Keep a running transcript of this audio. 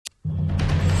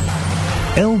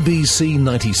LBC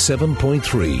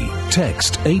 97.3.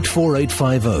 Text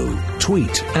 84850.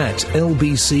 Tweet at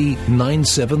LBC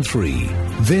 973.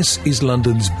 This is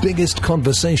London's biggest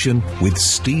conversation with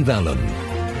Steve Allen.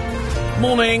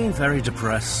 Morning. Very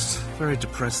depressed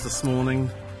this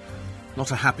morning.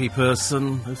 Not a happy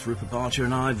person. Both Rupert Barger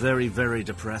and I, very, very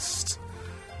depressed.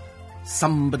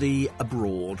 Somebody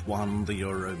abroad won the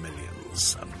Euro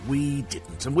Millions, and we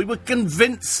didn't. And we were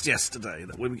convinced yesterday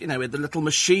that we had the little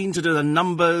machine to do the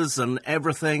numbers and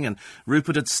everything, and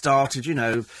Rupert had started,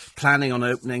 planning on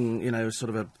opening, sort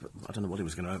of I don't know what he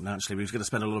was going to open, actually. He was going to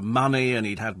spend a lot of money, and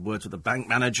he'd had words with the bank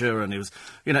manager, and he was,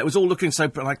 it was all looking so...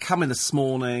 And I come in this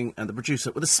morning, and the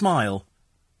producer, with a smile,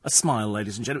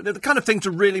 ladies and gentlemen, the kind of thing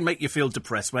to really make you feel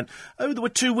depressed, went, oh, there were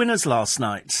 2 winners last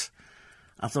night.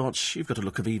 I thought, you've got a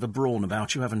look of Eva Braun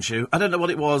about you, haven't you? I don't know what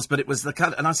it was, but it was the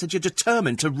kind of... And I said, you're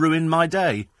determined to ruin my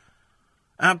day.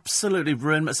 Absolutely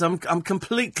ruin my... So I'm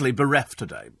completely bereft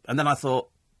today. And then I thought,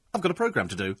 I've got a programme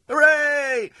to do.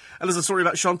 Hooray! And there's a story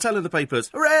about Chantal in the papers.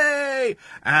 Hooray!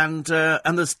 And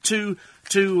there's two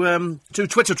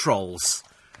Twitter trolls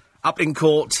up in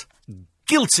court,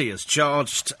 guilty as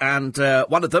charged. And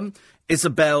one of them,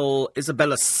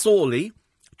 Isabella Sawley,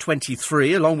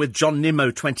 23, along with John Nimmo,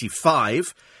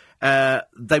 25.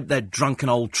 They're drunken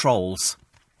old trolls.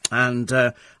 And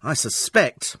I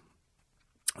suspect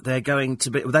they're going to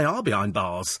be... They are behind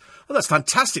bars. Oh, that's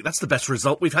fantastic. That's the best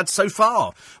result we've had so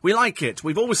far. We like it.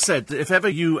 We've always said that if ever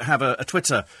you have a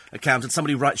Twitter account and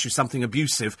somebody writes you something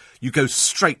abusive, you go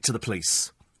straight to the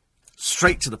police.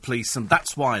 Straight to the police. And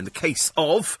that's why, in the case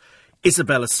of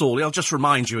Isabella Sawley, I'll just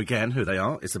remind you again who they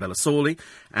are, Isabella Sawley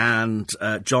and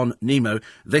John Nimmo.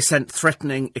 They sent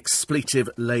threatening,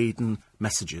 expletive-laden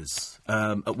messages.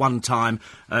 At one time,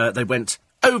 they went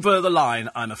over the line,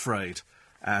 I'm afraid.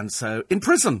 And so, in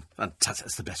prison. And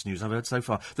that's the best news I've heard so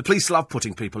far. The police love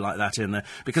putting people like that in there,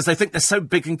 because they think they're so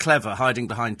big and clever, hiding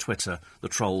behind Twitter, the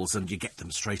trolls, and you get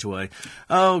them straight away.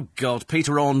 Oh, God,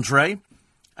 Peter Andre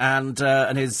and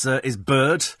his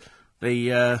bird,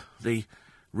 the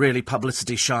really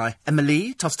publicity-shy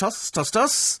Emily Tos,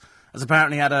 has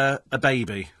apparently had a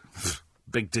baby.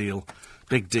 Big deal.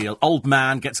 Big deal. Old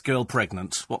man gets girl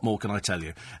pregnant. What more can I tell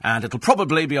you? And it'll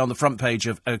probably be on the front page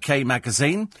of OK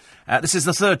magazine. This is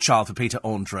the 3rd child for Peter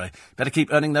Andre. Better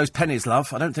keep earning those pennies,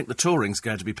 love. I don't think the touring's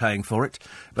going to be paying for it.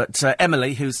 But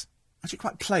Emily, who's actually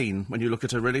quite plain when you look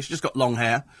at her, really. She's just got long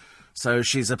hair. So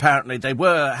she's apparently... They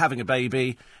were having a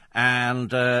baby,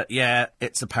 and,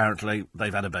 it's apparently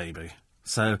they've had a baby.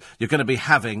 So you're going to be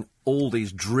having all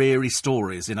these dreary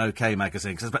stories in OK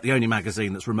magazine, because it's about the only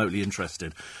magazine that's remotely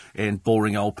interested in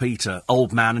boring old Peter,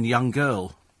 old man and young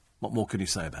girl. What more can you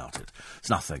say about it? It's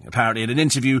nothing. Apparently, in an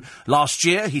interview last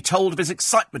year, he told of his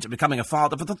excitement at becoming a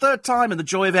father for the 3rd time and the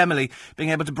joy of Emily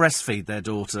being able to breastfeed their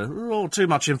daughter. Oh, too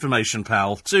much information,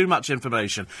 pal. Too much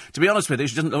information. To be honest with you,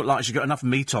 she doesn't look like she's got enough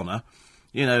meat on her,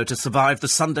 to survive the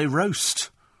Sunday roast.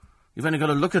 You've only got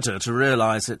to look at her to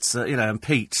realise it's, and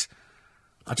Pete...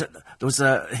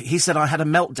 he said I had a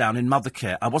meltdown in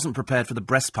Mothercare. I wasn't prepared for the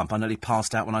breast pump. I nearly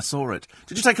passed out when I saw it.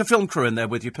 Did you take a film crew in there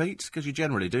with you, Pete? Because you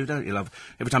generally do, don't you, love?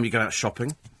 Every time you go out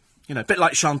shopping. A bit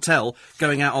like Chantal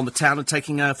going out on the town and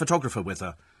taking a photographer with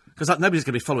her. Because nobody's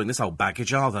going to be following this old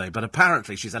baggage, are they? But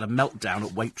apparently she's had a meltdown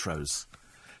at Waitrose.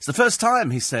 It's the first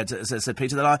time, he said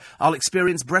Peter, that I'll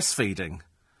experience breastfeeding.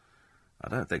 I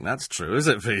don't think that's true, is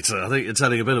it, Peter? I think you're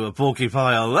telling a bit of a porky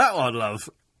pie on that one, love.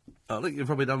 I think you've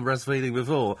probably done breastfeeding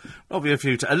before. Probably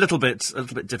a little bit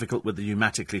difficult with the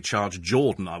pneumatically charged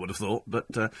Jordan, I would have thought. But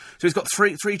so he's got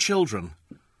three children.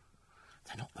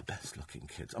 They're not the best-looking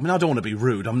kids. I mean, I don't want to be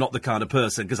rude. I'm not the kind of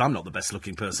person, because I'm not the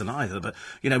best-looking person either. But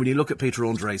when you look at Peter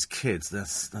Andre's kids, they're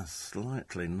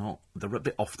slightly not. They're a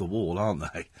bit off the wall, aren't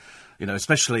they?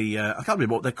 Especially I can't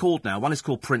remember what they're called now. One is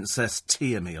called Princess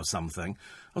Tiamat or something.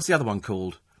 What's the other one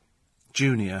called?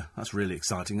 Junior. That's really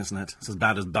exciting, isn't it? It's as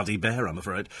bad as Buddy Bear, I'm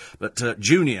afraid. But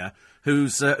Junior,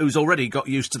 who's already got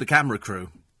used to the camera crew.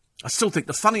 I still think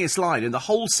the funniest line in the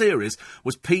whole series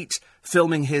was Pete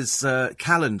filming his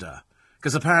calendar,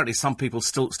 because apparently some people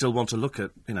still want to look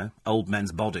at old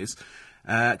men's bodies,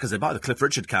 because they buy the Cliff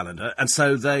Richard calendar, and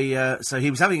so he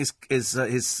was having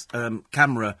his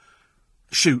camera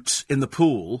shoot in the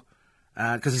pool,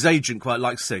 because his agent quite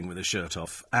likes seeing with his shirt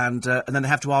off, and then they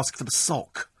have to ask for the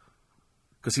sock,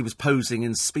 because he was posing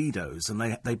in Speedos, and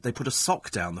they put a sock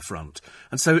down the front.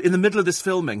 And so in the middle of this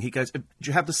filming, he goes, do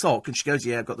you have the sock? And she goes,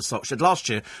 yeah, I've got the sock. She said, last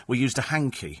year we used a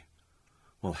hanky.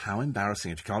 Well, how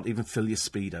embarrassing if you can't even fill your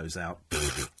Speedos out.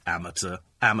 Amateur.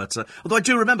 Although I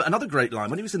do remember another great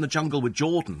line. When he was in the jungle with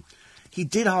Jordan, he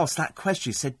did ask that question.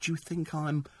 He said, do you think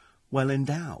I'm well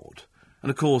endowed?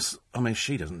 And of course, I mean,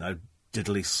 she doesn't know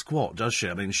diddly squat, does she?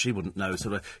 I mean, she wouldn't know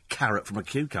sort of carrot from a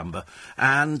cucumber.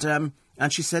 And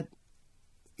she said,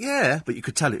 yeah, but you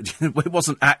could tell it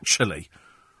wasn't actually.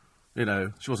 You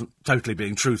know, she wasn't totally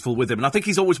being truthful with him. And I think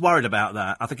he's always worried about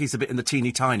that. I think he's a bit in the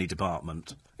teeny-tiny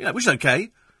department. You know, which is okay.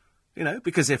 You know,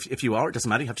 because if you are, it doesn't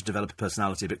matter. You have to develop a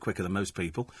personality a bit quicker than most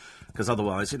people. Because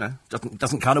otherwise, you know,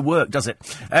 doesn't kind of work, does it?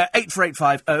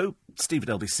 84850,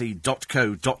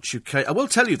 steve@lbc.co.uk. I will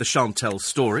tell you the Chantel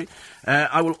story.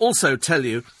 I will also tell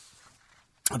you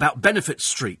about Benefit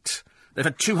Street. They've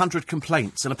had 200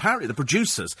 complaints, and apparently the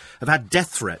producers have had death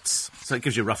threats. So it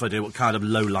gives you a rough idea what kind of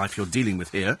low life you're dealing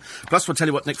with here. Plus, we'll tell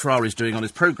you what Nick Ferrari is doing on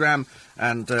his programme,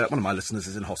 and one of my listeners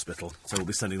is in hospital, so we'll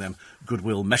be sending them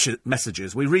goodwill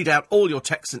messages. We read out all your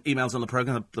texts and emails on the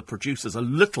programme. The producer's a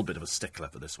little bit of a stickler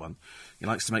for this one. He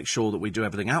likes to make sure that we do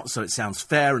everything out so it sounds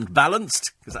fair and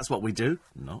balanced, because that's what we do.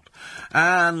 Not.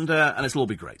 And it'll all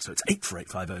be great. So it's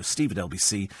 84850,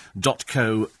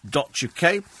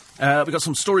 steve@lbc.co.uk. We've got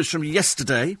some stories from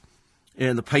yesterday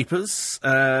in the papers,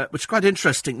 which is quite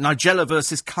interesting. Nigella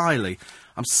versus Kylie.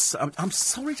 I'm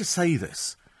sorry to say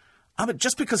this. I mean,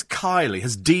 just because Kylie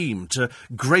has deemed to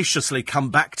graciously come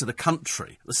back to the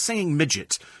country, the singing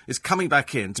midget is coming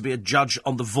back in to be a judge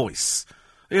on The Voice.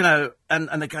 You know, and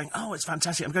they're going, oh, it's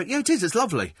fantastic. I'm going, yeah, it is, it's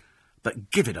lovely.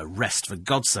 But give it a rest, for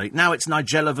God's sake. Now it's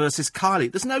Nigella versus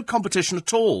Kylie. There's no competition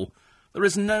at all. There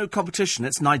is no competition.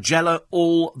 It's Nigella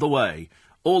all the way.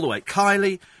 All the way.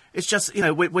 Kylie, it's just, you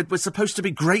know, we're supposed to be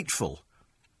grateful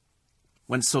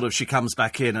when sort of she comes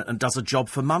back in and does a job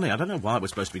for money. I don't know why we're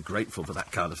supposed to be grateful for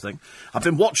that kind of thing. I've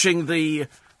been watching the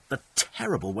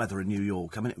terrible weather in New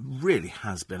York. I mean, it really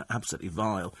has been absolutely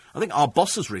vile. I think our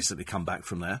boss has recently come back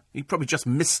from there. He probably just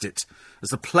missed it. As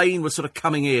the plane was sort of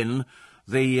coming in,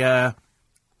 the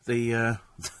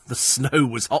snow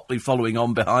was hotly following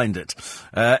on behind it.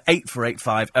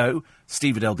 84850,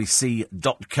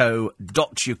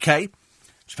 steve@lbc.co.uk.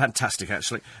 It's fantastic,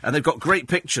 actually. And they've got great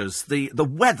pictures. The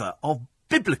weather of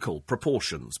biblical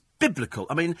proportions. Biblical.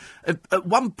 I mean, at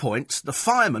one point, the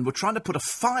firemen were trying to put a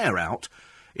fire out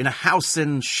in a house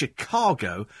in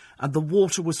Chicago, and the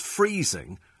water was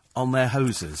freezing on their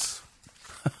hoses.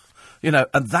 You know,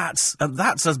 and that's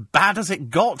as bad as it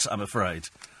got, I'm afraid.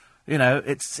 You know,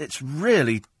 it's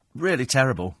really, really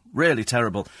terrible. Really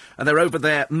terrible. And they're over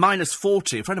there, minus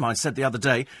 40. A friend of mine said the other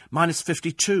day, minus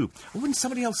 52. Well, when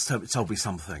somebody else told me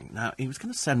something. Now, he was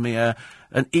going to send me an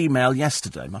email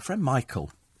yesterday. My friend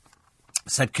Michael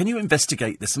said, can you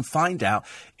investigate this and find out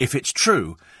if it's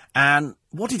true? And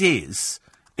what it is,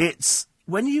 it's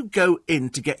when you go in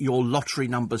to get your lottery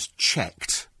numbers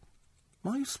checked.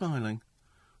 Why are you smiling?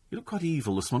 You look quite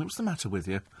evil this morning. What's the matter with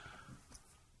you?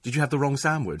 Did you have the wrong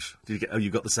sandwich? You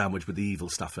got the sandwich with the evil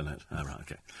stuff in it. Oh, right,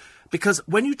 okay. Because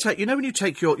when you take, when you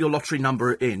take your lottery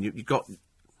number in,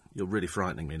 you're really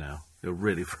frightening me now. You're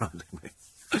really frightening me.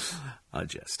 I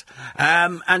jest.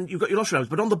 And you've got your lottery numbers,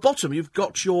 but on the bottom you've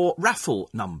got your raffle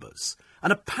numbers.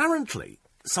 And apparently,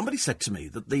 somebody said to me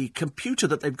that the computer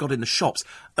that they've got in the shops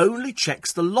only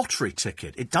checks the lottery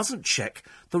ticket. It doesn't check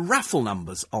the raffle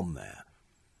numbers on there.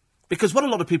 Because what a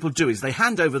lot of people do is they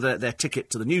hand over their ticket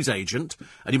to the newsagent,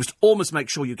 and you must almost make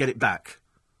sure you get it back.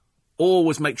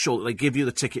 Always make sure that they give you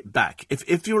the ticket back.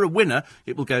 If you're a winner,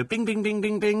 it will go bing, bing, bing,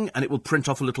 bing, bing, and it will print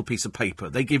off a little piece of paper.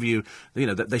 They give you,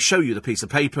 they show you the piece of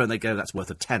paper, and they go, that's worth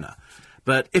a tenner.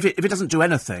 But if it doesn't do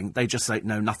anything, they just say,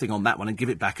 no, nothing on that one, and give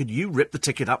it back, and you rip the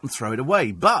ticket up and throw it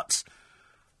away. But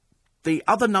the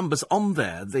other numbers on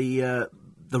there, the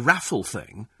raffle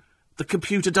thing, the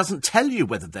computer doesn't tell you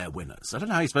whether they're winners. I don't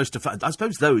know how you're supposed to I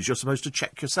suppose those you're supposed to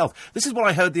check yourself. This is what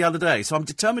I heard the other day, so I'm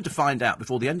determined to find out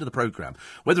before the end of the programme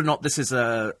whether or not this is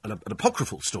an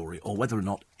apocryphal story or whether or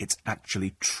not it's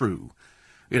actually true.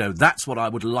 You know, that's what I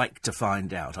would like to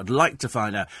find out. I'd like to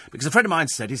find out. Because a friend of mine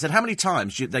said, how many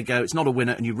times they go, it's not a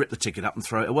winner, and you rip the ticket up and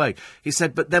throw it away. He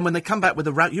said, but then when they come back with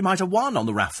a you might have won on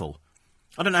the raffle.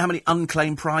 I don't know how many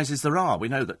unclaimed prizes there are. We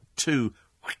know that 2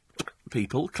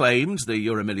 people claimed the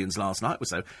Euro Millions last night.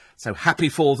 We're so happy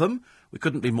for them. We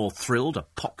couldn't be more thrilled. A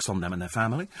pox on them and their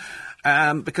family.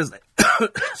 Because,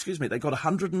 excuse me, they got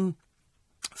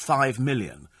 105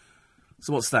 million.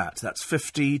 So what's that? That's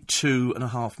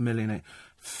 52.5 million.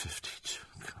 52.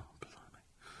 God, blimey.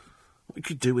 What you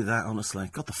could do with that, honestly.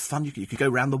 God, the fun you could go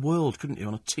round the world, couldn't you,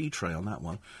 on a tea tray on that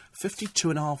one.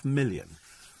 52.5 million.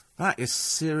 That's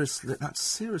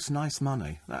serious nice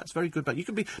money. That's very good. But you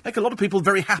can make a lot of people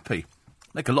very happy.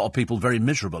 Make a lot of people very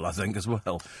miserable, I think, as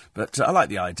well. But I like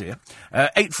the idea.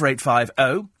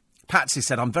 84850. Patsy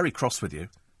said, I'm very cross with you.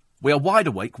 We are wide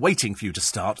awake, waiting for you to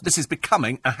start. This is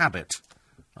becoming a habit.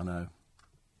 I know.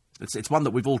 It's one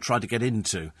that we've all tried to get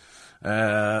into.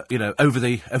 over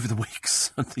the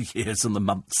weeks and the years and the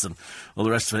months and all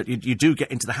the rest of it, you do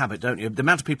get into the habit, don't you? The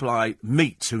amount of people I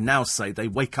meet who now say they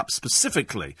wake up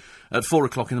specifically at 4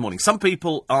 o'clock in the morning. Some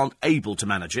people aren't able to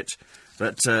manage it,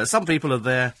 but some people are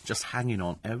there just hanging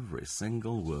on every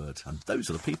single word. And those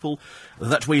are the people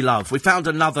that we love. We found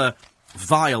another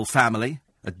vile family.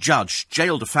 A judge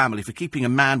jailed a family for keeping a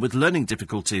man with learning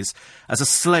difficulties as a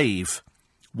slave,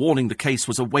 warning the case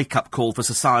was a wake-up call for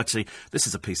society. This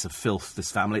is a piece of filth,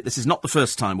 this family. This is not the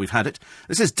first time we've had it.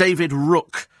 This is David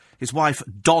Rook, his wife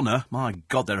Donna, my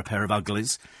God, they're a pair of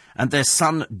uglies, and their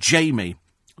son Jamie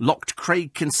locked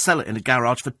Craig Kinsella in a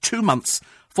garage for 2 months,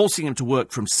 forcing him to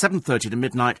work from 7:30 to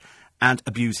midnight and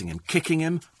abusing him, kicking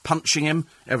him, punching him,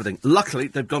 everything. Luckily,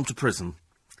 they've gone to prison.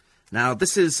 Now,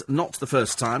 this is not the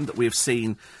first time that we have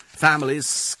seen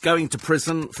families going to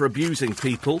prison for abusing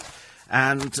people.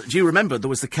 And do you remember there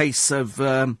was the case of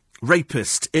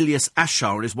rapist Ilyas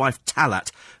Ashar and his wife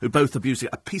Talat, who both abused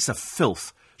a piece of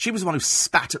filth. She was the one who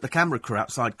spat at the camera crew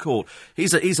outside court.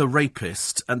 He's a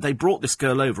rapist, and they brought this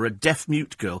girl over, a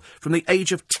deaf-mute girl, from the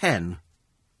age of 10.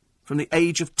 From the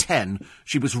age of 10,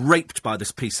 she was raped by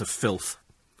this piece of filth.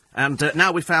 And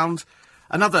now we found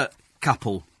another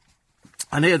couple.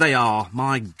 And here they are.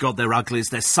 My God, they're uglies.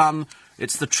 Their son,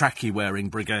 it's the trackie-wearing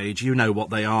brigade. You know what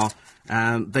they are.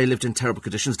 And they lived in terrible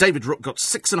conditions. David Rook got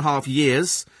 6.5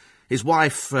 years. His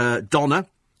wife, Donna,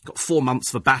 got 4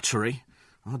 months for battery.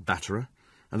 I'd batter her.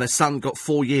 And their son got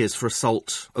 4 years for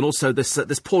assault. And also this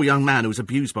poor young man who was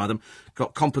abused by them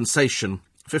got compensation,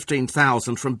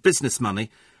 $15,000 from business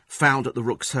money found at the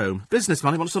Rook's home. Business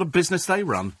money? What sort of business they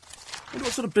run?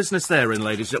 What sort of business they're in,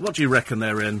 ladies? What do you reckon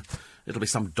they're in? It'll be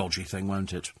some dodgy thing,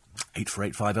 won't it?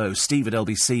 84850,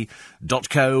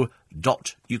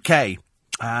 steve@lbc.co.uk.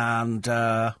 And,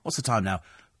 what's the time now?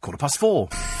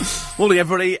 4:15. Morning,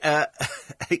 everybody. Sorry, I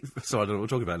don't know what we're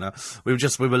talking about now. We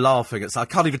were laughing at... I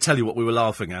can't even tell you what we were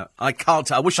laughing at. I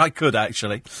wish I could,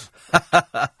 actually.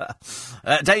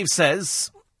 Dave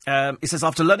says... he says,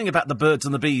 after learning about the birds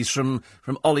and the bees from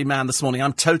Ollie Mann this morning,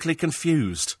 I'm totally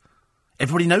confused.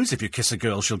 Everybody knows if you kiss a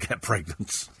girl, she'll get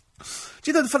pregnant. Do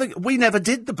you know the funny thing? We never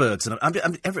did the birds.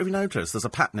 And every notice there's a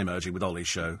pattern emerging with Ollie's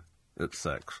show. It's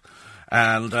sex.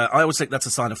 And I always think that's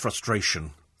a sign of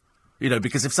frustration. You know,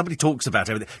 because if somebody talks about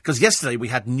everything... Because yesterday we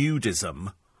had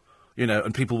nudism, you know,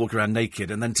 and people walk around naked.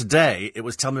 And then today it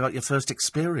was tell me about your first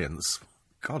experience.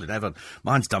 God in heaven,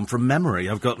 mine's done from memory.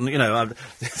 I've got, you know,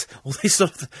 all these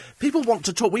sort of... People want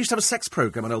to talk. We used to have a sex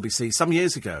programme on LBC some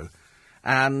years ago.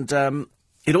 And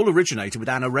it all originated with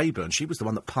Anna Rayburn. She was the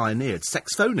one that pioneered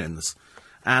sex phone-ins.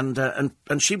 And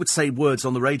she would say words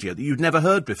on the radio that you'd never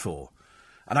heard before.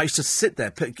 And I used to sit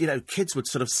there, you know, kids would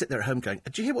sort of sit there at home going,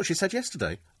 did you hear what she said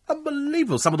yesterday?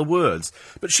 Unbelievable, some of the words.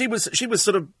 But she was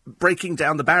sort of breaking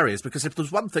down the barriers, because if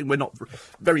there's one thing we're not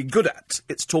very good at,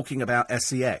 it's talking about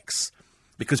sex.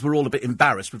 Because we're all a bit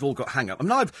embarrassed, we've all got hang-up. I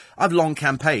mean, I've long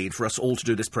campaigned for us all to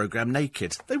do this programme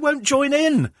naked. They won't join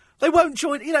in. They won't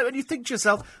join, you know, and you think to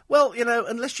yourself, well, you know,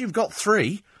 unless you've got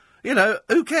 3, you know,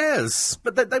 who cares?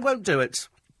 But they won't do it.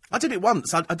 I did it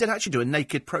once. I did actually do a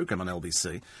naked programme on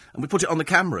LBC, and we put it on the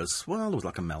cameras. Well, it was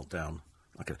like a meltdown.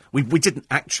 We didn't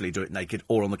actually do it naked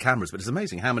or on the cameras, but it's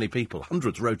amazing how many people,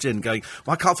 hundreds, wrote in going,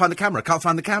 well, I can't find the camera.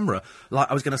 Like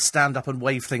I was going to stand up and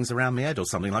wave things around my head or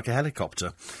something, like a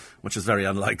helicopter, which is very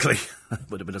unlikely.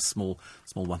 Would have been a small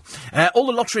one. All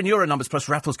the lottery and Euro numbers plus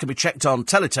raffles can be checked on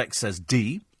Teletext, says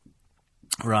D.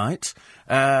 Right.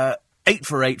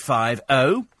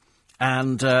 84850.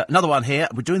 And another one here.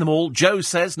 We're doing them all. Joe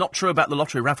says, not true about the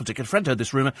lottery raffle ticket. A friend heard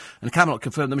this rumour and cannot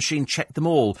confirm the machine checked them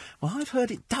all. Well, I've heard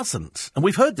it doesn't. And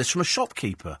we've heard this from a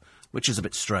shopkeeper, which is a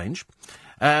bit strange.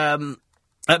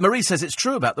 Marie says it's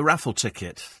true about the raffle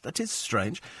ticket. That is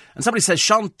strange. And somebody says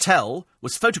Chantel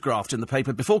was photographed in the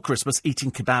paper before Christmas eating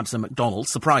kebabs at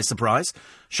McDonald's. Surprise, surprise.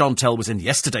 Chantel was in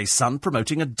yesterday's Sun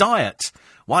promoting a diet.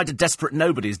 Why did desperate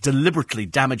nobodies deliberately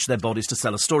damage their bodies to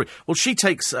sell a story? Well, she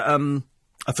takes...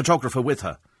 a photographer with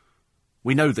her.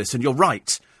 We know this, and you're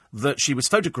right, that she was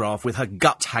photographed with her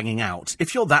gut hanging out.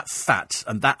 If you're that fat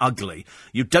and that ugly,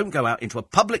 you don't go out into a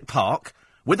public park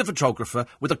with a photographer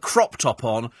with a crop top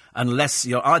on unless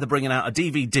you're either bringing out a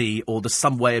DVD or there's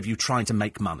some way of you trying to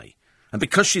make money. And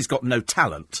because she's got no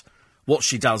talent, what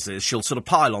she does is she'll sort of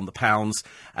pile on the pounds,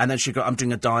 and then she'll go, I'm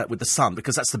doing a diet with the Sun,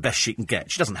 because that's the best she can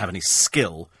get. She doesn't have any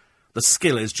skill. The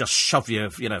skill is just shove your,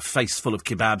 you know, face full of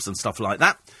kebabs and stuff like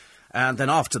that. And then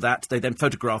after that, they then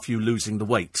photograph you losing the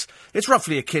weight. It's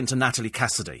roughly akin to Natalie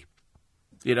Cassidy.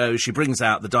 You know, she brings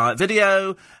out the diet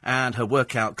video and her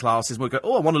workout classes. We'll go,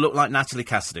 oh, I want to look like Natalie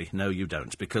Cassidy. No, you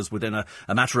don't, because within a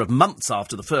matter of months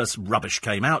after the first rubbish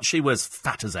came out, she was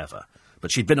fat as ever.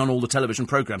 but she'd been on all the television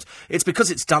programmes. It's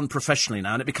because it's done professionally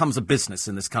now and it becomes a business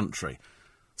in this country.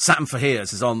 Sam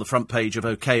Fahirs is on the front page of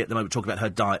OK at the moment talking about her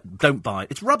diet. Don't buy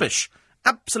it. It's rubbish.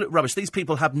 Absolute rubbish. These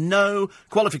people have no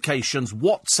qualifications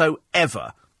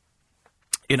whatsoever,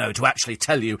 you know, to actually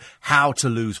tell you how to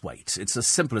lose weight. It's as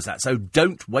simple as that. So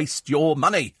don't waste your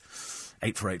money.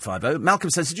 84850. Malcolm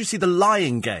says, did you see The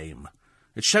Lying Game?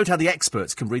 It showed how the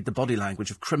experts can read the body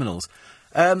language of criminals.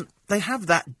 They have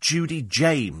that Judy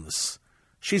James.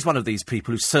 She's one of these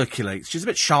people who circulates. She's a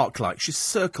bit shark-like. She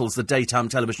circles the daytime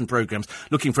television programmes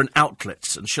looking for an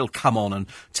outlet, and she'll come on and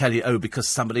tell you, because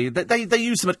somebody... They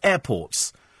use them at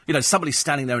airports. You know, somebody's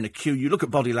standing there in a queue. You look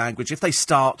at body language. If they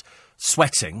start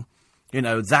sweating,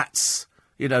 that's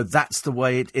the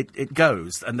way it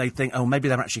goes. And they think, oh, maybe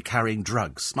they're actually carrying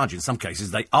drugs. Mind you, in some cases,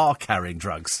 they are carrying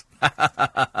drugs.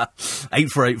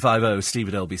 84850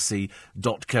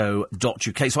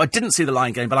 steve@lbc.co.uk. So I didn't see The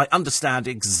Lying Game, but I understand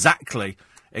exactly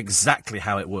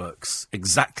how it works.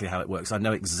 Exactly how it works. I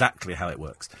know exactly how it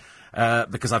works.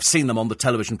 Because I've seen them on the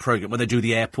television programme when they do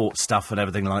the airport stuff and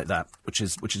everything like that, which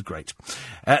is great.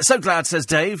 So glad, says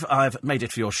Dave, I've made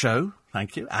it for your show.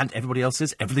 Thank you. And everybody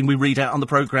else's. Everything we read out on the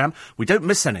programme. We don't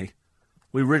miss any.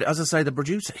 We really, as I say, the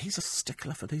producer, he's a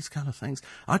stickler for these kind of things.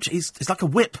 He's like a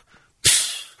whip.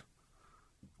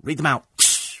 Read them out.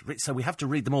 So we have to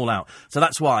read them all out. So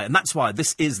that's why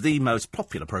this is the most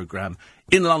popular programme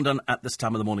in London at this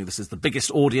time of the morning. This is the biggest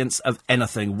audience of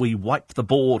anything. We wipe the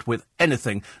board with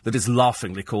anything that is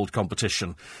laughingly called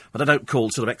competition. But I don't call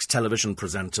sort of ex-television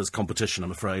presenters competition, I'm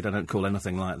afraid. I don't call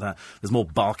anything like that. There's more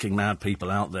barking mad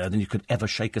people out there than you could ever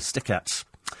shake a stick at.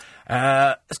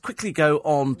 Let's quickly go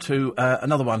on to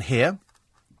another one here.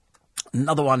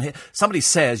 Somebody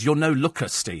says, you're no looker,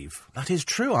 Steve. That is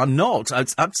true, I'm not. And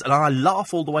I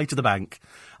laugh all the way to the bank.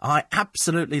 I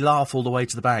absolutely laugh all the way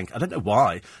to the bank. I don't know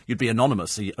why. You'd be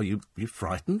anonymous. Are you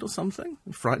frightened or something? Are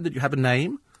you frightened that you have a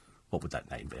name? What would that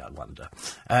name be, I wonder?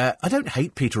 I don't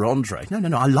hate Peter Andre.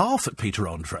 No, I laugh at Peter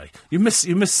Andre. You miss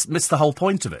the whole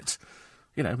point of it.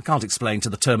 You know, we can't explain to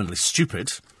the terminally stupid.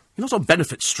 You're not on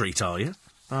Benefit Street, are you?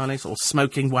 Sort of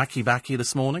smoking wacky backy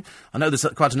this morning. I know there's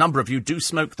quite a number of you do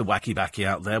smoke the wacky backy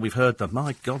out there. We've heard them.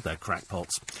 My God, they're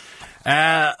crackpots.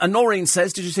 And Noreen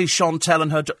says, did you see Chantel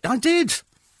and her... I did.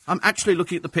 I'm actually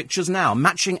looking at the pictures now.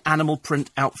 Matching animal print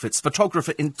outfits.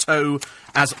 Photographer in tow,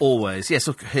 as always. Yes,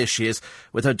 look, here she is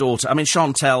with her daughter. I mean,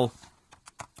 Chantel,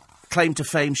 claim to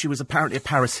fame, she was apparently a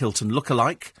Paris Hilton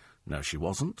lookalike. No, she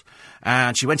wasn't.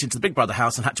 And she went into the Big Brother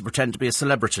house and had to pretend to be a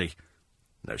celebrity.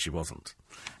 No, she wasn't.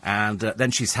 And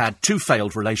then she's had 2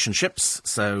 failed relationships,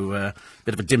 so a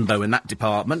bit of a dimbo in that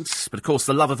department. But, of course,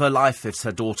 the love of her life is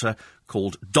her daughter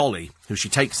called Dolly, who she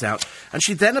takes out. And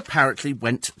she then apparently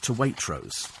went to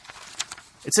Waitrose.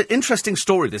 It's an interesting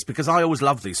story, this, because I always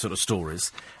love these sort of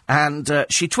stories. And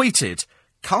she tweeted,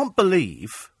 can't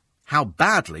believe how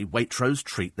badly Waitrose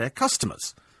treat their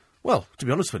customers. Well, to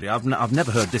be honest with you, I've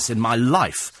never heard this in my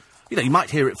life. You know, you might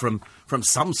hear it from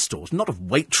some stores, not of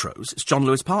Waitrose. It's John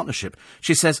Lewis Partnership.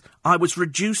 She says, I was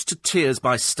reduced to tears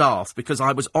by staff because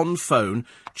I was on phone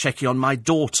checking on my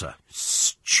daughter.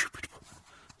 Stupid woman.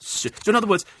 So in other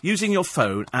words, using your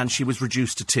phone, and she was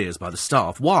reduced to tears by the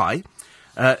staff. Why?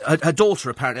 Her daughter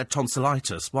apparently had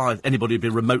tonsillitis. Why anybody would be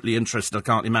remotely interested, I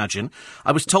can't imagine.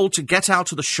 I was told to get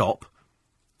out of the shop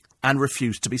and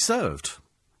refused to be served.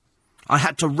 I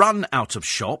had to run out of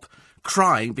shop,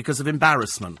 crying because of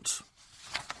embarrassment.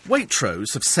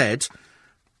 Waitrose have said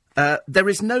there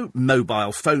is no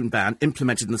mobile phone ban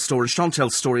implemented in the store, and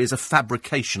Chantel's story is a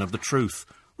fabrication of the truth.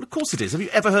 Well, of course it is. Have you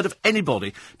ever heard of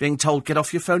anybody being told, get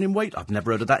off your phone in wait? I've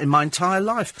never heard of that in my entire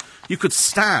life. You could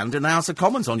stand in the House of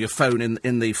Commons on your phone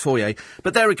in the foyer.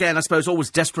 But there again, I suppose, always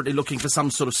desperately looking for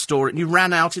some sort of store, and you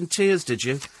ran out in tears, did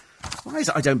you? Why is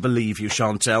it I don't believe you,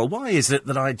 Chantel? Why is it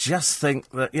that I just think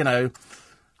that,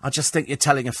 I just think you're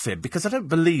telling a fib, because I don't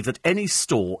believe that any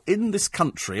store in this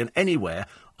country and anywhere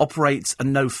operates a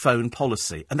no-phone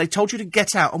policy. And they told you to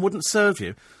get out and wouldn't serve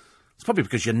you. It's probably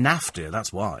because you're naff, dear,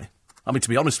 that's why. I mean, to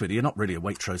be honest with you, you're not really a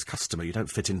Waitrose customer. You don't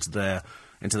fit into the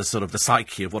sort of the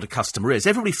psyche of what a customer is.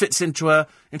 Everybody fits into a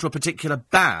particular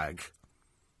bag,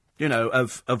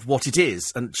 of what it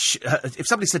is. And if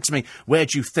somebody said to me, where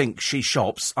do you think she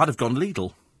shops? I'd have gone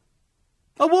Lidl.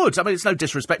 I would. I mean, it's no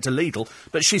disrespect to Lidl,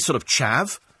 but she's sort of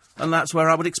chav. And that's where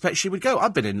I would expect she would go.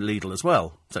 I've been in Lidl as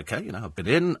well. It's okay, I've been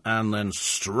in and then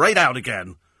straight out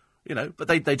again. But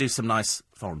they do some nice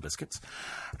foreign biscuits.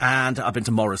 And I've been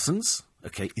to Morrison's.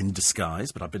 Okay, in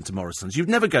disguise, but I've been to Morrison's. You'd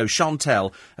never go,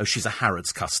 Chantel, oh, she's a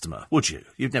Harrods customer, would you?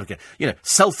 You'd never go,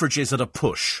 Selfridges at a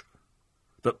push.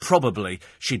 But probably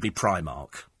she'd be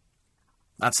Primark.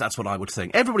 That's what I would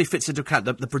think. Everybody fits into account.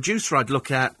 The producer I'd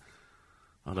look at,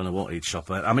 I don't know what he'd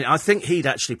shop at. I mean, I think he'd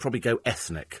actually probably go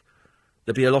ethnic.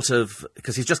 There'd be a lot of...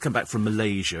 Because he's just come back from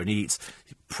Malaysia and he eats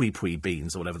pui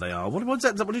beans or whatever they are. What's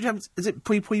that? What did you have? Is it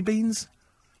pui beans?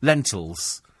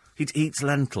 Lentils. He eats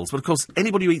lentils. But, of course,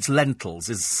 anybody who eats lentils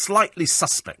is slightly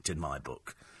suspect in my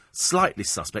book. Slightly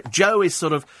suspect. Joe is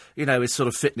sort of, is sort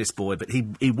of fitness boy, but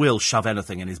he will shove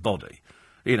anything in his body.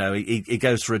 He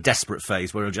goes through a desperate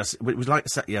phase where he'll just... It was like...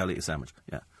 Yeah, I'll eat a sandwich.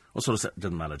 Yeah. What sort of...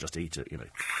 Doesn't matter, just eat it,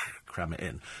 cram it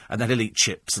in. And then he'll eat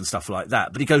chips and stuff like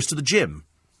that. But he goes to the gym.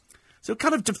 So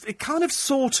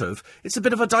it's a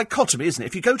bit of a dichotomy, isn't it?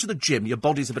 If you go to the gym, your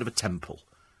body's a bit of a temple.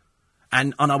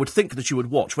 And I would think that you would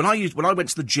watch. When I went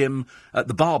to the gym at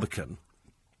the Barbican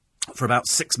for about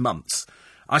 6 months,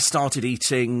 I started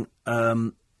eating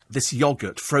this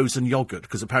yogurt, frozen yogurt,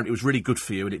 because apparently it was really good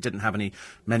for you and it didn't have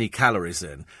many calories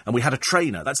in. And we had a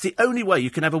trainer. That's the only way you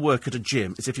can ever work at a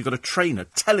gym, is if you've got a trainer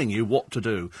telling you what to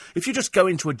do. If you just go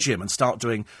into a gym and start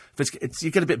doing physical,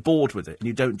 you get a bit bored with it and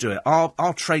you don't do it.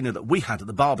 Our trainer that we had at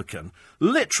the Barbican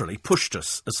literally pushed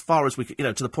us as far as we could,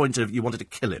 to the point of you wanted to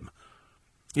kill him.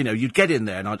 You'd get in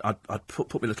there and I'd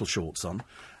put my little shorts on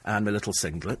and my little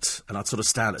singlet and I'd sort of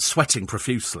stand there sweating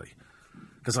profusely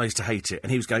because I used to hate it.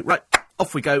 And he was going, right,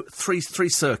 off we go, three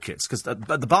circuits, because at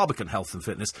the Barbican Health and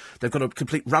Fitness, they've got a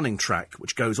complete running track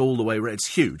which goes all the way around. It's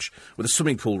huge, with a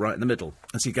swimming pool right in the middle.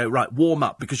 And so you go, right, warm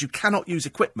up, because you cannot use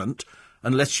equipment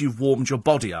unless you've warmed your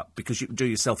body up, because you can do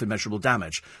yourself immeasurable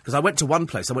damage. Because I went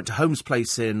to Holmes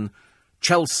Place in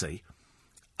Chelsea,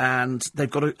 and they've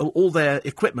got all their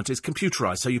equipment is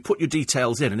computerised, so you put your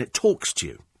details in and it talks to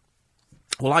you.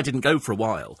 Well, I didn't go for a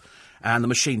while, and the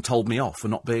machine told me off for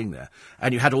not being there.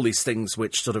 And you had all these things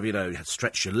which sort of, you had to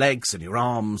stretch your legs and your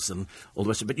arms and all the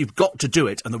rest of it. But you've got to do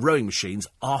it, and the rowing machines,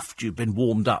 after you've been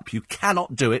warmed up, you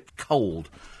cannot do it cold.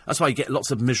 That's why you get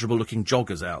lots of miserable-looking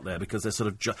joggers out there, because they're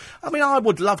sort of... I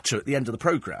would love to, at the end of the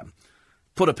programme,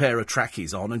 put a pair of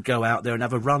trackies on and go out there and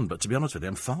have a run. But to be honest with you,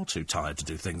 I'm far too tired to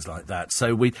do things like that.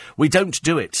 So we don't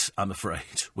do it, I'm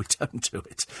afraid. We don't do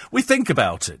it. We think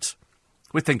about it.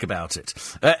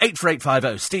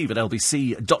 84850 steve at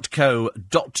lbc.co.uk.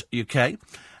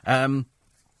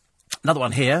 Another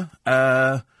one here.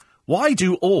 Why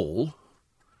do all...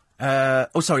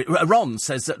 Ron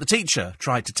says that the teacher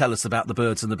tried to tell us about the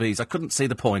birds and the bees. I couldn't see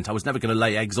the point. I was never going to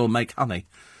lay eggs or make honey.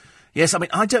 Yes,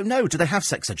 I don't know. Do they have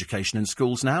sex education in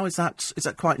schools now? Is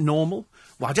that quite normal?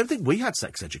 Well, I don't think we had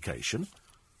sex education.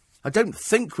 I don't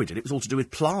think we did. It was all to do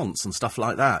with plants and stuff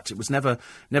like that. It was never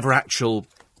actual...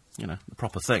 the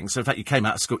proper thing. So, in fact, you came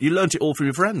out of school, you learnt it all from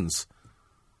your friends.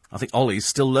 I think Ollie's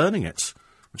still learning it,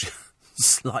 which is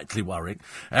slightly worrying.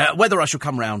 Whether I shall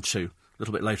come round to a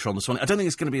little bit later on this morning. I don't think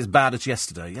it's going to be as bad as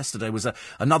yesterday. Yesterday was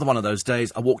another one of those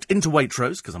days. I walked into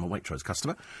Waitrose, because I'm a Waitrose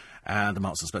customer, and the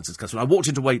Marks & Spencer's customer. I walked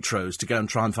into Waitrose to go and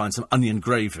try and find some onion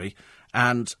gravy,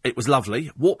 and it was lovely.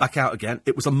 Walked back out again.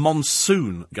 It was a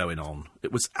monsoon going on.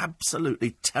 It was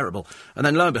absolutely terrible. And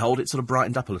then, lo and behold, it sort of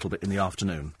brightened up a little bit in the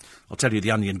afternoon. I'll tell you the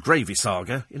onion gravy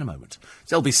saga in a moment.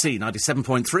 It's LBC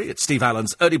 97.3. It's Steve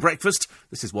Allen's Early Breakfast.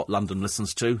 This is what London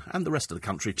listens to, and the rest of the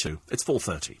country too. It's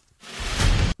 4:30.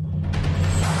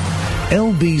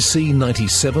 LBC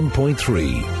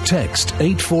 97.3. Text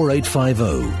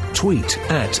 84850. Tweet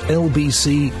at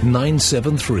LBC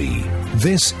 973.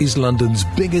 This is London's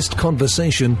biggest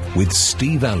conversation with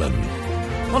Steve Allen.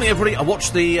 Morning, everybody. I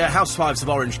watched the Housewives of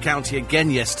Orange County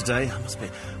again yesterday. I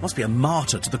must be a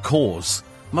martyr to the cause.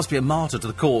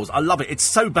 I love it. It's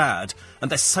so bad,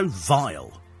 and they're so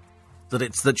vile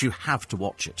that you have to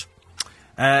watch it.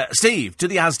 Steve, do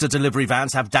the Asda delivery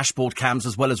vans have dashboard cams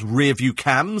as well as rear-view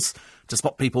cams to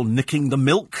spot people nicking the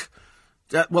milk?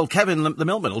 Well, Kevin, the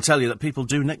milkman, will tell you that people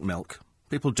do nick milk.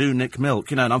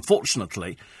 And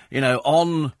unfortunately,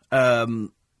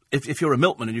 if you're a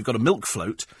milkman and you've got a milk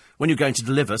float, when you're going to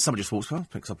deliver, somebody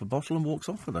just picks up a bottle and walks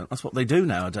off with it. That's what they do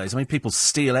nowadays. People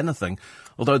steal anything.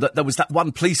 Although there was that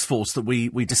one police force that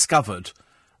we discovered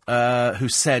who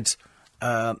said...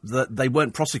 that they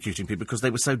weren't prosecuting people because they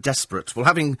were so desperate. Well,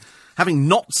 having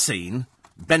not seen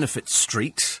Benefit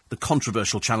Street, the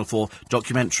controversial Channel 4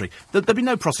 documentary, there'd be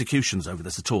no prosecutions over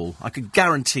this at all. I could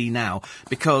guarantee now,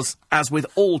 because as with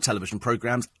all television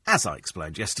programmes, as I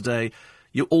explained yesterday,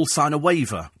 you all sign a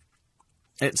waiver.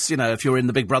 It's, if you're in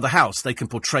the Big Brother house, they can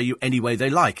portray you any way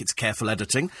they like. It's careful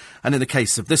editing. And in the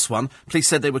case of this one, police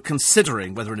said they were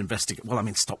considering whether an investigation... Well,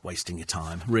 stop wasting your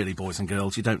time. Really, boys and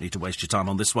girls, you don't need to waste your time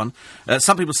on this one.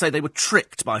 Some people say they were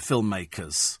tricked by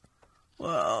filmmakers.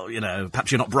 Well,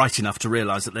 perhaps you're not bright enough to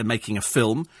realise that they're making a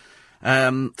film.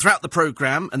 Throughout the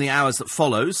programme and the hours that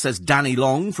follow, says Danny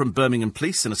Long from Birmingham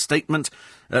Police in a statement,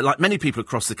 like many people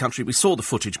across the country, we saw the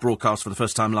footage broadcast for the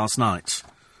first time last night.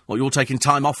 Well, you're taking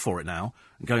time off for it now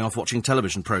and going off watching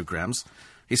television programmes.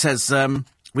 He says,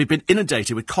 we've been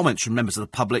inundated with comments from members of the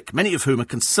public, many of whom are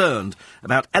concerned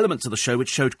about elements of the show which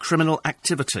showed criminal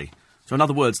activity. So in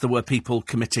other words, there were people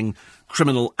committing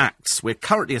criminal acts. We're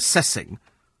currently assessing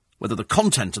whether the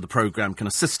content of the programme can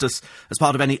assist us as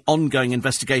part of any ongoing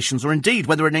investigations, or indeed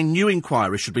whether any new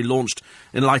inquiry should be launched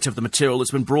in light of the material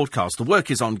that's been broadcast. The work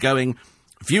is ongoing.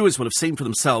 Viewers will have seen for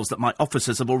themselves that my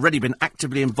officers have already been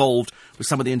actively involved with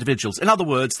some of the individuals. In other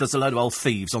words, there's a load of old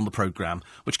thieves on the programme,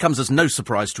 which comes as no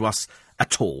surprise to us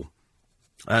at all.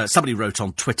 Somebody wrote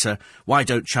on Twitter, why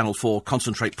don't Channel 4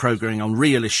 concentrate programming on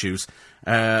real issues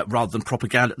rather than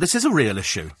propaganda? This is a real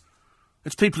issue.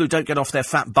 It's people who don't get off their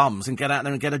fat bums and get out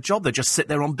there and get a job. They just sit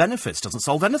there on benefits. Doesn't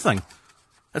solve anything.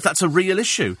 If that's a real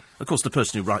issue. Of course, the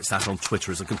person who writes that on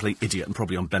Twitter is a complete idiot and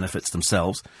probably on benefits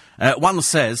themselves. One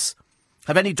says,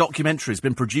 have any documentaries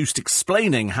been produced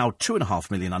explaining how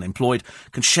 2.5 million unemployed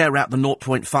can share out the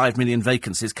 0.5 million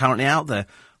vacancies currently out there?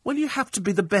 Well, you have to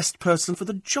be the best person for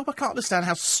the job. I can't understand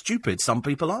how stupid some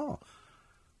people are.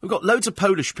 We've got loads of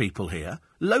Polish people here,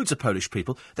 loads of Polish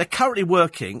people. They're currently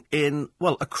working in,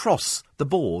 well, across the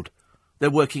board.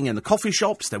 They're working in the coffee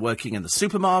shops, they're working in the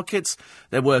supermarkets,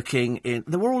 they're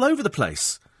all over the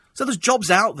place. So there's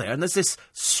jobs out there, and there's this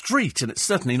street, and it's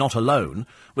certainly not alone,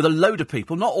 with a load of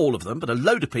people, not all of them, but a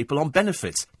load of people on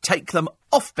benefits. Take them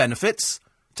off benefits,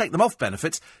 get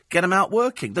them out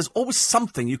working. There's always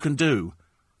something you can do.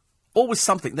 Always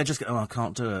something. They just go, I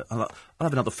can't do it. I'll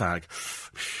have another fag.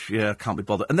 Yeah, can't be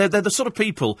bothered. And they're the sort of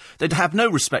people, they'd have no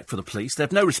respect for the police. They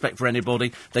have no respect for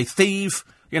anybody. They thieve,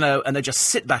 and they just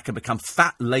sit back and become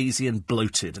fat, lazy and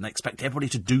bloated and expect everybody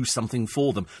to do something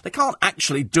for them. They can't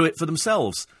actually do it for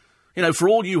themselves. For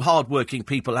all you hard-working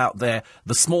people out there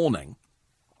this morning,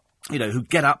 who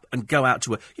get up and go out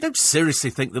to work. You don't seriously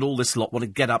think that all this lot want to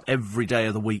get up every day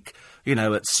of the week,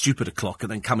 at stupid o'clock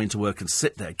and then come into work and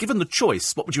sit there. Given the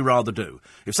choice, what would you rather do?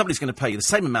 If somebody's going to pay you the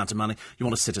same amount of money, you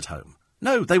want to sit at home.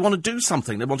 No, they want to do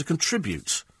something. They want to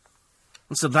contribute.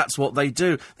 And so that's what they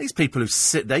do. These people who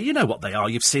sit there, you know what they are.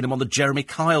 You've seen them on the Jeremy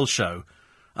Kyle show.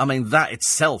 I mean, that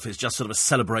itself is just sort of a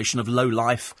celebration of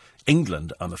low-life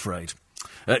England, I'm afraid.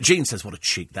 Jean says, what a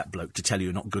cheek, that bloke, to tell you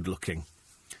you're not good-looking.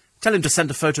 Tell him to send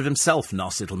a photo of himself,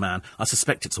 nasty little man. I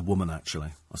suspect it's a woman, actually.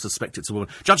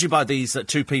 Judging by these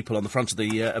two people on the front of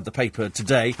the paper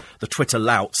today, the Twitter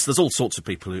louts, there's all sorts of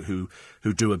people who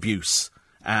do abuse.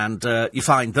 And you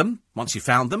find them. Once you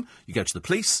found them, you go to the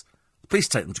police. The police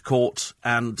take them to court.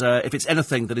 And if it's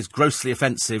anything that is grossly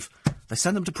offensive, they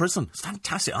send them to prison. It's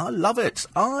fantastic. I love it.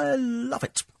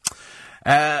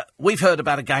 We've heard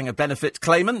about a gang of benefit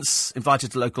claimants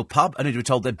invited to a local pub, only to be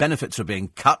told their benefits were being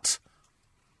cut.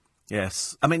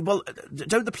 Yes. I mean, well,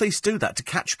 don't the police do that to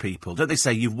catch people? Don't they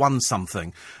say you've won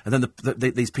something, and then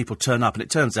these people turn up, and it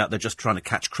turns out they're just trying to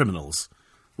catch criminals?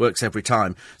 Works every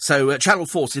time. So Channel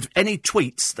 4 said if any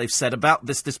tweets, they've said, about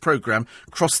this programme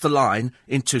cross the line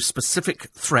into specific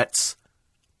threats,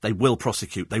 they will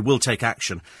prosecute, they will take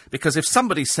action. Because if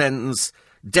somebody sends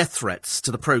death threats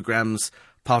to the programme's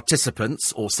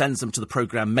participants or sends them to the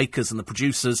programme makers and the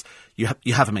producers, you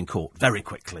have them in court very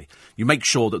quickly. You make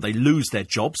sure that they lose their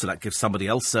job, so that gives somebody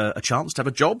else a chance to have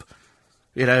a job.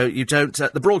 You don't...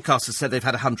 the broadcasters said they've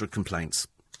had 100 complaints.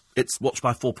 It's watched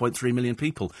by 4.3 million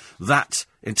people. That,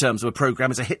 in terms of a programme,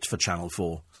 is a hit for Channel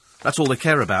 4. That's all they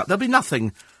care about. There'll be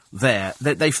nothing there.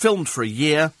 They filmed for a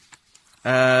year.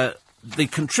 The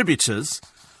contributors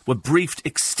were briefed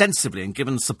extensively and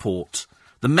given support.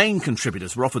 The main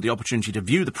contributors were offered the opportunity to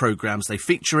view the programmes they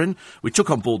feature in. We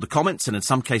took on board the comments and in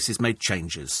some cases made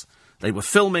changes. They were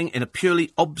filming in a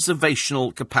purely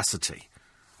observational capacity.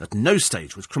 At no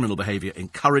stage was criminal behaviour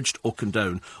encouraged or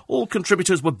condoned. All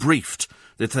contributors were briefed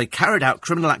that if they carried out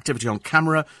criminal activity on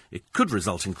camera, it could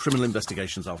result in criminal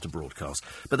investigations after broadcast.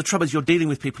 But the trouble is you're dealing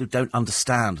with people who don't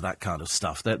understand that kind of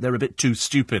stuff. They're a bit too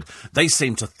stupid. They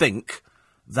seem to think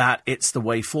that it's the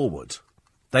way forward.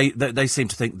 They seem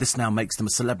to think this now makes them a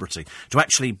celebrity. To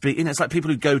actually be... it's like people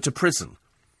who go to prison.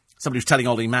 Somebody was telling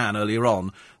Ollie Mann earlier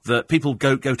on that people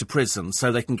go to prison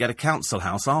so they can get a council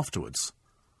house afterwards.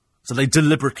 So they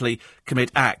deliberately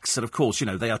commit acts, and of course,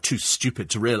 they are too stupid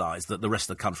to realise that the rest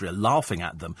of the country are laughing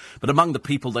at them. But among the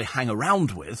people they hang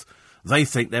around with, they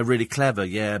think they're really clever.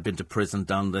 Yeah, been to prison,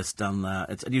 done this, done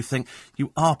that. And you think,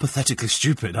 you are pathetically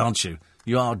stupid, aren't you?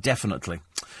 You are, definitely.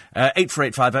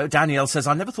 84850, Danielle says,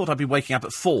 I never thought I'd be waking up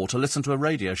at 4 to listen to a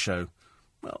radio show.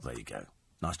 Well, there you go.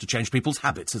 Nice to change people's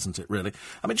habits, isn't it, really?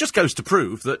 I mean, it just goes to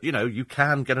prove that, you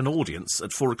can get an audience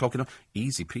at 4 o'clock in the...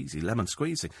 Easy peasy, lemon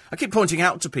squeezy. I keep pointing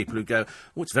out to people who go,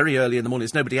 oh, it's very early in the morning,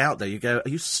 there's nobody out there. You go, are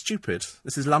you stupid?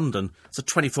 This is London. It's a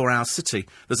 24-hour city.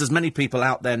 There's as many people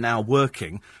out there now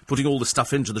working, putting all the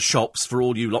stuff into the shops for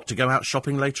all you lot to go out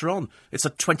shopping later on. It's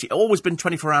always been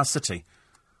 24-hour city.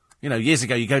 Years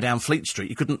ago, you go down Fleet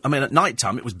Street, you couldn't... I mean, at night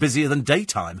time, it was busier than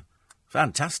daytime.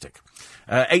 Fantastic.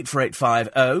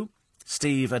 84850...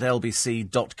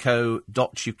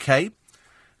 steve@lbc.co.uk.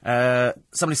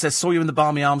 Somebody says, saw you in the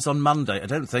Barmy Arms on Monday. I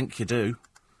don't think you do.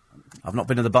 I've not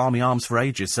been in the Barmy Arms for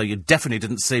ages, so you definitely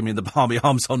didn't see me in the Barmy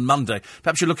Arms on Monday.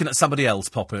 Perhaps you're looking at somebody else,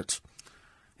 Poppet.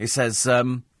 He says,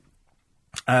 this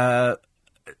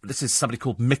is somebody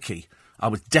called Mickey. I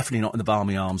was definitely not in the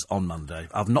Barmy Arms on Monday.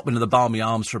 I've not been in the Barmy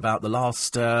Arms for about the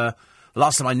last time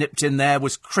I nipped in there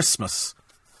was Christmas.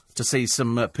 To see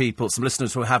some people, some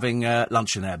listeners who were having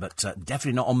lunch in there, but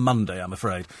definitely not on Monday, I'm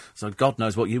afraid. So God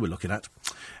knows what you were looking at.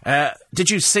 Did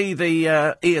you see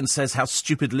the... Ian says how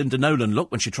stupid Linda Nolan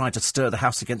looked when she tried to stir the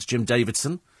house against Jim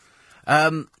Davidson.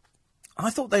 I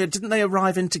thought didn't they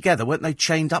arrive in together? Weren't they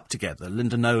chained up together?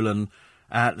 Linda Nolan...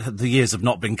 the years have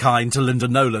not been kind to Linda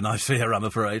Nolan, I fear, I'm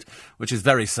afraid, which is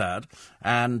very sad.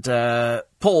 And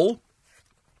Paul...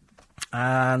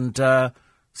 And...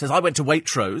 says, I went to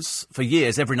Waitrose for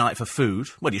years every night for food.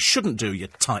 Well, you shouldn't do, you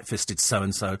tight-fisted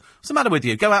so-and-so. What's the matter with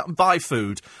you? Go out and buy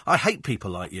food. I hate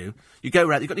people like you. You go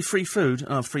around, you got any free food?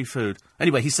 Oh, free food.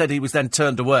 Anyway, he said he was then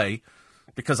turned away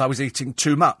because I was eating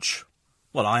too much.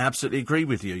 Well, I absolutely agree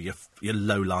with you, you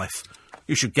low-life.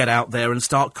 You should get out there and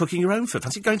start cooking your own food.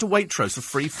 Fancy going to Waitrose for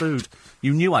free food.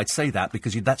 You knew I'd say that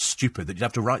because you're that stupid that you'd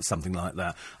have to write something like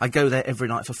that. I go there every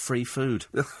night for free food.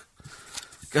 Ugh.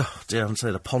 Oh, dear, I'm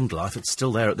saying the pond life, it's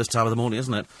still there at this time of the morning,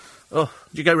 isn't it? Oh,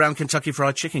 did you go round Kentucky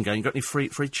Fried Chicken going, you got any free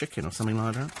chicken or something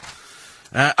like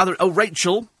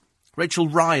that? Rachel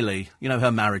Riley,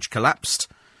 her marriage collapsed,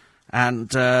 and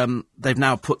they've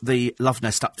now put the love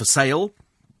nest up for sale,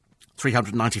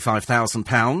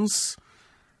 £395,000,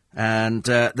 and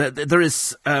there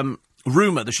is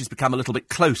rumour that she's become a little bit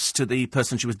close to the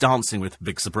person she was dancing with.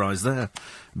 Big surprise there.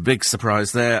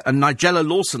 And Nigella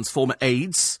Lawson's former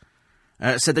aides...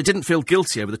 said they didn't feel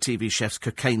guilty over the TV chef's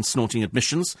cocaine-snorting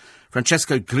admissions.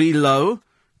 Francesco Grillo,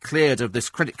 cleared of this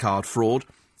credit card fraud,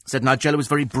 said Nigella was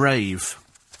very brave.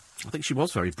 I think she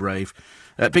was very brave.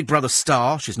 Big Brother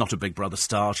star, she's not a Big Brother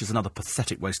star, she's another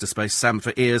pathetic waste of space, Sam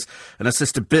for Ears, and her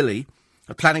sister Billy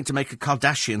are planning to make a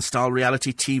Kardashian-style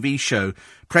reality TV show.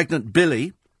 Pregnant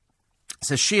Billy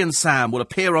says she and Sam will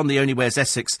appear on The Only Wears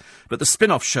Essex, but the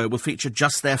spin-off show will feature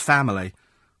just their family.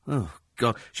 Oh,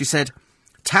 God. She said...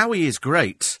 Towie is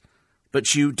great,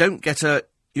 but you only get a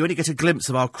glimpse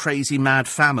of our crazy, mad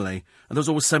family, and there's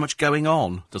always so much going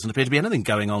on. Doesn't appear to be anything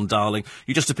going on, darling.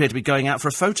 You just appear to be going out for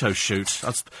a photo shoot.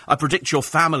 I predict your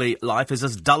family life is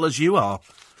as dull as you are,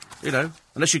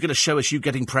 unless you're going to show us you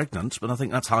getting pregnant, but I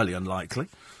think that's highly unlikely.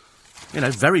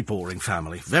 Very boring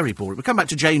family, very boring. We'll come back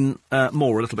to Jane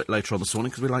Moore a little bit later on this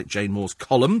morning, because we like Jane Moore's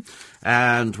column,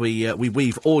 and we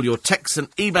weave all your texts and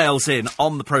emails in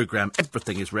on the programme.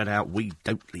 Everything is read out. We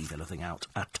don't leave anything out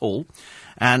at all.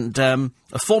 And a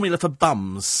formula for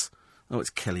bums. Oh, it's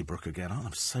Kelly Brook again. Oh,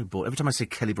 I'm so bored. Every time I see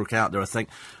Kelly Brook out there, I think,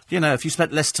 if you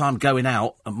spent less time going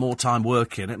out and more time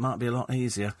working, it might be a lot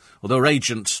easier. Although her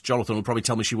agent, Jonathan, will probably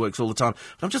tell me she works all the time.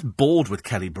 But I'm just bored with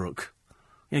Kelly Brook.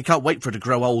 You can't wait for her to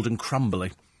grow old and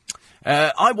crumbly.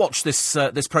 I watched this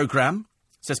programme,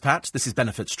 says Pat. This is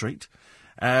Benefit Street.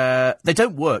 They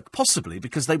don't work, possibly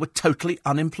because they were totally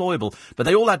unemployable. But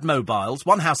they all had mobiles.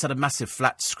 One house had a massive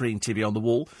flat-screen TV on the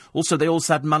wall. Also, they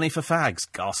also had money for fags.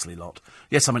 Ghastly lot.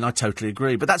 Yes, I totally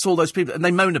agree. But that's all those people... And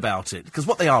they moan about it. Because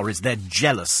what they are is they're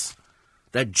jealous.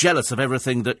 They're jealous of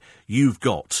everything that you've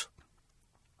got.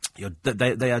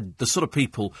 They are the sort of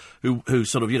people who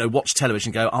sort of, watch television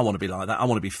and go, I want to be like that, I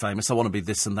want to be famous, I want to be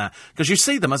this and that. Because you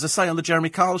see them, as I say, on the Jeremy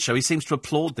Kyle show, he seems to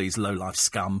applaud these low-life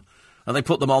scum. And they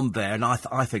put them on there, and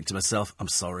I think to myself, I'm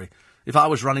sorry. If I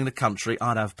was running the country,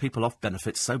 I'd have people off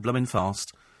benefits so blooming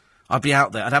fast. I'd be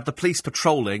out there, I'd have the police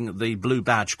patrolling the blue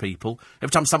badge people.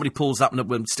 Every time somebody pulls up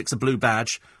and sticks a blue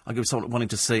badge, I give someone wanting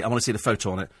to see, I want to see the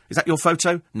photo on it. Is that your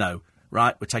photo? No.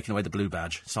 Right, we're taking away the blue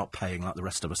badge. Start paying like the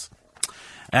rest of us.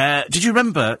 Did you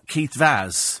remember Keith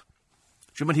Vaz?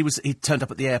 Do you remember he turned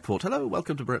up at the airport? Hello,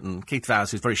 welcome to Britain. Keith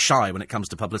Vaz, who's very shy when it comes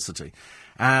to publicity.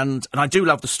 And I do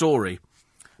love the story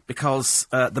because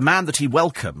the man that he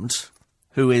welcomed,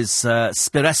 who is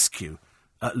Spirescu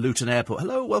at Luton Airport.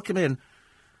 Hello, welcome in.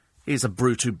 He's a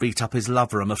brute who beat up his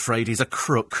lover, I'm afraid. He's a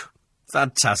crook.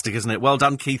 Fantastic, isn't it? Well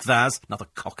done, Keith Vaz. Another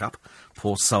cock-up.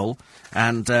 Poor soul.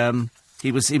 And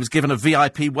He was given a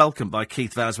VIP welcome by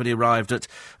Keith Vowers when he arrived at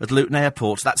Luton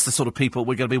Airport. That's the sort of people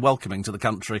we're going to be welcoming to the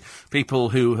country. People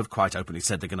who have quite openly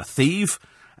said they're going to thieve,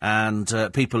 and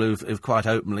people who've quite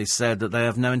openly said that they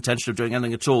have no intention of doing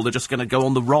anything at all. They're just going to go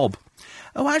on the rob.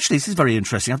 Oh, actually, this is very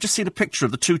interesting. I've just seen a picture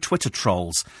of the two Twitter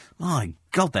trolls. My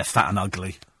God, they're fat and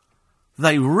ugly.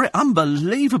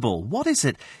 Unbelievable. What is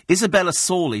it? Isabella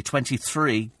Sawley,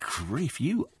 23. Grief,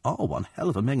 you are one hell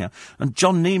of a minger. And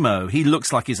John Nemo, he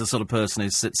looks like he's the sort of person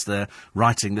who sits there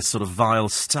writing this sort of vile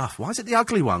stuff. Why is it the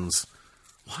ugly ones?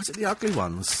 Why is it the ugly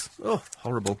ones? Oh,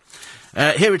 horrible.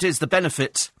 Here it is, the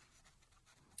Benefit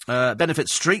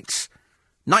Street.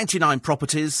 99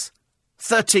 properties,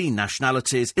 13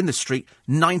 nationalities in the street,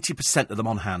 90% of them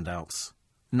on handouts.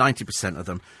 90% of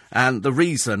them. And the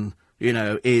reason,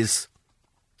 is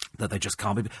that they just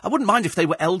can't be... I wouldn't mind if they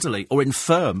were elderly or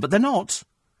infirm, but they're not.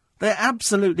 They're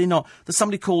absolutely not. There's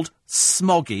somebody called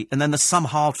Smoggy, and then there's some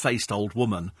hard-faced old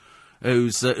woman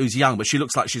who's young, but she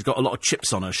looks like she's got a lot of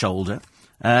chips on her shoulder.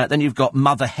 Then you've got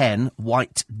Mother Hen,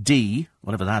 White D,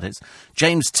 whatever that is.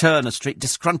 James Turner Street,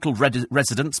 disgruntled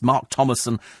residents, Mark Thomas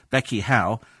and Becky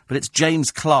Howe. But it's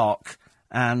James Clark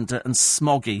and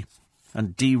Smoggy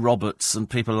and D. Roberts and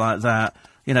people like that.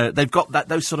 They've got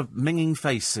those sort of minging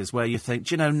faces where you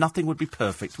think, nothing would be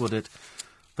perfect, would it?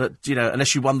 But,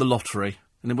 unless you won the lottery.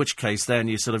 And in which case, then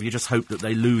you just hope that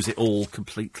they lose it all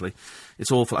completely.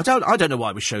 It's awful. I don't know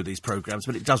why we show these programmes,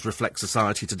 but it does reflect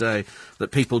society today,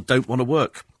 that people don't want to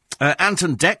work. Ant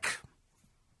and Dec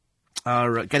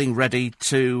are getting ready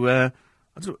to...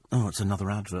 it's another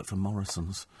advert for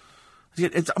Morrison's.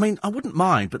 I wouldn't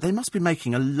mind, but they must be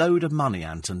making a load of money,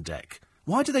 Ant and Dec.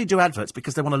 Why do they do adverts?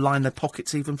 Because they want to line their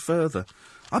pockets even further.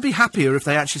 I'd be happier if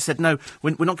they actually said, no,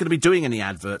 we're not going to be doing any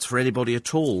adverts for anybody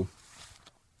at all.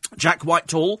 Jack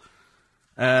Whitehall,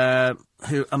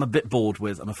 who I'm a bit bored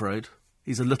with, I'm afraid.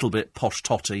 He's a little bit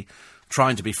posh-totty,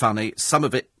 trying to be funny. Some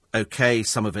of it okay,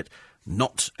 some of it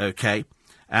not okay.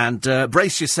 And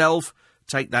brace yourself,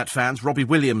 take that, fans. Robbie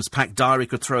Williams' packed diary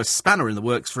could throw a spanner in the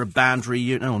works for a band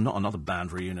reunion. Oh, not another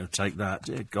band reunion, take that.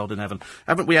 Dear God in heaven.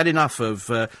 Haven't we had enough of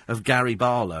Gary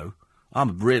Barlow?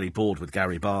 I'm really bored with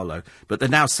Gary Barlow. But they're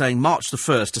now saying March the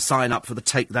 1st to sign up for the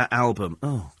Take That album.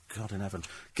 Oh, God in heaven.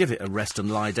 Give it a rest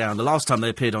and lie down. The last time they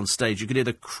appeared on stage, you could hear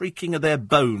the creaking of their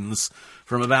bones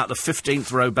from about the 15th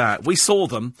row back. We saw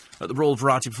them at the Royal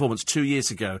Variety Performance 2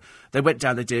 years ago. They went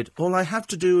down, they did, All I Have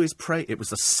to Do Is Pray. It was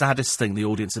the saddest thing the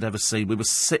audience had ever seen. We were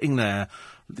sitting there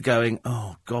going,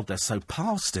 oh, God, they're so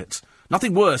past it.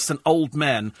 Nothing worse than old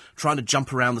men trying to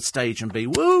jump around the stage and be,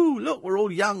 woo, look, we're all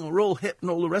young, we're all hip and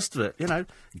all the rest of it.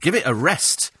 Give it a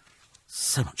rest.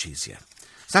 So much easier.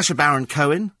 Sacha Baron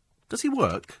Cohen. Does he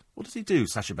work? What does he do,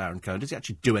 Sacha Baron Cohen? Does he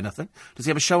actually do anything? Does he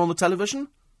have a show on the television?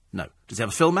 No. Does he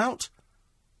have a film out?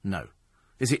 No.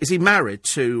 Is he married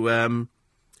to...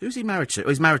 who's he married to? Oh,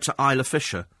 he's married to Isla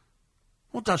Fisher.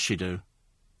 What does she do?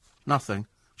 Nothing.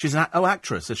 She's an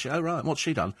actress, is she? Oh, right. What's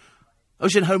she done? Oh,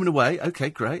 she's in Home and Away. OK,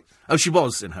 great. Oh, she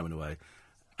was in Home and Away.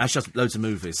 And she does loads of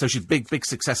movies. So she's big,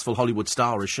 successful Hollywood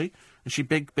star, is she? Is she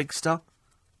big star?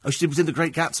 Oh, she was in The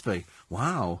Great Gatsby.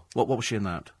 Wow. What was she in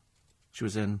that? She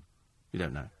was in... You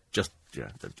don't know.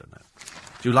 Don't know.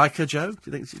 Do you like her, Joe? Do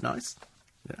you think she's nice?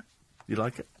 Yeah? You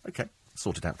like it? OK.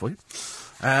 Sort it out for you.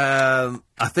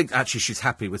 I think, actually, she's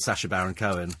happy with Sacha Baron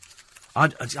Cohen.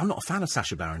 I'm not a fan of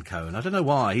Sacha Baron Cohen. I don't know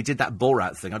why. He did that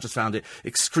Borat thing. I just found it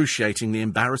excruciatingly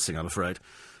embarrassing, I'm afraid.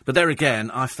 But there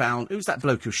again, I found... Who's that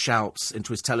bloke who shouts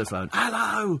into his telephone?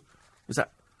 Hello! Is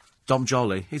that... Dom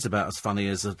Jolly? He's about as funny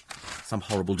as some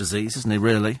horrible disease, isn't he,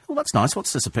 really? Oh, that's nice.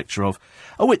 What's this a picture of?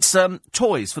 Oh, it's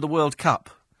toys for the World Cup.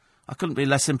 I couldn't be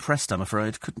less impressed, I'm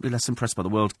afraid. Couldn't be less impressed by the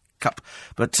World Cup.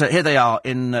 But here they are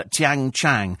in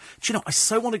Tianchang. Do you know, I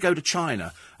so want to go to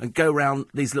China and go around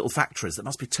these little factories that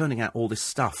must be turning out all this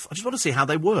stuff. I just want to see how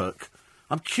they work.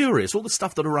 I'm curious. All the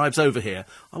stuff that arrives over here,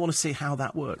 I want to see how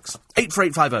that works.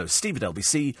 84850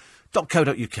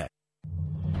 steve@lbc.co.uk.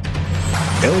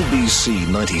 LBC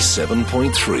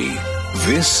 97.3.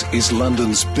 This is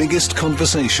London's biggest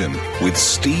conversation with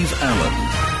Steve Allen.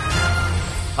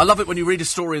 I love it when you read a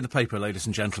story in the paper, ladies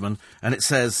and gentlemen, and it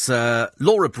says,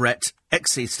 Laura Brett,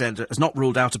 ex-EastEnder, has not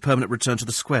ruled out a permanent return to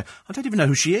the square. I don't even know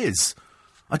who she is.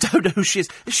 I don't know who she is.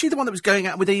 Is she the one that was going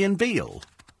out with Ian Beale?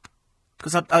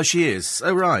 Oh, she is.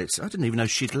 Oh, right. I didn't even know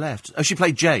she'd left. Oh, she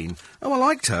played Jane. Oh, I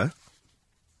liked her.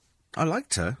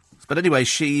 But anyway,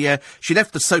 she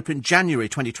left the soap in January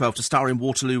 2012 to star in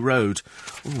Waterloo Road.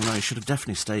 Oh, no, she should have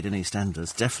definitely stayed in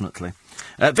EastEnders, definitely.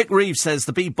 Vic Reeves says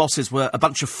the Bee bosses were a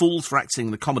bunch of fools for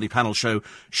acting the comedy panel show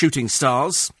Shooting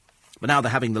Stars, but now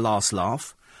they're having the last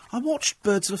laugh. I watched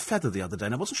Birds of a Feather the other day,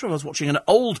 and I wasn't sure if I was watching an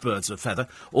old Birds of a Feather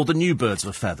or the new Birds of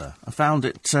a Feather. I found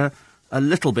it a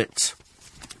little bit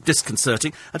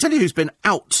disconcerting. I tell you who's been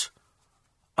out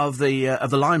of the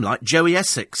limelight, Joey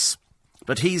Essex.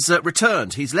 But he's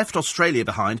returned. He's left Australia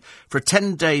behind for a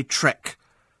 10-day trek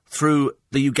through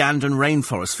the Ugandan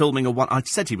rainforest, filming I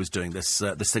said he was doing this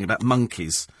thing about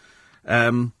monkeys.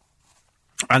 And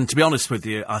to be honest with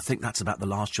you, I think that's about the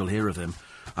last you'll hear of him.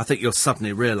 I think you'll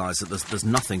suddenly realise that there's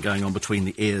nothing going on between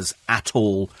the ears at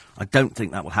all. I don't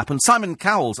think that will happen. Simon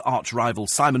Cowell's arch-rival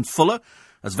Simon Fuller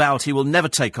has vowed he will never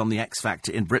take on the X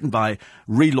Factor in Britain by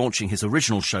relaunching his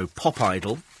original show, Pop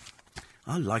Idol.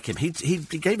 I like him. He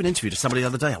gave an interview to somebody the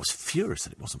other day. I was furious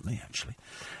that it wasn't me, actually.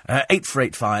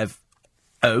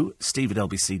 84850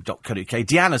 steve@lbc.co.uk.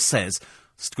 Deanna says,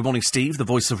 good morning, Steve, the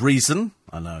voice of reason.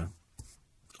 I know.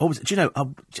 Oh, do you know,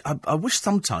 I wish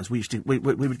sometimes we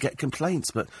would get complaints,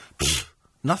 but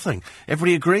nothing.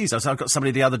 Everybody agrees. I've got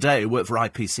somebody the other day who worked for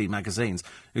IPC magazines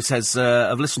who says,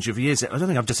 I've listened to you for years. I don't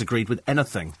think I've disagreed with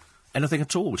anything. Anything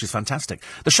at all, which is fantastic.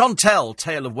 The Chantel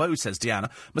Tale of Woe, says Deanna,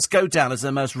 must go down as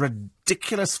the most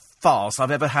ridiculous farce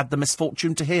I've ever had the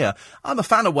misfortune to hear. I'm a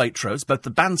fan of Waitrose, both the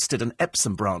Banstead and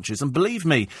Epsom branches, and believe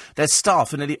me, their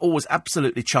staff are nearly always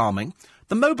absolutely charming.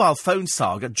 The mobile phone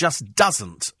saga just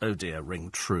doesn't, oh dear, ring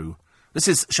true. This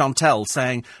is Chantel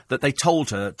saying that they told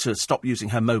her to stop using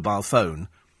her mobile phone,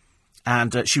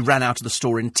 and she ran out of the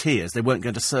store in tears. They weren't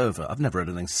going to serve her. I've never heard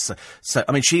anything so...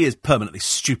 I mean, she is permanently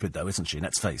stupid, though, isn't she?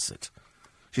 Let's face it.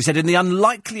 She said, in the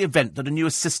unlikely event that a new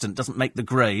assistant doesn't make the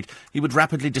grade, he would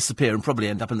rapidly disappear and probably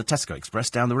end up in the Tesco Express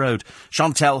down the road.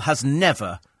 Chantel has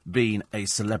never been a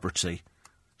celebrity.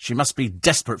 She must be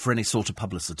desperate for any sort of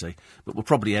publicity, but will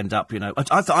probably end up, you know...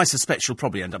 I suspect she'll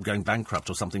probably end up going bankrupt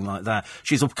or something like that.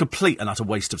 She's a complete and utter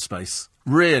waste of space.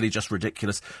 Really just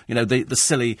ridiculous. You know, the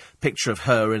silly picture of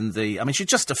her in the... I mean, she's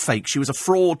just a fake. She was a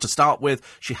fraud to start with.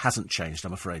 She hasn't changed,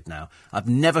 I'm afraid, now. I've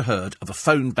never heard of a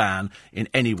phone ban in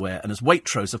anywhere, and as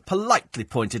Waitrose have politely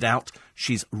pointed out,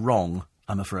 she's wrong,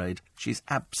 I'm afraid. She's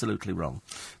absolutely wrong.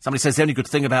 Somebody says the only good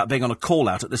thing about being on a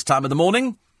call-out at this time of the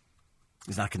morning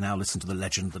is I can now listen to the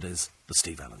legend that is the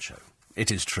Steve Allen Show.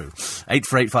 It is true.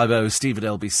 84850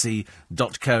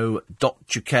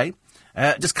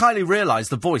 steve@lbc.co.uk. Does Kylie realise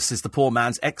the voice is the poor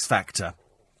man's X Factor?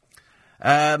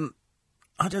 I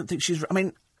don't think she's... I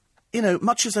mean, you know,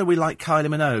 much as though we like Kylie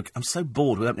Minogue, I'm so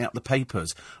bored with opening up the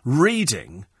papers,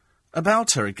 reading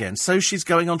about her again. So she's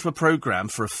going onto a programme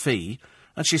for a fee,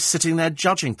 and she's sitting there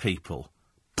judging people.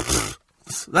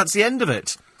 That's the end of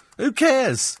it. Who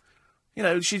cares? You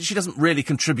know, she doesn't really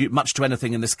contribute much to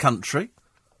anything in this country.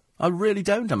 I really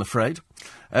don't, I'm afraid.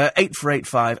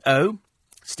 84850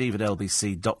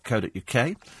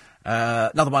 steve@lbc.co.uk.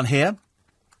 Another one here.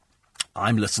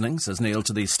 I'm listening, says Neil,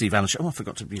 to the Steve Allen Show. Oh, I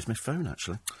forgot to use my phone,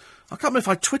 actually. I can't remember if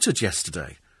I twittered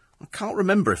yesterday. I can't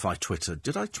remember if I twittered.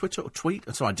 Did I twitter or tweet?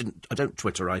 Sorry, I didn't. I don't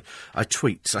twitter. I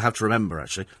tweet, so I have to remember,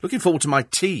 actually. Looking forward to my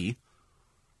tea.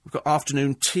 We've got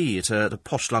afternoon tea at the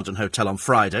posh London Hotel on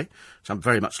Friday, which I'm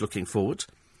very much looking forward.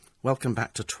 Welcome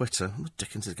back to Twitter. What the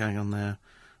dickens is going on there?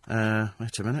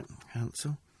 Wait a minute.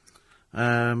 Cancel.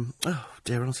 Oh,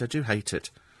 dear, honestly, I do hate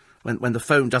it. When the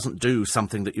phone doesn't do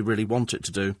something that you really want it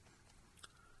to do.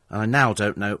 And I now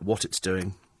don't know what it's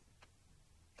doing.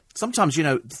 Sometimes, you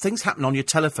know, things happen on your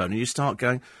telephone and you start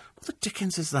going, what the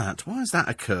dickens is that? Why has that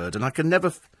occurred? And I can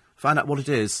never find out what it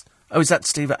is. Oh, is that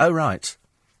Steve? Oh, right.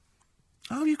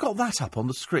 Oh, you've got that up on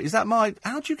the screen. Is that my...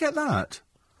 How'd you get that?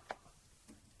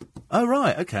 Oh,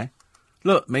 right, OK.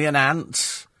 Look, me and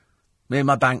Ant, me and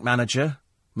my bank manager,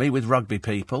 me with rugby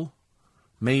people,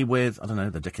 me with... I don't know,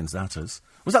 the dickens that is.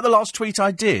 Was that the last tweet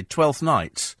I did, 12th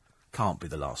night? Can't be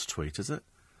the last tweet, is it?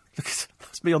 Look,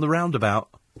 that's me on the roundabout.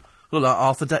 Look like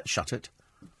Arthur... Shut it.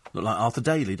 Look like Arthur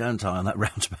Daly, don't I, on that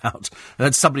roundabout? And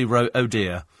then somebody wrote, oh,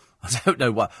 dear. I don't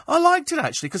know why. I liked it,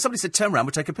 actually, because somebody said, turn round,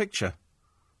 we'll take a picture.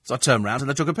 So I turned round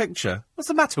and I took a picture. What's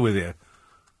the matter with you?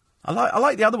 I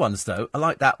like the other ones, though. I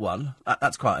like that one.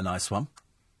 That's quite a nice one.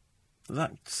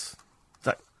 Oh,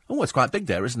 it's quite big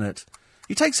there, isn't it?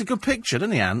 He takes a good picture,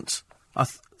 doesn't he, Ant?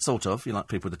 Sort of. You like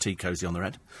people with the tea cosy on their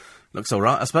head. Looks all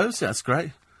right, I suppose. Yeah, that's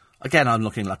great. Again, I'm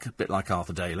looking like a bit like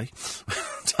Arthur Daly.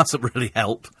 Doesn't really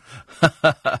help.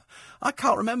 I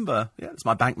can't remember. Yeah, it's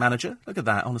my bank manager. Look at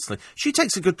that, honestly. She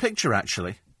takes a good picture,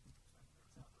 actually.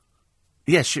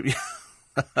 Yes, she...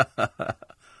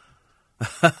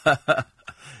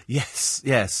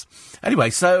 Yes. Anyway,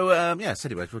 so,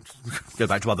 anyway, we'll go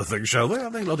back to other things, shall we? I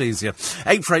think a lot easier.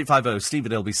 84850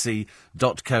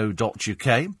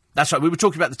 steve@lbc.co.uk. That's right, we were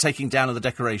talking about the taking down of the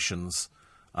decorations,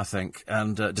 I think,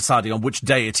 and deciding on which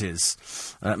day it is.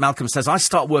 Malcolm says, I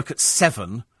start work at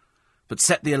 7, but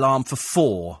set the alarm for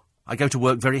 4. I go to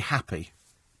work very happy.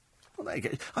 Well, there you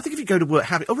go. I think if you go to work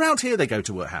happy... Around here they go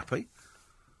to work happy.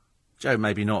 Joe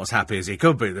maybe not as happy as he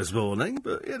could be this morning,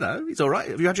 but, you know, he's all right.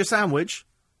 Have you had your sandwich?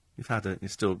 You've had it. You're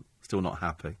still not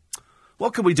happy.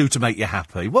 What can we do to make you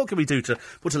happy? What can we do to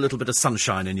put a little bit of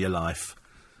sunshine in your life?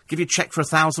 Give you a cheque for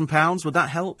 £1,000? Would that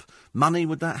help? Money,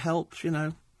 would that help? You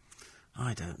know?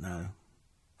 I don't know.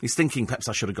 He's thinking perhaps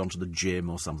I should have gone to the gym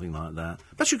or something like that.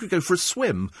 Perhaps you could go for a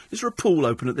swim. Is there a pool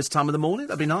open at this time of the morning?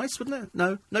 That'd be nice, wouldn't it?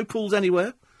 No? No pools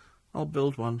anywhere? I'll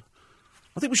build one.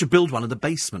 I think we should build one in the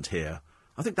basement here.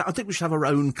 I think we should have our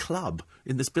own club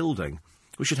in this building.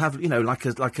 We should have, you know, like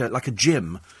a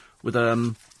gym with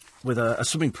a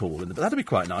swimming pool in the. That'd be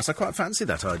quite nice. I quite fancy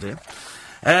that idea.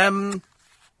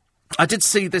 I did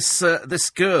see this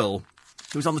girl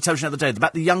who was on the television the other day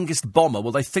about the youngest bomber.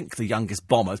 Well, they think the youngest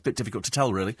bomber. It's a bit difficult to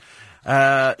tell, really.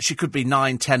 She could be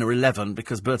 9, 10 or 11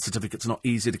 because birth certificates are not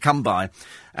easy to come by.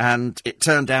 And it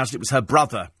turned out it was her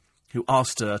brother who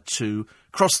asked her to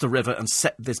cross the river and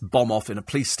set this bomb off in a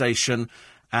police station.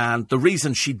 And the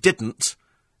reason she didn't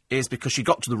is because she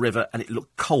got to the river and it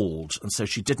looked cold. And so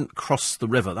she didn't cross the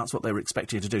river. That's what they were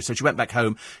expecting her to do. So she went back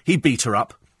home. He beat her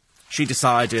up. She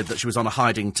decided that she was on a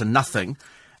hiding to nothing.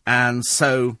 And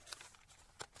so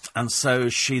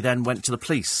she then went to the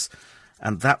police.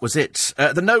 And that was it.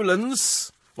 The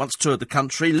Nolans once toured the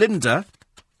country. Linda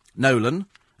Nolan.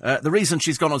 The reason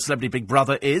she's gone on Celebrity Big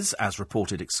Brother is, as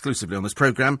reported exclusively on this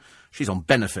programme, she's on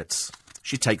benefits.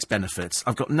 She takes benefits.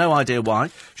 I've got no idea why.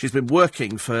 She's been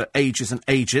working for ages and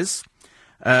ages.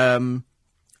 And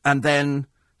then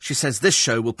she says, this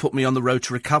show will put me on the road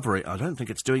to recovery. I don't think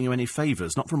it's doing you any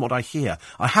favours, not from what I hear.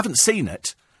 I haven't seen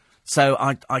it, so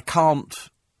I can't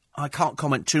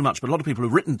comment too much, but a lot of people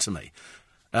have written to me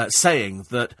saying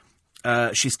that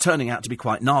she's turning out to be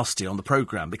quite nasty on the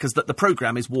programme, because the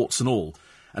programme is warts and all.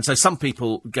 And so some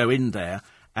people go in there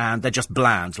and they're just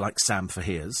bland, like Sam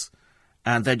Fahir's.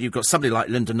 And then you've got somebody like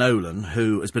Linda Nolan,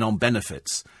 who has been on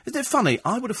benefits. Isn't it funny?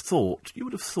 You would have thought,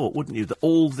 wouldn't you, that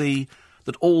all the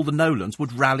Nolans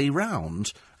would rally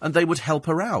round and they would help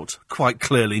her out. Quite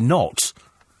clearly not.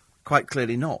 Quite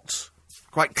clearly not.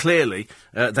 Quite clearly,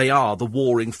 they are the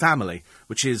warring family,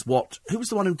 which is what... Who was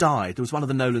the one who died? There was one of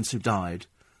the Nolans who died.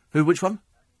 Which one?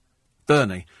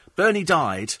 Bernie. Bernie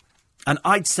died, and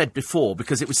I'd said before,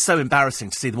 because it was so embarrassing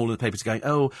to see them all in the papers going,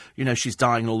 oh, you know, she's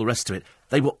dying and all the rest of it.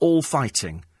 They were all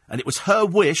fighting, and it was her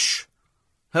wish,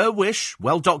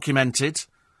 well documented,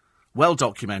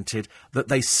 that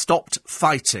they stopped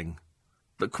fighting.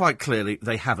 But quite clearly,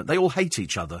 they haven't. They all hate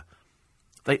each other.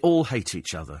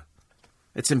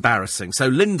 It's embarrassing. So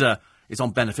Linda is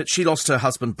on benefits. She lost her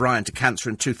husband Brian to cancer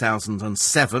in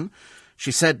 2007.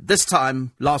 She said, this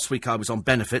time last week I was on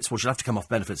benefits. Well, she'll have to come off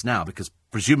benefits now because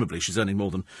presumably she's earning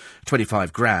more than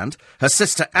 25 grand. Her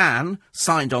sister Anne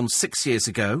signed on 6 years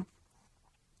ago.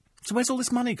 So where's all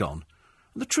this money gone?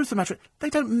 And the truth of the matter is, they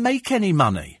don't make any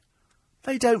money.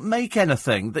 They don't make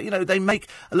anything. They make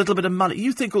a little bit of money.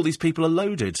 You think all these people are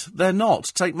loaded. They're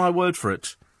not. Take my word for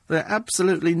it. They're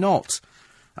absolutely not.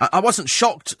 I wasn't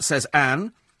shocked, says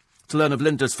Anne, to learn of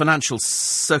Linda's financial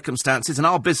circumstances. In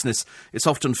our business, it's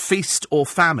often feast or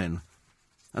famine.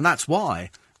 And that's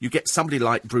why you get somebody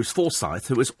like Bruce Forsyth,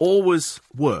 who has always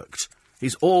worked.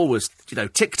 He's always,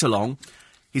 ticked along.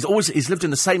 He's lived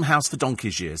in the same house for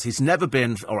donkey's years. He's never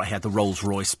been... All right, he had the Rolls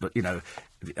Royce, but,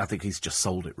 I think he's just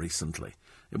sold it recently.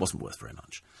 It wasn't worth very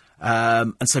much.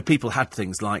 And so people had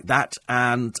things like that,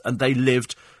 and they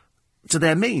lived to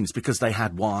their means because they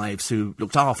had wives who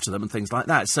looked after them and things like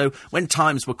that. So when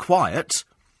times were quiet,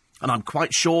 and I'm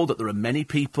quite sure that there are many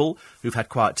people who've had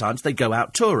quiet times, they go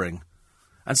out touring.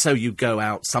 And so you go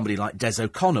out, somebody like Des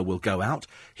O'Connor will go out.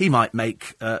 He might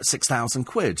make 6,000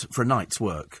 quid for a night's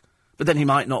work. But then he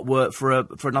might not work for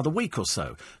another week or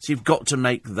so. So you've got to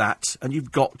make that, and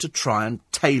you've got to try and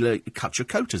cut your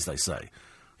coat, as they say.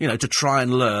 To try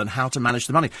and learn how to manage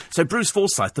the money. So Bruce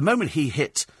Forsyth, the moment he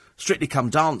hit Strictly Come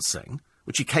Dancing,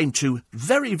 which he came to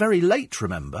very, very late,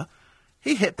 remember,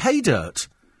 he hit pay dirt.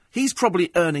 He's probably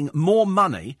earning more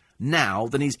money now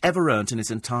than he's ever earned in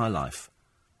his entire life.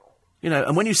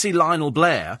 And when you see Lionel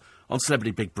Blair on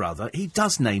Celebrity Big Brother, he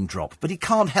does name drop, but he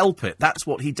can't help it. That's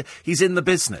what he's in the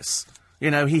business.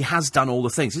 He has done all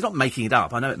the things. He's not making it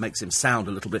up. I know it makes him sound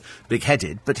a little bit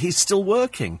big-headed, but he's still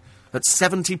working at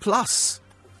 70 plus.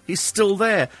 He's still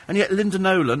there. And yet Linda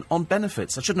Nolan on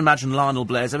benefits. I shouldn't imagine Lionel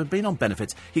Blair's ever been on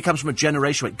benefits. He comes from a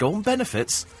generation where, go on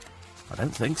benefits? I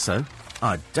don't think so.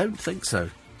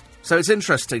 So it's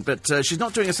interesting, but she's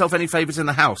not doing herself any favours in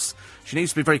the house. She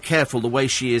needs to be very careful the way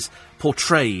she is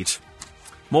portrayed.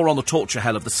 More on the torture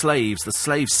hell of the slave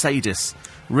sadists,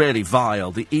 really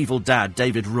vile. The evil dad,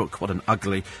 David Rook, what an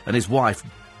ugly, and his wife,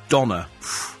 Donna,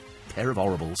 pair of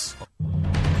horribles.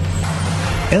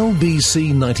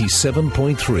 LBC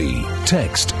 97.3.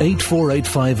 Text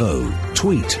 84850.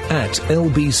 Tweet at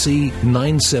LBC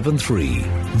 973.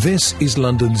 This is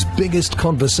London's biggest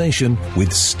conversation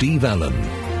with Steve Allen.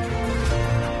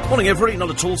 Morning, everybody. Not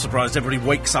at all surprised everybody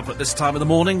wakes up at this time of the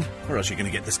morning. Where else are you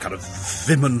going to get this kind of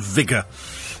vim and vigour?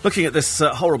 Looking at this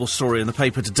horrible story in the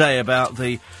paper today about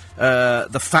the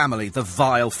family, the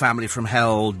vile family from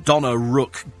hell, Donna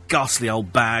Rook, ghastly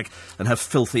old bag, and her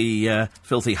filthy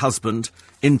husband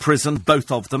in prison,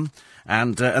 both of them,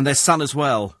 and their son as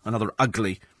well, another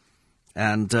ugly,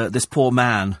 and this poor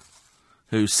man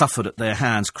who suffered at their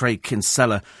hands, Craig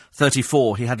Kinsella,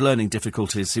 34. He had learning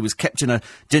difficulties. He was kept in a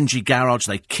dingy garage.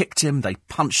 They kicked him. They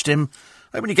punched him.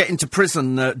 When you get into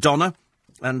prison, Donna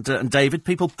and David,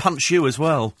 people punch you as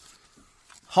well.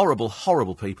 Horrible,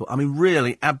 horrible people. I mean,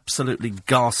 really, absolutely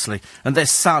ghastly. And their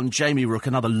son, Jamie Rook,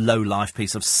 another low-life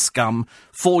piece of scum.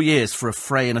 4 years for a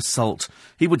fray and assault.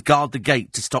 He would guard the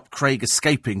gate to stop Craig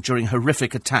escaping during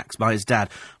horrific attacks by his dad.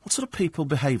 What sort of people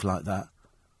behave like that?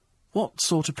 What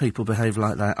sort of people behave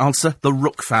like that? Answer, the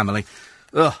Rook family.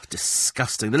 Ugh,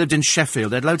 disgusting. They lived in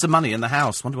Sheffield. They had loads of money in the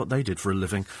house. Wonder what they did for a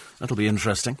living. That'll be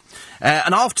interesting.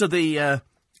 And after the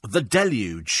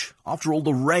deluge, after all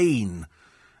the rain,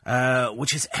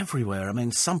 which is everywhere. I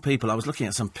mean, some people, I was looking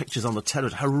at some pictures on the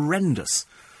terrace, horrendous.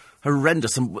 And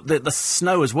the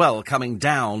snow as well coming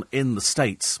down in the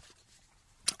States.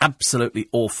 Absolutely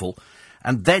awful.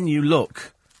 And then you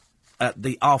look at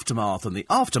the aftermath, and the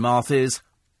aftermath is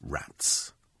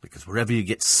rats. Because wherever you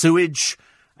get sewage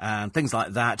and things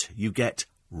like that, you get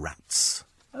rats.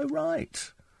 Oh,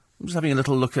 right. I'm just having a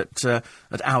little look at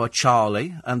our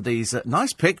Charlie and these...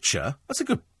 nice picture. That's a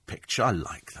good picture. I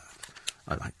like that.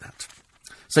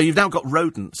 So you've now got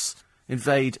rodents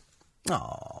invading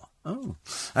the...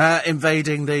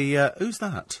 who's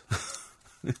that?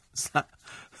 Is that...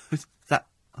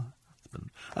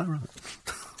 Oh, right.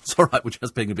 It's all right, we're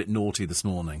just being a bit naughty this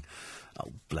morning.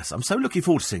 Oh, bless. I'm so looking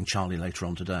forward to seeing Charlie later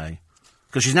on today.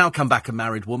 Because she's now come back a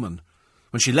married woman.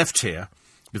 When she left here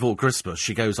before Christmas,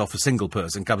 she goes off a single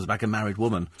person, comes back a married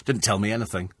woman. Didn't tell me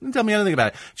anything. Didn't tell me anything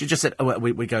about it. She just said,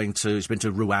 we're going to... She's been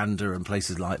to Rwanda and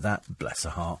places like that. Bless her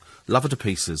heart. Love her to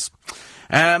pieces.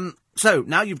 So,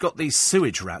 now you've got these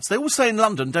sewage rats. They all say in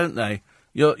London, don't they?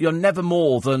 You're never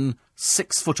more than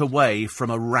 6 foot away from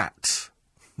a rat.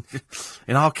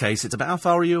 In our case, it's about... How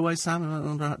far are you away,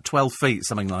 Sam? About 12 feet,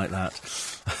 something like that.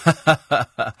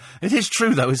 It is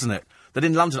true, though, isn't it? That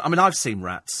in London... I mean, I've seen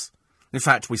rats. In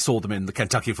fact, we saw them in the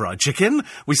Kentucky Fried Chicken.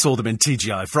 We saw them in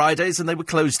TGI Fridays, and they were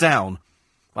closed down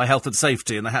by health and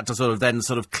safety, and they had to sort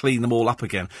of clean them all up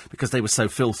again because they were so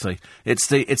filthy.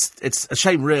 It's a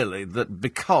shame, really, that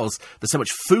because there's so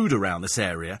much food around this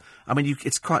area, I mean,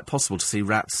 it's quite possible to see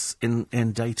rats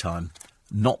in daytime.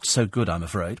 Not so good, I'm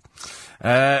afraid.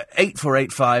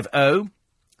 84850,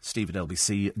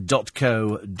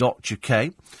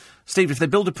 steve@lbc.co.uk. Steve, if they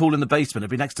build a pool in the basement,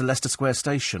 it'd be next to Leicester Square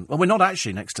Station. Well, we're not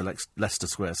actually next to Leicester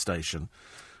Square Station.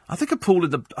 I think a pool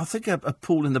in the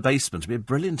basement would be a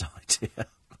brilliant idea.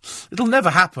 It'll never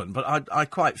happen, but I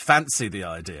quite fancy the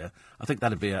idea. I think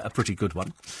that'd be a pretty good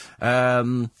one.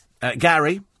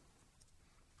 Gary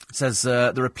says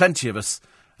there are plenty of us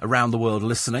around the world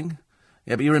listening.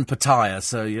 Yeah, but you're in Pattaya,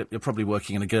 so you're probably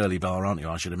working in a girly bar, aren't you,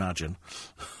 I should imagine?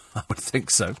 I would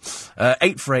think so.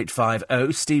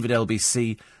 84850,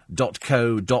 steve@lbc.co.uk.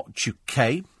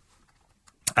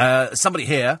 Somebody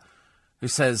here who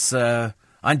says, I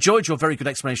enjoyed your very good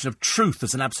explanation of truth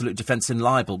as an absolute defence in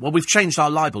libel. Well, we've changed our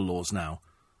libel laws now.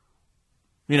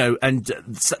 You know, and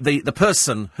the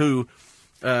person who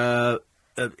has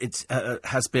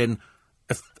been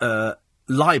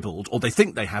libelled, or they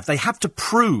think they have to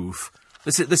prove...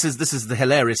 This is the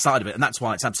hilarious side of it, and that's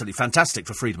why it's absolutely fantastic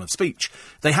for freedom of speech.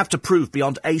 They have to prove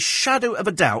beyond a shadow of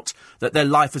a doubt that their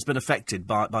life has been affected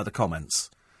by the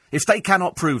comments. If they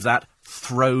cannot prove that,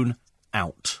 thrown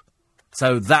out.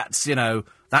 So that's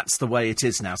the way it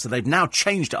is now. So they've now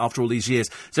changed it after all these years.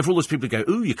 So for all those people who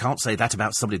go, ooh, you can't say that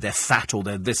about somebody, they're fat or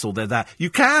they're this or they're that.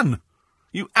 You can.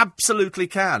 You absolutely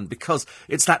can, because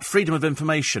it's that freedom of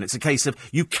information. It's a case of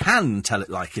you can tell it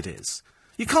like it is.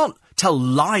 You can't tell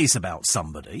lies about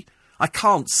somebody. I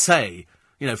can't say,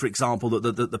 for example,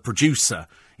 that the producer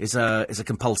is a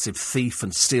compulsive thief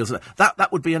and steals.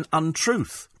 That would be an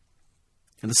untruth.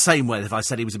 In the same way that if I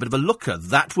said he was a bit of a looker,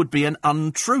 that would be an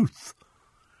untruth.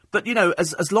 But, you know,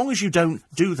 as long as you don't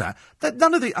do that,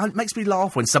 none of the... It makes me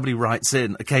laugh when somebody writes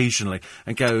in occasionally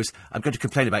and goes, I'm going to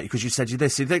complain about you because you said you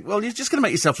this. You think, well, you're just going to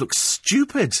make yourself look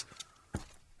stupid.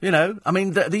 You know? I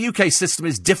mean, the UK system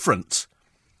is different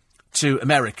to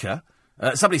America.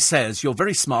 Somebody says, you're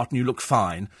very smart and you look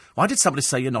fine. Why did somebody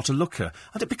say you're not a looker?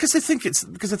 Because they think it's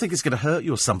going to hurt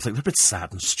you or something. They're a bit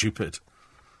sad and stupid.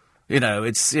 You know,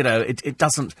 it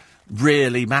doesn't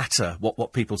really matter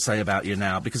what people say about you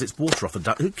now, because it's water off a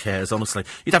duck. Who cares, honestly?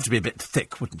 You'd have to be a bit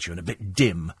thick, wouldn't you, and a bit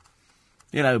dim.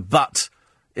 You know, but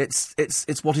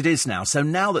it's what it is now. So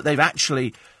now that they've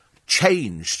actually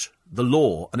changed the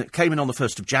law, and it came in on the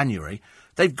 1st of January,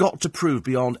 they've got to prove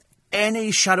beyond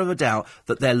any shadow of a doubt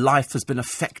that their life has been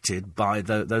affected by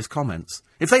those comments.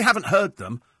 If they haven't heard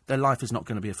them, their life is not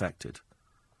going to be affected.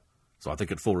 So I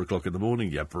think at 4 o'clock in the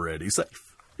morning, you're pretty safe.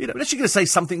 You know, unless you're going to say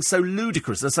something so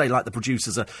ludicrous, let's say like the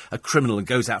producer's a criminal and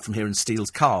goes out from here and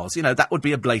steals cars, you know, that would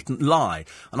be a blatant lie.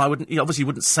 And I obviously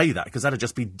wouldn't say that, because that'd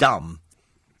just be dumb.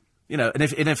 You know, and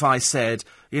if I said,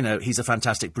 you know, he's a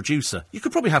fantastic producer, you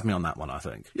could probably have me on that one, I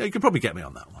think. Yeah, you could probably get me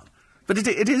on that one. But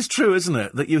it is true, isn't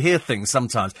it, that you hear things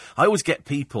sometimes. I always get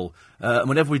people,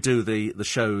 whenever we do the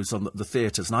shows on the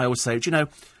theatres, and I always say, do you know,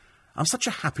 I'm such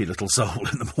a happy little soul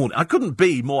in the morning. I couldn't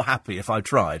be more happy if I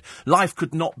tried. Life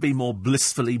could not be more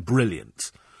blissfully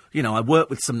brilliant. You know, I work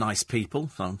with some nice people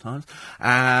sometimes,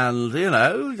 and, you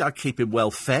know, I keep him well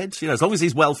fed. You know, as long as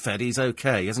he's well fed, he's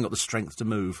okay. He hasn't got the strength to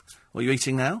move. What are you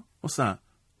eating now? What's that?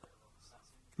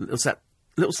 Is that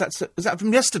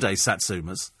from yesterday's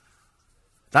Satsumas?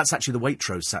 That's actually the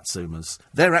Waitrose Satsumas.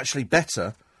 They're actually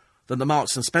better than the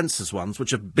Marks and Spencer's ones,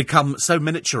 which have become so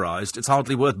miniaturised, it's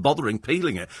hardly worth bothering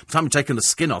peeling it. By the time you've taken the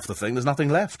skin off the thing, there's nothing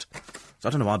left. So I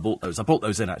don't know why I bought those. I bought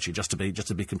those in, actually, just to be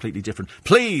completely different.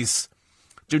 Please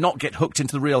do not get hooked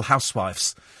into the Real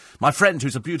Housewives. My friend,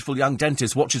 who's a beautiful young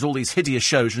dentist, watches all these hideous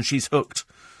shows and she's hooked.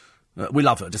 We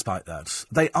love her, despite that.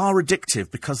 They are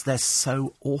addictive because they're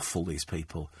so awful, these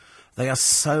people. They are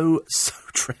so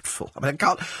dreadful. I mean,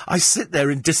 I sit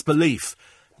there in disbelief.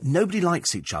 Nobody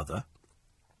likes each other.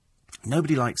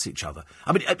 Nobody likes each other.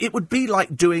 I mean, it would be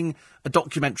like doing a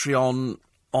documentary on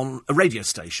a radio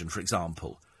station, for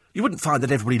example. You wouldn't find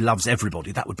that everybody loves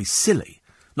everybody. That would be silly.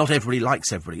 Not everybody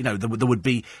likes everybody. You know, there would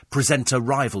be presenter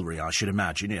rivalry, I should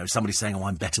imagine. You know, somebody saying, oh,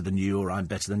 I'm better than you, or I'm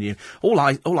better than you. All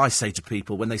I say to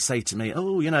people when they say to me,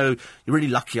 oh, you know, you're really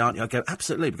lucky, aren't you? I go,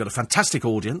 absolutely. We've got a fantastic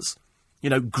audience.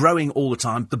 You know, growing all the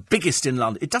time, the biggest in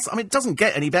London. It doesn't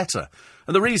get any better.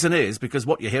 And the reason is because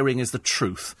what you're hearing is the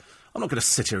truth. I'm not going to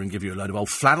sit here and give you a load of old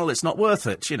flannel. It's not worth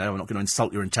it. You know, I'm not going to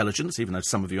insult your intelligence, even though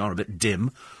some of you are a bit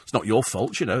dim. It's not your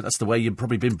fault, you know. That's the way you've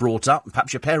probably been brought up. And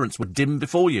perhaps your parents were dim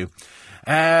before you.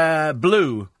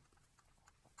 Blue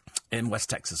in West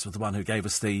Texas was the one who gave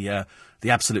us the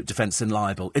absolute defence in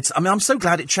libel. I'm so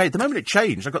glad it changed. The moment it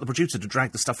changed, I got the producer to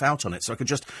drag the stuff out on it so I could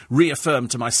just reaffirm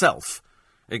to myself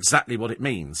exactly what it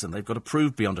means. And they've got to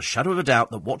prove beyond a shadow of a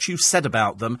doubt that what you've said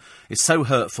about them is so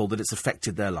hurtful that it's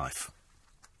affected their life.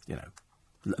 You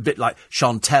know, a bit like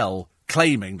Chantel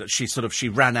claiming that she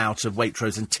ran out of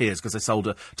Waitrose in tears because they told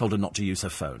her not to use her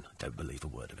phone. I don't believe a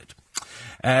word of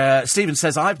it. Stephen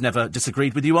says, I've never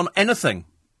disagreed with you on anything.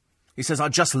 He says, I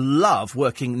just love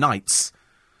working nights,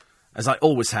 as I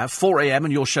always have, 4 a.m.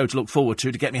 and your show to look forward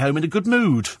to get me home in a good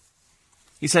mood.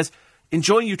 He says,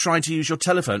 enjoying you trying to use your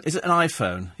telephone. Is it an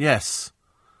iPhone? Yes.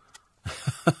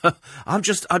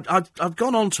 I've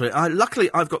gone on to it. Luckily,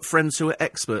 I've got friends who are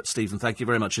experts, Stephen. Thank you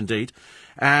very much indeed.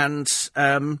 And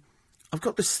I've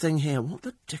got this thing here. What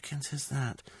the dickens is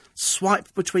that?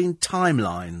 Swipe between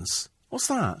timelines. What's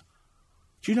that?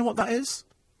 Do you know what that is?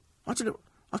 I don't know.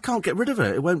 I can't get rid of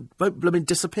it. It won't blooming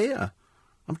disappear.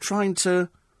 I can't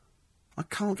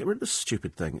get rid of this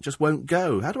stupid thing. It just won't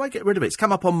go. How do I get rid of it? It's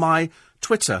come up on my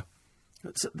Twitter.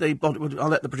 I'll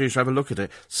let the producer have a look at it.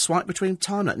 Swipe between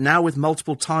timelines. Now with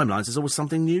multiple timelines, there's always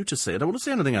something new to see. I don't want to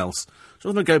see anything else. So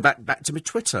I'm going to go back to my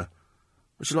Twitter.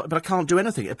 But I can't do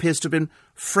anything. It appears to have been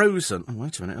frozen. Oh,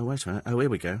 wait a minute. Oh, here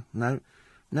we go. No,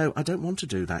 I don't want to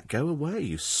do that. Go away,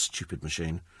 you stupid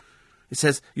machine. It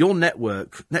says, your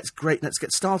network. That's great. Let's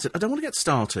get started. I don't want to get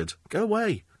started. Go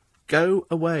away. Go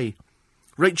away.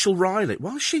 Rachel Riley.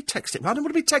 Why is she texting? I don't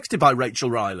want to be texted by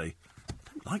Rachel Riley. I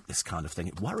don't like this kind of thing.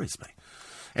 It worries me.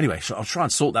 Anyway, so I'll try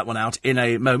and sort that one out in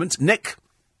a moment. Nick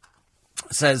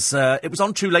says, it was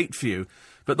on too late for you,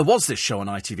 but there was this show on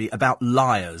ITV about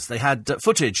liars. They had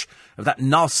footage of that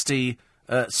nasty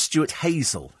Stuart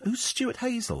Hazel. Who's Stuart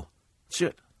Hazel?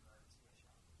 The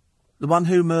one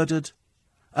who murdered...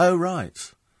 Oh,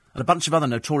 right. And a bunch of other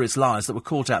notorious liars that were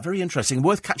caught out. Very interesting.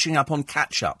 Worth catching up on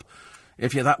catch-up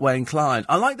if you're that way inclined.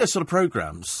 I like those sort of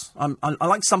programmes. I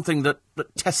like something that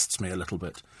tests me a little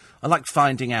bit. I like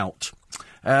finding out.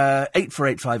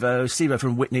 84850, Steve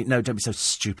from Whitney. No, don't be so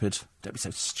stupid. Don't be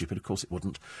so stupid. Of course it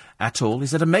wouldn't. At all. He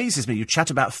said, amazes me. You chat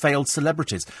about failed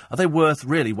celebrities. Are they worth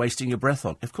really wasting your breath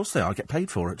on? Of course they are. I get paid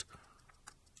for it.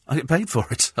 I get paid for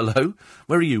it. Hello?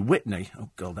 Where are you? Whitney? Oh,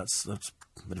 God, that's a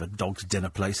bit of a dog's dinner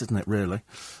place, isn't it, really?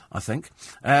 I think.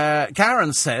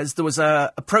 Karen says there was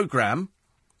a programme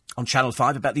on Channel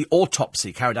 5 about the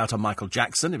autopsy carried out on Michael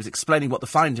Jackson. It was explaining what the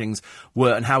findings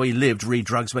were and how he lived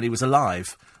re-drugs when he was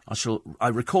alive. I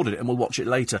recorded it and we'll watch it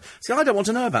later. See, I don't want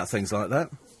to know about things like that.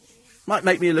 Might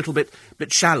make me a little bit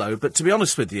shallow, but to be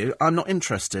honest with you, I'm not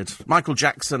interested. Michael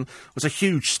Jackson was a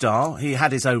huge star. He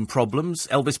had his own problems.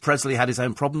 Elvis Presley had his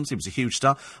own problems. He was a huge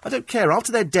star. I don't care.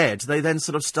 After they're dead, they then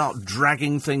sort of start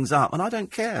dragging things up, and I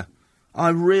don't care. I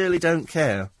really don't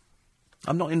care.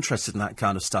 I'm not interested in that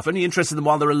kind of stuff. Only interested in them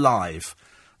while they're alive.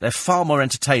 They're far more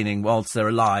entertaining whilst they're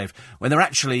alive. When they're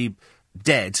actually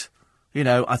dead, you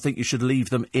know, I think you should leave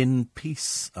them in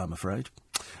peace, I'm afraid.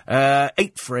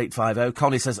 84850,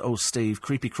 Connie says, oh, Steve,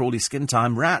 creepy crawly skin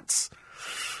time, rats.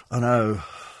 I know.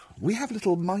 We have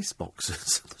little mice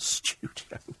boxes in the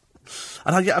studio.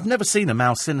 And I've never seen a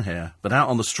mouse in here, but out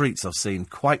on the streets I've seen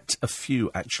quite a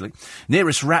few, actually.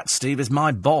 Nearest rat, Steve, is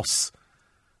my boss.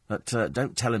 But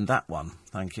don't tell him that one,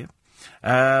 thank you.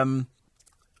 Another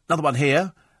one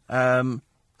here.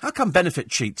 How come benefit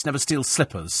cheats never steal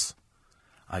slippers?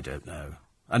 I don't know.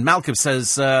 And Malcolm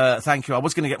says, thank you, I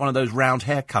was going to get one of those round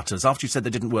hair cutters. After you said they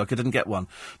didn't work, I didn't get one.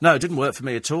 No, it didn't work for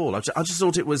me at all. I just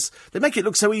thought it was... They make it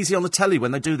look so easy on the telly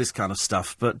when they do this kind of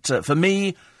stuff. But for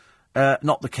me,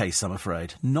 not the case, I'm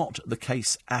afraid. Not the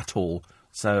case at all.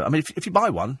 So, I mean, if you buy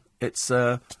one, it's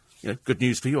good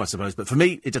news for you, I suppose. But for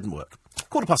me, it didn't work.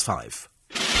 5:15.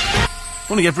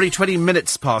 Morning, everybody. 20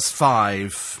 minutes past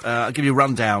 5. I'll give you a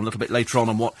rundown a little bit later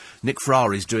on what Nick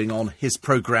Ferrari's doing on his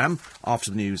programme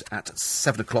after the news at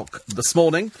 7 o'clock this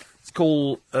morning. It's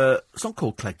not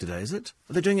called Clegg today, is it?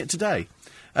 Are they doing it today?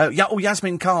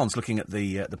 Yasmin Khan's looking at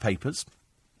the papers.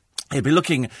 He'll be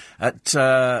looking at,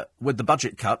 with the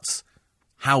budget cuts,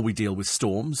 how we deal with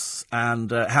storms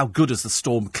and how good has the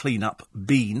storm clean-up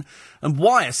been and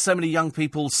why are so many young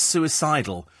people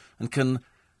suicidal and can...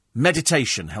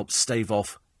 Meditation helps stave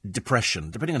off depression,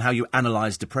 depending on how you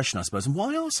analyse depression, I suppose. And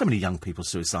why are so many young people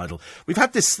suicidal? We've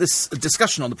had this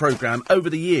discussion on the programme over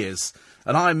the years,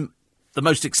 and I'm the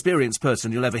most experienced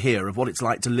person you'll ever hear of what it's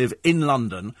like to live in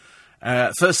London.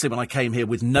 Firstly, when I came here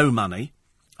with no money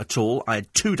at all, I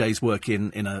had 2 days' work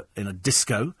in a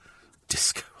disco.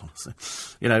 Disco, honestly.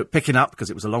 You know, picking up, because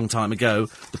it was a long time ago,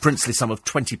 the princely sum of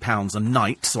 £20 a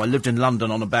night. So I lived in London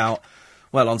on about...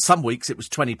 Well, on some weeks it was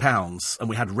 £20, and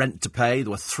we had rent to pay.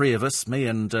 There were 3 of us, me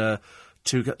and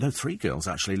 3 girls,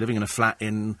 actually, living in a flat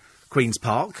in Queen's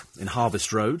Park, in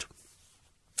Harvest Road.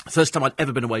 First time I'd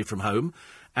ever been away from home,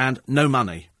 and no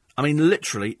money. I mean,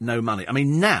 literally no money. I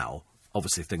mean, now,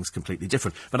 obviously, things completely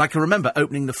different. But I can remember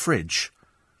opening the fridge,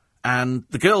 and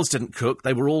the girls didn't cook.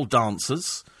 They were all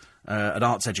dancers at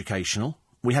Arts Educational.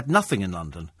 We had nothing in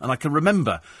London, and I can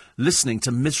remember listening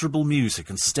to miserable music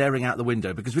and staring out the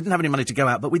window because we didn't have any money to go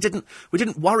out, but we didn't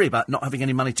worry about not having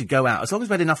any money to go out. As long as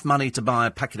we had enough money to buy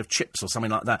a packet of chips or something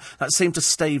like that, that seemed to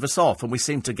stave us off, and we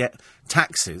seemed to get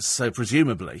taxes, so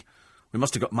presumably we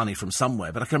must have got money from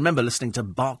somewhere. But I can remember listening to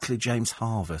Barclay James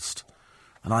Harvest,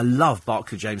 and I love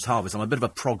Barclay James Harvest. I'm a bit of a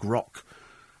prog rock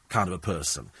kind of a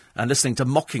person, and listening to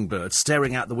Mockingbird,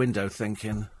 staring out the window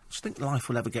thinking... Do you think life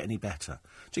will ever get any better?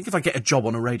 Do you think if I get a job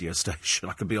on a radio station,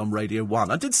 I could be on Radio 1?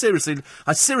 I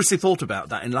seriously thought about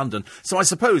that in London. So I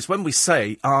suppose when we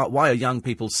say, why are young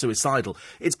people suicidal,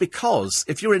 it's because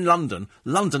if you're in London,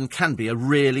 London can be a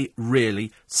really,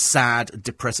 really sad,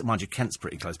 depressing... Mind you, Kent's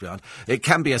pretty close behind. It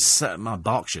can be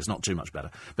Berkshire's not too much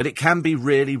better. But it can be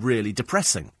really, really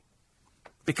depressing.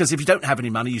 Because if you don't have any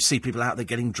money, you see people out there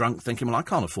getting drunk thinking, well, I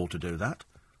can't afford to do that.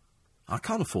 I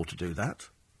can't afford to do that.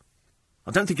 I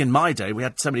don't think in my day we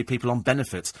had so many people on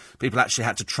benefits. People actually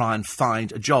had to try and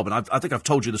find a job. And I think I've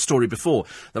told you the story before,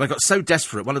 that I got so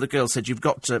desperate, one of the girls said, you've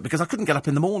got to... Because I couldn't get up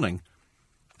in the morning.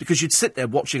 Because you'd sit there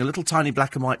watching a little tiny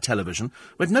black and white television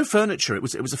with no furniture. It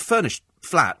was a furnished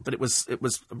flat, but it was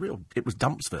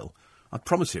Dumpsville. I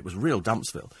promise you, it was real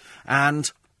Dumpsville.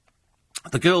 And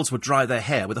the girls would dry their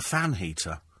hair with a fan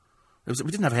heater. We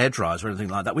didn't have hairdryers or anything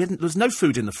like that. There was no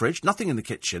food in the fridge, nothing in the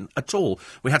kitchen at all.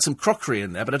 We had some crockery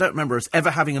in there, but I don't remember us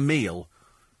ever having a meal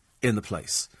in the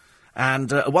place.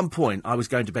 And at one point, I was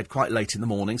going to bed quite late in the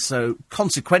morning, so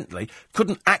consequently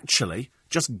couldn't actually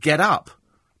just get up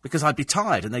because I'd be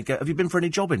tired. And they'd go, have you been for any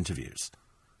job interviews?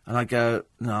 And I go,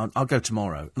 no, I'll go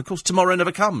tomorrow. And, of course, tomorrow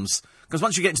never comes. Because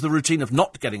once you get into the routine of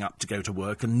not getting up to go to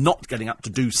work and not getting up to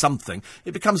do something,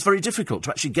 it becomes very difficult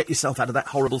to actually get yourself out of that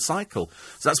horrible cycle.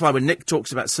 So that's why when Nick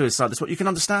talks about suicide, that's what you can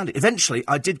understand it. Eventually,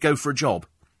 I did go for a job.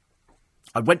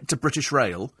 I went to British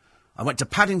Rail, I went to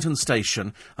Paddington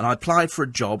Station, and I applied for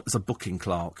a job as a booking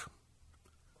clerk.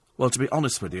 Well, to be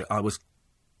honest with you, I was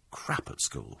crap at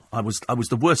school. I was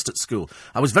the worst at school.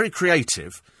 I was very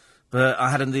creative, but I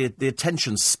had the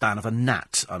attention span of a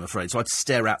gnat, I'm afraid, so I'd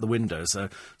stare out the window. So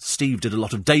Steve did a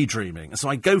lot of daydreaming. And so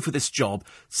I go for this job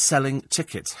selling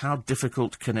tickets. How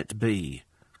difficult can it be?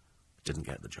 Didn't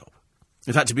get the job.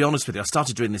 In fact, to be honest with you, I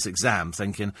started doing this exam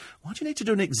thinking, why do you need to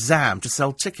do an exam to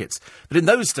sell tickets? But in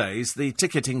those days, the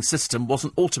ticketing system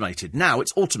wasn't automated. Now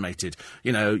it's automated.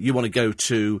 You know, you want to go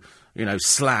to,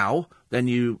 Slough, then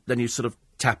you sort of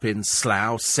tap in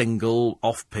Slough, single,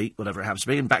 off-peak, whatever it happens to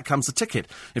be, and back comes the ticket.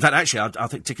 In fact, actually, I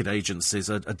think ticket agencies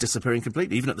are disappearing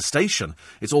completely. Even at the station,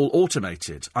 it's all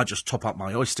automated. I just top up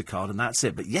my Oyster card and that's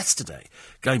it. But yesterday,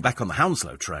 going back on the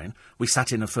Hounslow train, we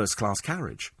sat in a first-class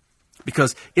carriage.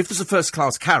 Because if there's a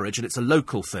first-class carriage and it's a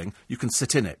local thing, you can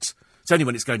sit in it. It's only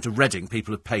when it's going to Reading,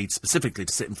 people have paid specifically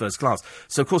to sit in first class.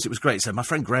 So, of course, it was great. So my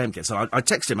friend Graham gets on. I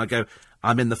text him, I go,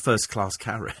 I'm in the first-class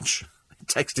carriage. He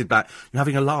texted back, you're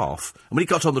having a laugh. And when he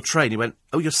got on the train, he went,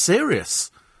 oh, you're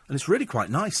serious? And it's really quite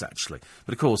nice, actually.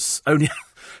 But, of course, only...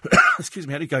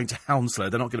 only going to Hounslow,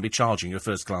 they're not going to be charging you a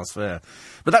first-class fare.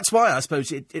 But that's why, I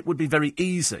suppose, it would be very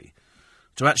easy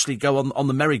to actually go on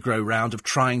the merry-go-round of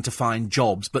trying to find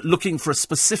jobs, but looking for a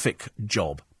specific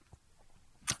job.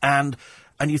 And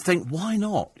you think, why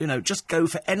not? Just go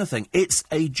for anything. It's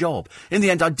a job. In the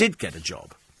end, I did get a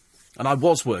job. And I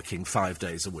was working 5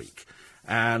 days a week.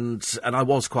 And I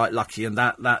was quite lucky, and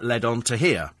that led on to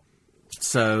here.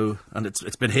 So, and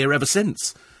it's been here ever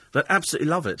since. But absolutely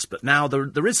love it. But now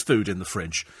there is food in the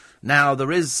fridge. Now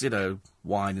there is,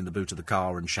 wine in the boot of the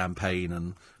car and champagne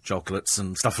and chocolates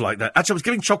and stuff like that. Actually, I was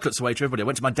giving chocolates away to everybody. I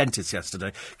went to my dentist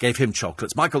yesterday, gave him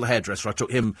chocolates. Michael, the hairdresser, I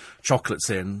took him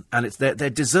chocolates in, and it's their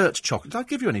dessert chocolate. Did I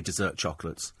give you any dessert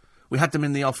chocolates? We had them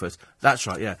in the office. That's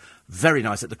right, yeah. Very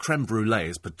nice. The creme brulee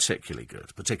is particularly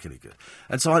good.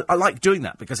 And so I like doing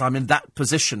that because I'm in that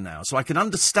position now. So I can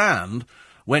understand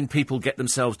when people get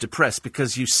themselves depressed,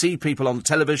 because you see people on the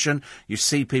television, you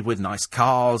see people with nice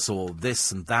cars or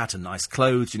this and that and nice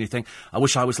clothes, and you think, I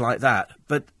wish I was like that.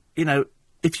 But,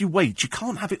 if you wait, you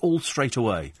can't have it all straight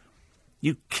away.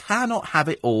 You cannot have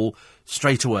it all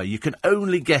straight away. You can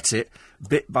only get it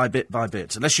bit by bit by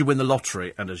bit, unless you win the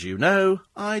lottery. And as you know,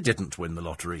 I didn't win the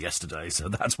lottery yesterday, so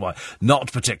that's why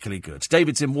not particularly good.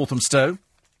 David's in Walthamstow.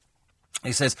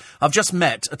 He says, I've just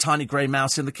met a tiny grey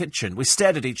mouse in the kitchen. We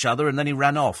stared at each other and then he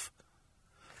ran off.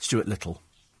 Stuart Little.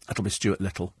 That'll be Stuart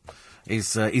Little.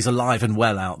 He's alive and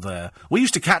well out there. We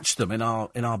used to catch them in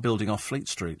our building off Fleet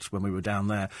Street when we were down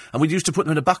there. And we used to put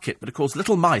them in a bucket. But, of course,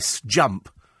 little mice jump.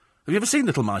 Have you ever seen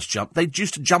little mice jump? They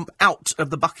used to jump out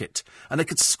of the bucket. And they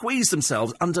could squeeze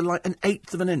themselves under like an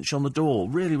eighth of an inch on the door.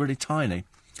 Really, really tiny.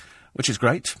 Which is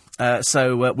great.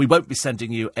 So we won't be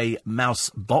sending you a mouse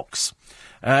box.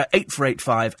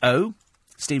 84850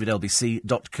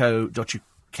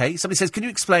 steve@lbc.co.uk. Somebody says, can you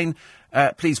explain,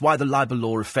 please, why the libel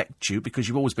law affects you? Because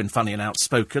you've always been funny and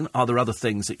outspoken. Are there other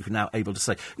things that you're now able to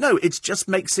say? No, it just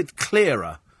makes it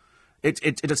clearer.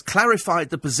 It has clarified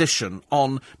the position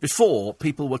on... Before,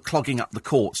 people were clogging up the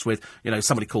courts with,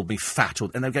 somebody called me fat,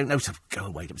 and they were going, no, go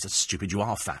away, it was just stupid, you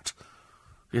are fat.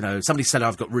 Somebody said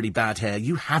I've got really bad hair.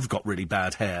 You have got really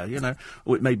bad hair,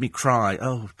 Or it made me cry.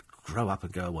 Oh, grow up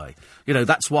and go away.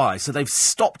 That's why. So they've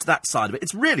stopped that side of it.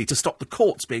 It's really to stop the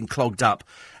courts being clogged up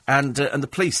and the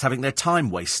police having their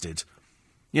time wasted.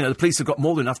 The police have got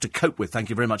more than enough to cope with, thank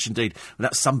you very much indeed,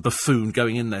 without some buffoon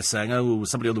going in there saying, oh,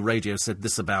 somebody on the radio said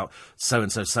this about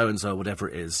so-and-so, whatever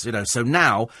it is. So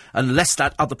now, unless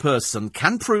that other person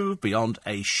can prove beyond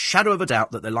a shadow of a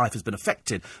doubt that their life has been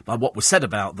affected by what was said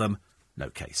about them, no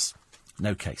case.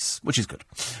 No case, which is good.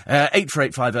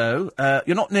 84850.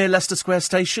 You're not near Leicester Square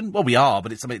Station? Well, we are,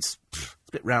 but it's a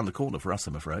bit round the corner for us,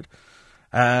 I'm afraid.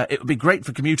 It would be great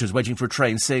for commuters waiting for a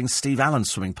train seeing Steve Allen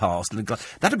swimming past.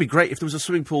 That'd be great if there was a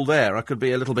swimming pool there. I could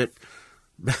be a little bit...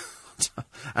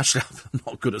 Actually, I'm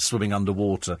not good at swimming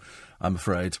underwater, I'm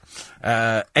afraid.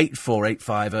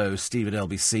 84850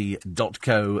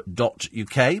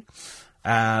 steve@lbc.co.uk.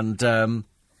 And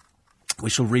we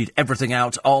shall read everything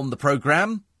out on the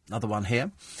programme. Another one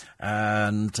here,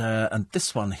 and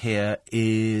this one here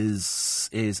is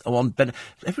on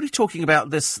everybody talking about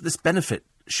this benefit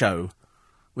show,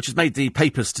 which has made the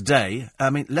papers today. I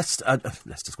mean, Leicester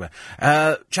Square,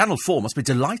 Channel 4 must be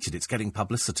delighted it's getting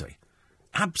publicity.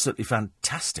 Absolutely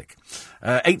fantastic.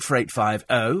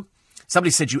 84850.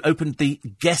 Somebody said you opened the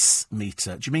guess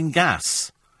meter. Do you mean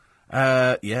gas?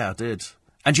 Yeah, I did.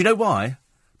 And do you know why?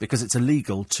 Because it's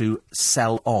illegal to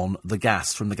sell on the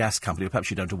gas from the gas company. Perhaps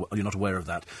you're not aware of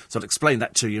that. So I'll explain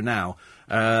that to you now.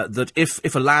 That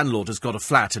if a landlord has got a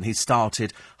flat and he's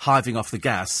started hiving off the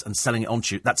gas and selling it on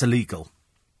to you, that's illegal.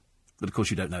 But of course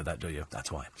you don't know that, do you?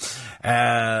 That's why.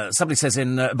 Somebody says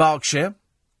in Berkshire,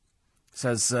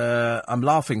 says, I'm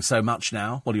laughing so much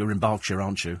now. Well, you're in Berkshire,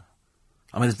 aren't you?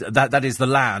 I mean, that is the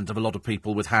land of a lot of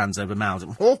people with hands over mouths.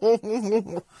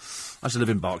 I used to live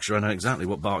in Berkshire. I know exactly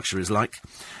what Berkshire is like.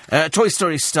 Toy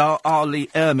Story star Arlie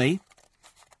Ermy,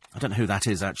 I don't know who that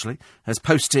is, actually, has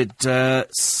posted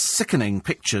sickening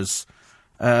pictures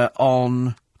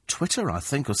on Twitter, I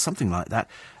think, or something like that,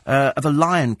 of a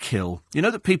lion kill. You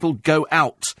know that people go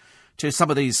out to some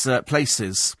of these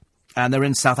places, and they're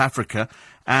in South Africa,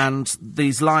 and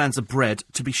these lions are bred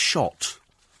to be shot.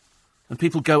 And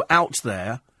people go out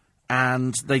there,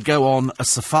 and they go on a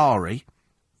safari,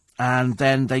 and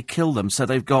then they kill them. So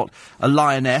they've got a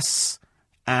lioness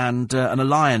and a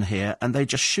lion here, and they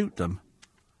just shoot them.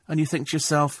 And you think to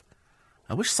yourself,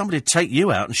 I wish somebody would take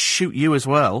you out and shoot you as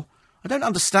well. I don't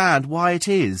understand why it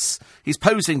is. He's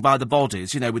posing by the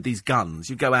bodies, with these guns.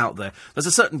 You go out there. There's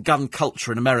a certain gun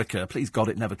culture in America. Please God,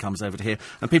 it never comes over to here.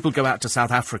 And people go out to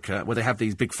South Africa, where they have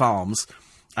these big farms,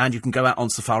 and you can go out on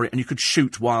safari and you could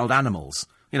shoot wild animals.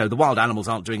 The wild animals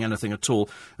aren't doing anything at all.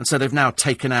 And so they've now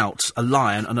taken out a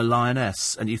lion and a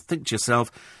lioness. And you think to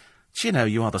yourself,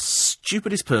 you are the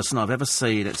stupidest person I've ever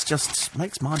seen. It just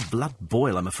makes my blood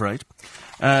boil, I'm afraid.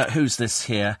 Who's this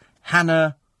here?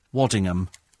 Hannah Waddingham.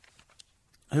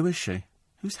 Who is she?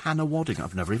 Who's Hannah Waddingham?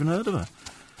 I've never even heard of her.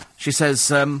 She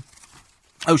says,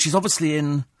 she's obviously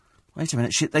in... Wait a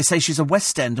minute. They say she's a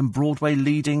West End and Broadway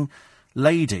leading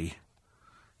lady.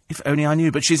 If only I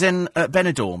knew. But she's in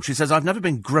Benidorm. She says, I've never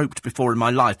been groped before in my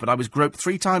life, but I was groped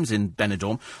 3 times in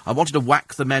Benidorm. I wanted to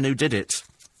whack the men who did it.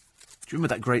 Do you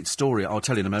remember that great story, I'll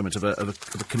tell you in a moment, of a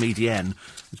comedienne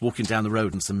who's walking down the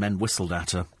road and some men whistled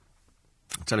at her?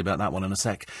 I'll tell you about that one in a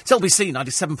sec. It's LBC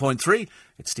 97.3.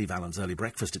 It's Steve Allen's Early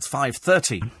Breakfast. It's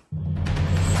 5:30.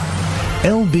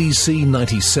 LBC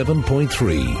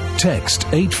 97.3. Text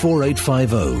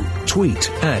 84850.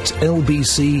 Tweet at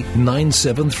LBC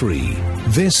 973.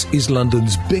 This is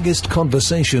London's biggest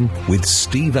conversation with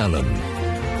Steve Allen.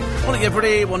 Morning,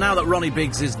 everybody. Well, now that Ronnie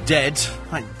Biggs is dead,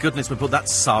 thank goodness we put that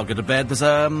saga to bed. There's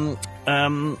a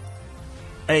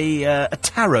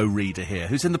tarot reader here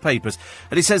who's in the papers,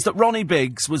 and he says that Ronnie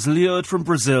Biggs was lured from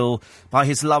Brazil by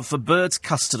his love for birds,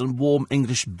 custard and warm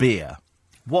English beer.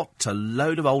 What a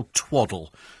load of old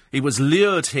twaddle. He was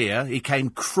lured here, he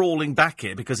came crawling back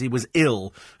here because he was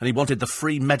ill and he wanted the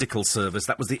free medical service.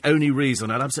 That was the only reason.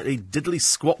 It had absolutely diddly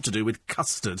squat to do with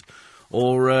custard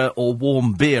or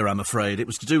warm beer, I'm afraid. It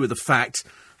was to do with the fact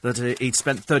that he'd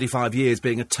spent 35 years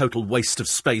being a total waste of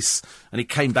space, and he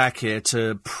came back here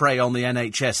to prey on the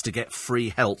NHS to get free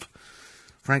help.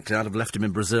 Frankly, I'd have left him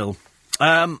in Brazil.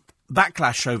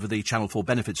 Backlash over the Channel 4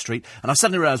 Benefit Street, and I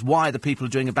suddenly realised why the people are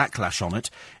doing a backlash on it.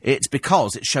 It's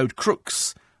because it showed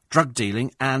crooks, drug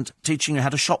dealing, and teaching you how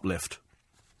to shoplift.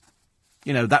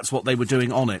 That's what they were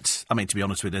doing on it. I mean, to be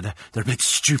honest with you, they're a bit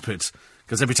stupid,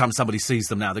 because every time somebody sees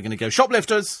them now, they're going to go,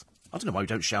 shoplifters! I don't know why we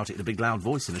don't shout it in a big loud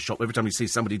voice in a shop every time we see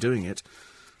somebody doing it.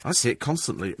 I see it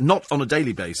constantly. Not on a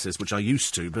daily basis, which I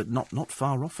used to, but not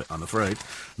far off it, I'm afraid.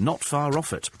 Not far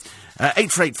off it.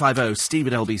 84850, steve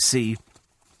at lbc.co.uk.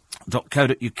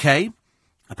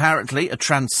 Apparently, a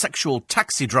transsexual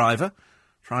taxi driver,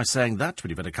 try saying that when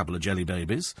you've had a couple of jelly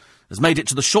babies, has made it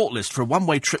to the shortlist for a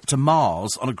one-way trip to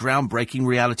Mars on a groundbreaking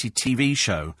reality TV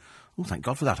show. Oh, thank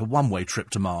God for that, a one-way trip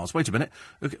to Mars. Wait a minute.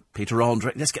 Look at Peter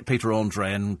Andre. Let's get Peter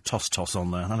Andre and Toss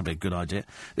on there. That'll be a good idea.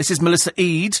 This is Melissa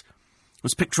Eade,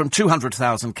 was picked from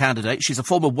 200,000 candidates. She's a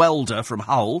former welder from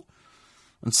Hull,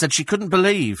 and said she couldn't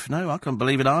believe. No, I couldn't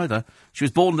believe it either. She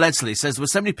was born Leslie, says there were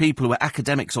so many people who were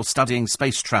academics or studying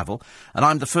space travel, and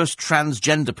I'm the first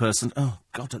transgender person. Oh,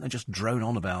 God, don't they just drone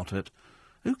on about it?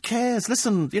 Who cares?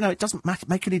 Listen, it doesn't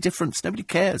make any difference. Nobody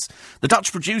cares. The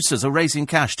Dutch producers are raising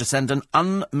cash to send an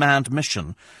unmanned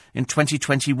mission in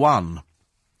 2021. I'm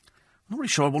not really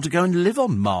sure I want to go and live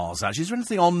on Mars, actually. Is there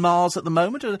anything on Mars at the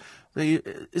moment?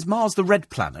 Is Mars the red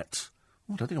planet?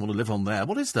 Oh, I don't think I want to live on there.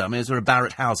 What is there? I mean, is there a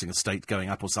Barratt housing estate going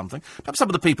up or something? Perhaps some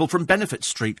of the people from Benefit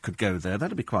Street could go there.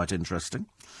 That'd be quite interesting.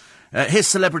 Here's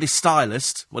celebrity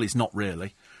stylist. Well, he's not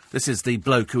really. This is the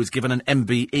bloke who was given an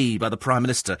MBE by the Prime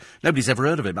Minister. Nobody's ever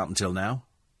heard of him up until now.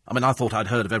 I mean, I thought I'd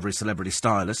heard of every celebrity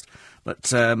stylist,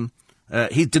 but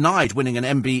He denied winning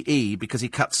an MBE because he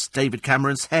cuts David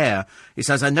Cameron's hair. He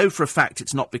says, I know for a fact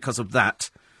it's not because of that.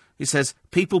 He says,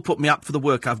 people put me up for the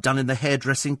work I've done in the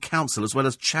hairdressing council as well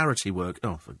as charity work.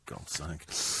 Oh, for God's sake.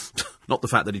 Not the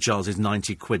fact that he charges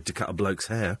 90 quid to cut a bloke's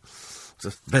hair.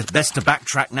 It's best to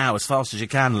backtrack now as fast as you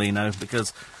can, Lino,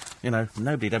 because,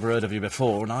 nobody'd ever heard of you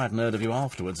before, and I hadn't heard of you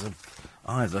afterwards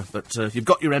either. But you've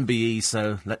got your MBE,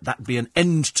 so let that be an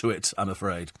end to it, I'm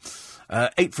afraid.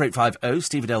 84850,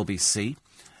 Steve at LBC.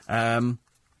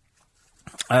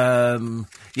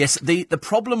 Yes, the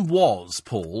problem was,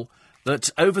 Paul, that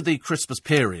over the Christmas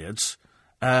period,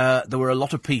 there were a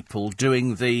lot of people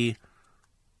doing the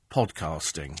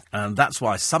podcasting, and that's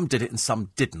why some did it and some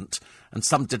didn't, and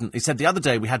some didn't. He said the other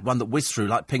day we had one that whizzed through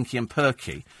like Pinky and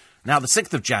Perky. Now, the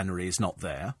 6th of January is not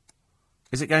there.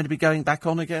 Is it going to be going back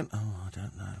on again? Oh, I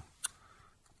don't know.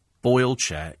 Boyle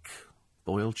check.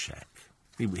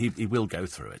 He will go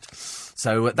through it.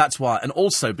 So that's why. And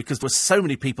also because there were so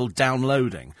many people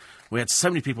downloading. We had so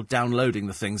many people downloading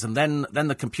the things, and then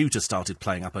the computer started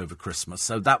playing up over Christmas.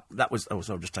 So that was... Oh,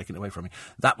 sorry, I'm just taking it away from me.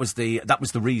 That was the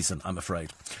reason, I'm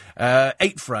afraid.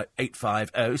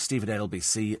 84850, steve at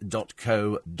lbc.co.uk.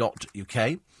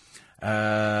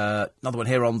 Another one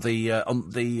here on the...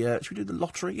 should we do the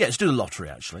lottery? Yeah, let's do the lottery,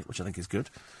 actually, which I think is good.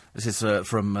 This is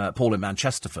from Paul in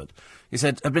Manchesterford. He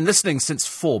said, I've been listening since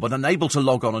 4, but unable to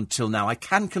log on until now. I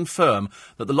can confirm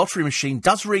that the lottery machine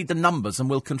does read the numbers and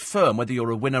will confirm whether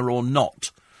you're a winner or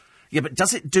not. Yeah, but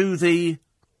does it do the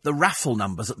raffle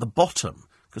numbers at the bottom?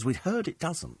 Because we'd heard it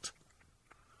doesn't.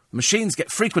 Machines get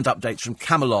frequent updates from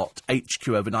Camelot HQ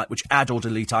overnight, which add or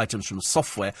delete items from the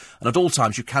software, and at all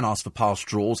times you can ask for past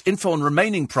draws, info on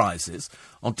remaining prizes,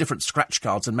 on different scratch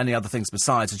cards and many other things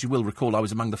besides. As you will recall, I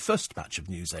was among the first batch of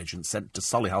newsagents sent to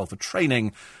Solihull for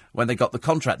training when they got the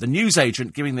contract. The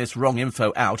newsagent giving this wrong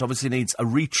info out obviously needs a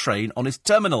retrain on his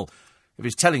terminal if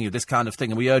he's telling you this kind of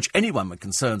thing, and we urge anyone with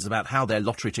concerns about how their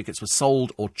lottery tickets were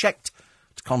sold or checked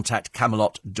to contact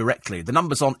Camelot directly. The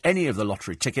numbers on any of the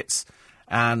lottery tickets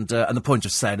and the point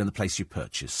of sale and the place you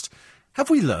purchased. Have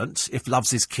we learnt if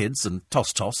Loves' kids and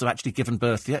Toss have actually given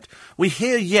birth yet? We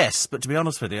hear yes, but to be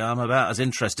honest with you, I'm about as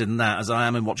interested in that as I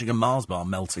am in watching a Mars bar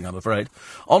melting, I'm afraid.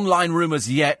 Online rumours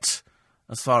yet,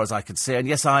 as far as I can see. And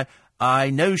yes, I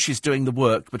know she's doing the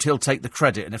work, but he'll take the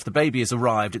credit. And if the baby has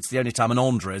arrived, it's the only time an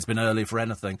Andre has been early for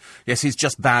anything. Yes, he's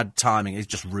just bad timing. He's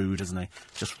just rude, isn't he?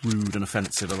 Just rude and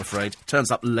offensive, I'm afraid.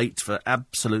 Turns up late for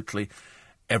absolutely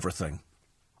everything.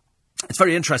 It's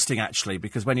very interesting, actually,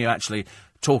 because when you actually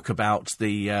talk about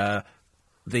the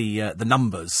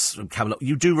numbers from Camelot,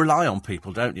 you do rely on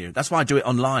people, don't you? That's why I do it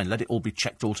online. Let it all be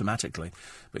checked automatically.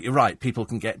 But you're right, people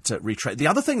can get retrained. The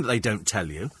other thing that they don't tell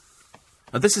you,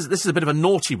 and this is a bit of a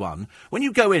naughty one, when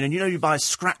you go in and you buy a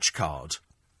scratch card,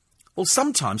 well,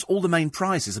 sometimes all the main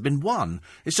prizes have been won.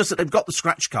 It's just that they've got the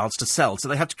scratch cards to sell, so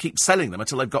they have to keep selling them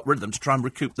until they've got rid of them to try and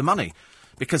recoup the money.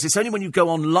 Because it's only when you go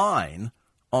online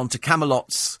onto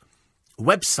Camelot's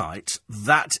website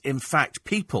that, in fact,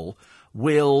 people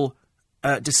will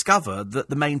discover that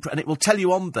the main... and it will tell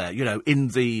you on there, in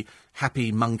the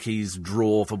Happy Monkeys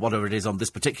draw for whatever it is on this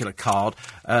particular card,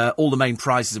 all the main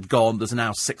prizes have gone. There's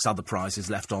now 6 other prizes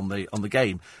left on the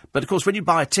game. But, of course, when you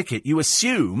buy a ticket, you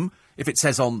assume, if it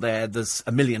says on there there's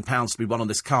 £1 million to be won on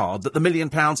this card, that the £1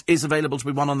 million is available to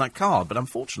be won on that card. But,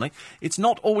 unfortunately, it's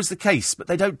not always the case. But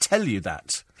they don't tell you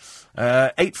that.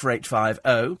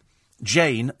 84850...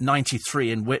 Jane, 93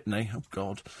 in Whitney. Oh,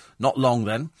 God. Not long,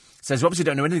 then. Says, you obviously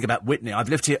don't know anything about Whitney. I've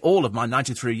lived here all of my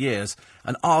 93 years.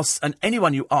 And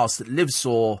anyone you ask that lives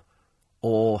or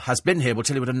has been here will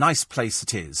tell you what a nice place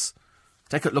it is.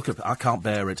 Take a look at it. I can't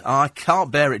bear it. I can't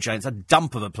bear it, Jane. It's a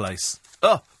dump of a place.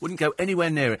 Oh, wouldn't go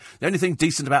anywhere near it. The only thing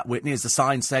decent about Whitney is the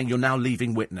sign saying you're now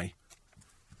leaving Whitney.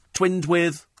 Twinned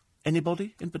with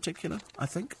anybody in particular, I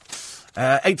think.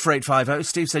 84850.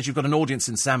 Steve says you've got an audience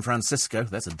in San Francisco.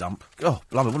 There's a dump. Oh,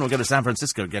 blimey, wouldn't we go to San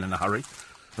Francisco again in a hurry?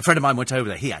 A friend of mine went over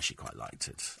there. He actually quite liked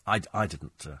it. I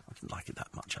didn't like it that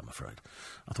much, I'm afraid.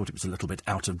 I thought it was a little bit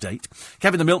out of date.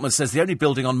 Kevin the Milkman says the only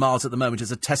building on Mars at the moment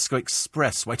is a Tesco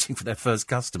Express waiting for their first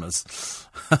customers.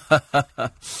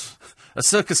 A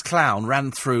circus clown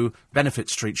ran through Benefit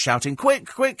Street shouting, "Quick,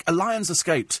 quick, a lion's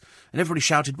escaped." And everybody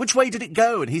shouted, "Which way did it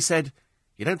go?" And he said,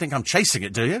 "You don't think I'm chasing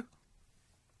it, do you?"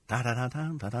 I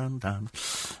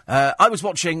was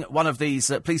watching one of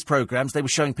these police programmes. They were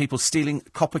showing people stealing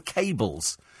copper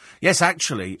cables. Yes,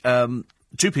 actually,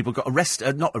 2 people got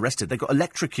not arrested, they got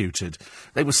electrocuted.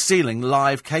 They were stealing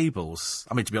live cables.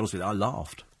 I mean, to be honest with you, I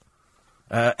laughed.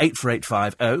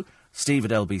 84850, steve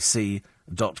at lbc.co.uk.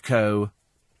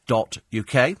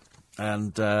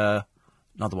 And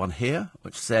Another one here,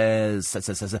 which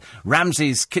says,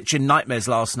 Ramsay's kitchen nightmares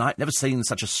last night. Never seen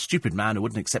such a stupid man who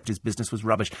wouldn't accept his business was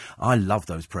rubbish. I love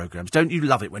those programmes. Don't you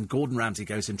love it when Gordon Ramsay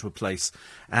goes into a place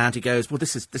and he goes, well,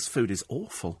 this food is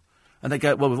awful. And they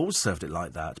go, well, we've always served it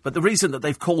like that. But the reason that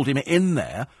they've called him in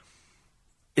there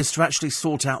is to actually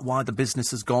sort out why the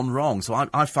business has gone wrong. So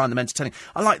I find them entertaining.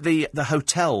 I like the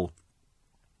hotel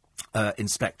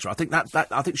inspector. I think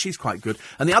I think she's quite good.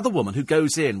 And the other woman who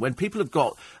goes in when people have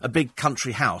got a big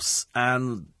country house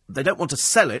and they don't want to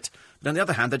sell it, but on the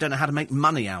other hand, they don't know how to make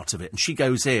money out of it. And she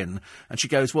goes in and she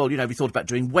goes, well, have you thought about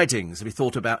doing weddings? Have you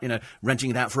thought about, renting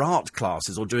it out for art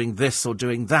classes or doing this or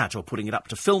doing that or putting it up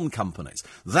to film companies?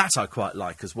 That I quite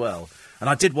like as well. And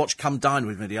I did watch Come Dine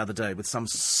With Me the other day with some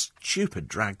stupid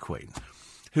drag queen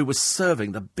who was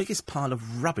serving the biggest pile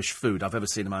of rubbish food I've ever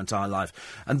seen in my entire life.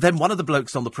 And then one of the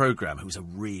blokes on the programme, who was a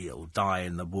real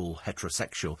dyed-in-the-wool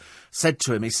heterosexual, said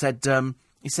to him, he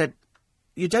said,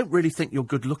 you don't really think you're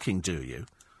good-looking, do you?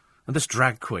 And this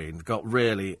drag queen got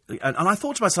really... And I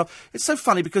thought to myself, it's so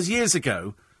funny because years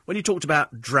ago, when you talked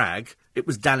about drag, it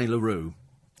was Danny LaRue.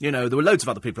 There were loads of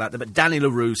other people out there, but Danny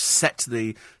LaRue set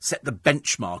the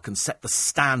benchmark and set the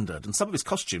standard. And some of his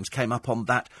costumes came up on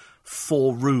that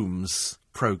Four Rooms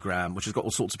programme, which has got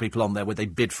all sorts of people on there where they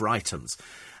bid for items.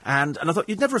 And I thought,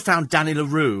 you'd never have found Danny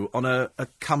LaRue on a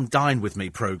Come Dine With Me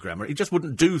programme. He just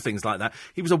wouldn't do things like that.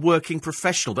 He was a working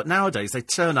professional. But nowadays, they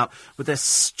turn up with their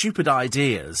stupid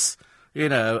ideas,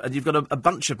 and you've got a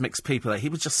bunch of mixed people there. He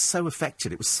was just so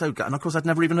affected. It was so good. And, of course, I'd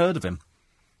never even heard of him.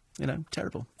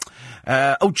 Terrible.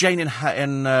 Jane in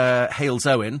Hales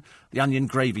Owen, the onion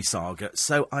gravy saga.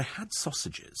 So I had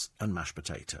sausages and mashed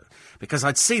potato because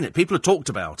I'd seen it. People had talked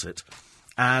about it.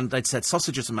 And they'd said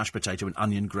sausages and mashed potato and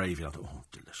onion gravy. I thought, oh,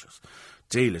 delicious.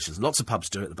 Delicious. Lots of pubs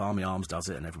do it. The Barmy Arms does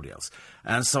it and everybody else.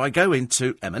 And so I go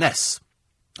into M&S.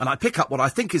 And I pick up what I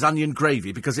think is onion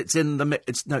gravy because it's in the...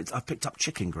 I've picked up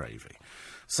chicken gravy.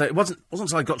 So it wasn't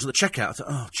until I got to the checkout, I thought,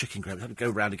 oh, chicken gravy. I had to go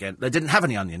round again. They didn't have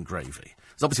any onion gravy.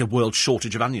 There's obviously a world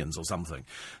shortage of onions or something.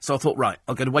 So I thought, right,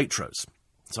 I'll go to Waitrose.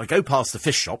 So I go past the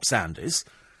fish shop, Sandy's,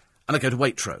 and I go to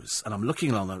Waitrose, and I'm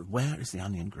looking along, where is the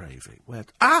onion gravy?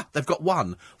 They've got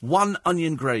one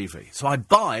onion gravy. So I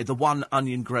buy the one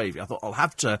onion gravy. I thought, I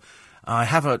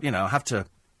have to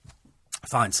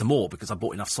find some more because I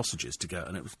bought enough sausages to go,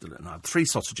 and I had 3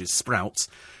 sausages, sprouts,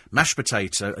 mashed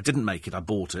potato. I didn't make it, I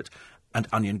bought it, and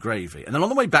onion gravy. And then on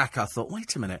the way back, I thought,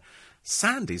 wait a minute,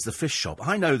 Sandy's, the fish shop,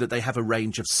 I know that they have a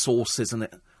range of sauces, and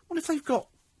what if they've got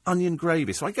onion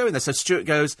gravy? So I go in there, so Stuart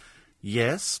goes,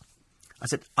 yes. I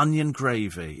said, onion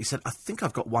gravy. He said, I think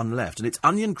I've got one left, and it's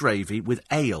onion gravy with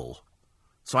ale.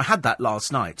 So I had that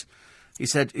last night. He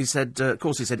said, of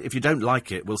course, if you don't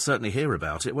like it, we'll certainly hear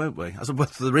about it, won't we? I said, well,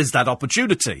 there is that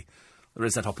opportunity. There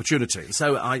is that opportunity.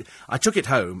 So I took it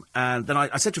home, and then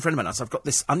I said to a friend of mine, I said, I've got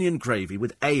this onion gravy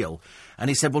with ale. And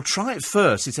he said, well, try it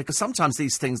first. He said, because sometimes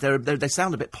these things, they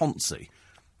sound a bit poncy,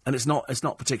 and it's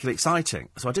not particularly exciting.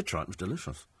 So I did try it. It was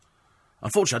delicious.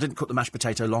 Unfortunately, I didn't cook the mashed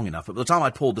potato long enough, but by the time I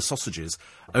poured the sausages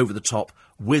over the top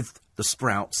with the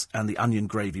sprouts and the onion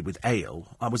gravy with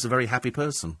ale, I was a very happy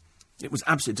person. It was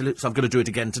absolutely delicious. I'm going to do it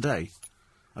again today.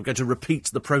 I'm going to repeat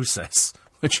the process,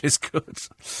 which is good.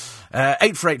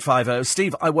 84850,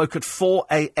 Steve, I woke at 4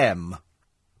 a.m.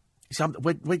 You see,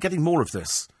 we're getting more of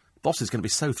this. Boss is going to be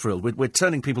so thrilled. We're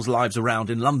turning people's lives around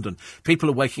in London.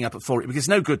 People are waking up at 4, because it's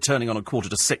no good turning on at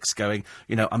 5:45 going,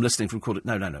 I'm listening from quarter...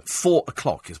 No. 4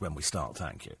 o'clock is when we start,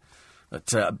 thank you.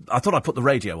 But I thought I'd put the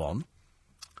radio on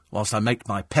whilst I make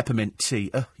my peppermint tea.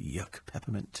 Oh, yuck,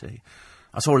 peppermint tea.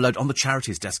 I saw a load on the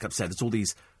charities desk upstairs. There's all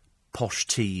these posh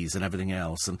teas and everything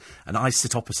else. And I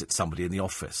sit opposite somebody in the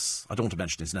office. I don't want to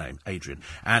mention his name, Adrian.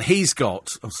 And he's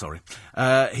got... Oh, sorry.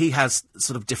 He has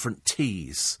sort of different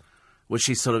teas, which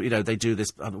he sort of, they do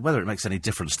this... Whether it makes any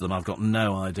difference to them, I've got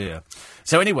no idea.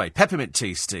 So anyway, peppermint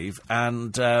tea, Steve,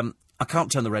 and I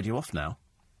can't turn the radio off now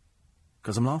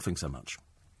because I'm laughing so much.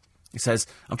 He says,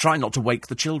 I'm trying not to wake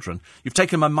the children. You've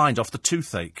taken my mind off the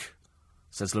toothache,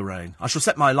 says Lorraine. I shall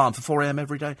set my alarm for 4 a.m.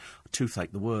 every day.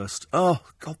 Toothache, the worst. Oh,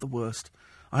 God, the worst.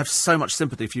 I have so much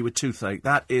sympathy for you with toothache.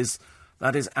 That is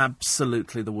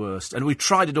absolutely the worst. And we've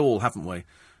tried it all, haven't we?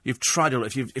 You've tried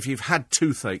it. If you've had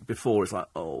toothache before, it's like,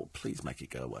 oh, please make it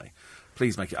go away.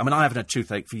 Please make it. I mean, I haven't had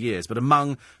toothache for years, but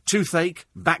among toothache,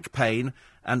 back pain,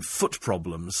 and foot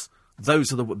problems,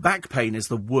 those are the... Back pain is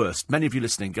the worst. Many of you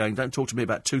listening going, don't talk to me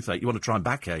about toothache. You want to try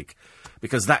backache,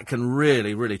 because that can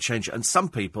really, really change it. And some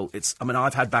people,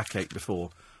 I've had backache before.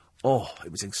 Oh,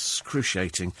 it was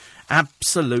excruciating.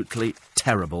 Absolutely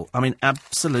terrible. I mean,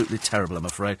 absolutely terrible, I'm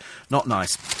afraid. Not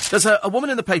nice. There's a woman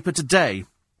in the paper today,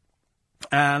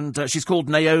 and she's called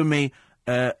Naomi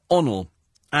O'Neill.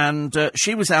 And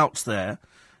she was out there,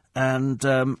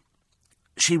 and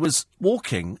she was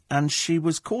walking, and she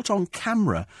was caught on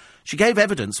camera. She gave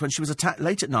evidence when she was attacked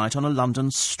late at night on a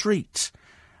London street.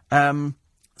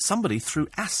 Somebody threw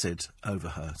acid over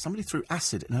her. Somebody threw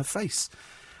acid in her face.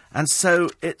 And so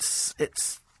it's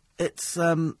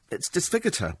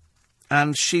disfigured her.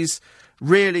 And she's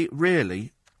really,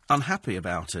 really unhappy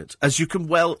about it, as you can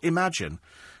well imagine.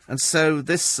 And so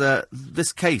this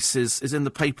case is in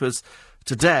the papers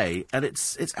today, and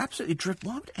it's absolutely dreadful.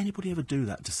 Why would anybody ever do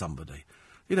that to somebody?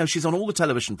 You know, she's on all the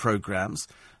television programmes.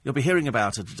 You'll be hearing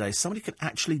about her today. Somebody can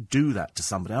actually do that to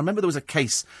somebody. I remember there was a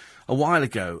case a while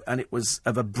ago, and it was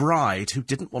of a bride who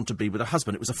didn't want to be with her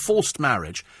husband. It was a forced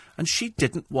marriage, and she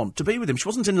didn't want to be with him. She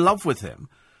wasn't in love with him.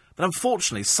 But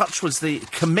unfortunately, such was the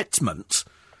commitment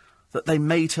that they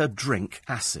made her drink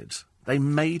acid.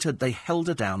 They held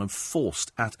her down and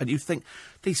forced at, and you think,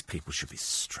 these people should be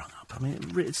strung up. I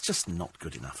mean, it's just not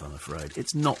good enough, I'm afraid.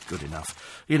 It's not good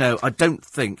enough. You know,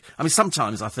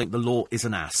 sometimes I think the law is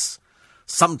an ass.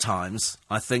 Sometimes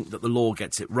I think that the law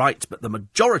gets it right, but the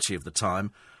majority of the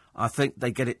time, I think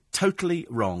they get it totally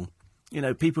wrong. You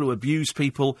know, people who abuse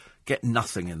people get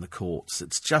nothing in the courts.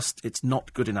 It's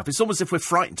not good enough. It's almost as if we're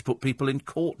frightened to put people in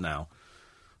court now.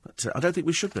 But I don't think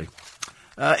we should be.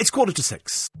 It's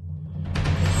 5:45.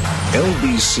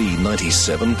 LBC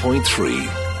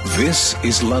 97.3. This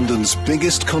is London's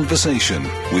biggest conversation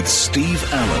with Steve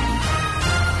Allen.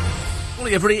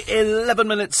 Morning, everybody. 11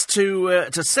 minutes to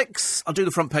 6. I'll do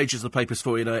the front pages of the papers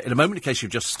for you in a moment, in case you're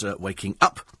just waking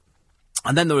up.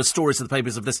 And then there were stories in the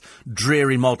papers of this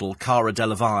dreary model, Cara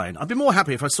Delevingne. I'd be more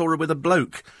happy if I saw her with a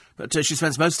bloke, but she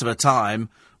spends most of her time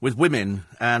with women,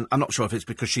 and I'm not sure if it's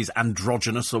because she's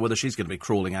androgynous or whether she's going to be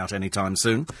crawling out any time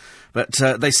soon. But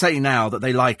they say now that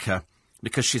they like her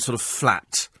because she's sort of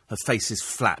flat. Her face is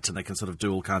flat, and they can sort of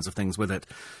do all kinds of things with it.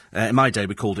 In my day,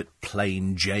 we called it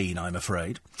Plain Jane, I'm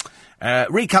afraid.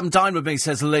 Come dine with me,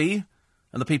 says Lee.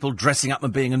 And the people dressing up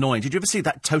and being annoying. Did you ever see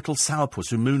that total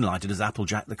sourpuss who moonlighted as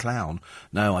Applejack the Clown?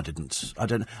 No, I didn't. I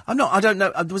don't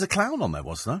know. There was a clown on there,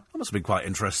 was there? That must have been quite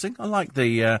interesting. I like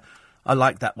that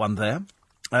one there.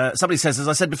 Somebody says, as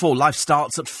I said before, life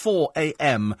starts at 4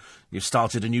 a.m. You've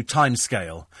started a new time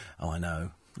scale. Oh, I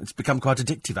know. It's become quite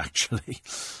addictive, actually.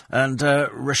 And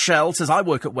Rochelle says, I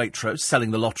work at Waitrose,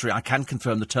 selling the lottery. I can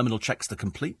confirm the terminal checks the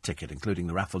complete ticket, including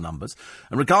the raffle numbers.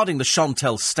 And regarding the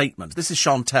Chantel statement, this is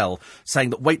Chantel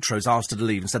saying that Waitrose asked her to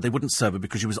leave and said they wouldn't serve her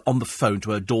because she was on the phone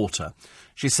to her daughter.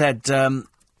 She said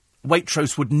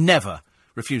Waitrose would never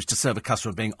refuse to serve a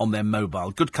customer being on their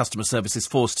mobile. Good customer service is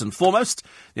first and foremost.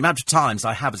 The amount of times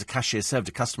I have as a cashier served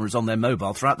a customer who's on their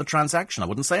mobile throughout the transaction, I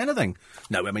wouldn't say anything.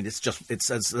 No, I mean, it's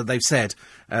as they've said,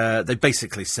 they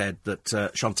basically said that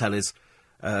Chantel is,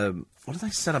 what did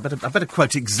they say? I better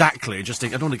quote exactly, I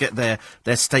don't want to get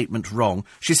their statement wrong.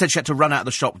 She said she had to run out of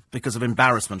the shop because of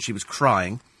embarrassment. She was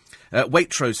crying.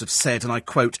 Waitrose have said, and I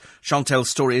quote, Chantel's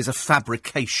story is a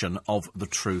fabrication of the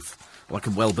truth. Well, I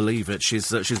can well believe it.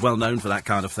 She's well known for that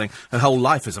kind of thing. Her whole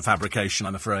life is a fabrication,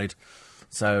 I'm afraid.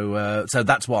 So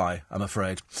that's why, I'm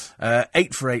afraid.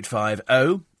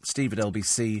 84850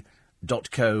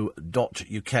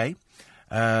 steve@lbc.co.uk.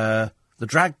 The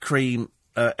drag cream,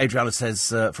 Adriana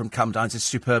says, from Come Dines is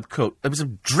superb cook. It was a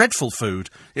dreadful food.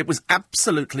 It was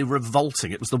absolutely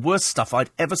revolting. It was the worst stuff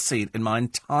I'd ever seen in my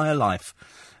entire life.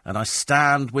 And I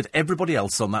stand with everybody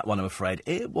else on that one, I'm afraid.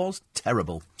 It was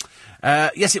terrible.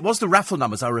 Yes, it was the raffle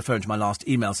numbers I was referring to my last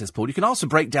email, says Paul. You can ask for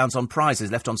breakdowns on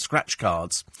prizes left on scratch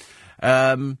cards.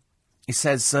 He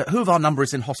says, who of our number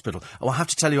is in hospital? Oh, I'll have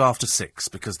to tell you after 6,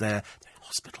 because they're in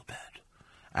hospital bed.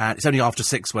 And it's only after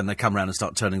 6 when they come round and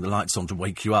start turning the lights on to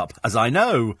wake you up, as I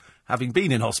know, having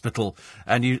been in hospital.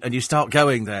 And you start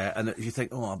going there, and you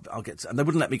think, oh, I'll get... And they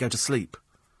wouldn't let me go to sleep.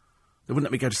 They wouldn't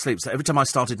let me go to sleep. So every time I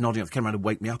started nodding, they came around and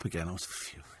wake me up again. I was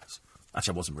furious.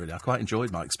 Actually, I wasn't really. I quite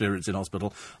enjoyed my experience in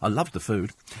hospital. I loved the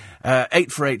food.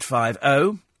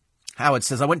 84850. Howard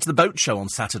says, I went to the boat show on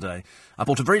Saturday. I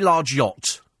bought a very large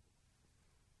yacht.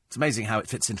 It's amazing how it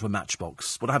fits into a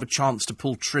matchbox. Would I have a chance to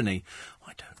pull Trini?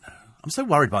 I don't know. I'm so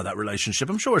worried by that relationship.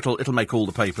 I'm sure it'll make all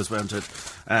the papers, won't it?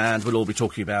 And we'll all be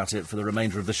talking about it for the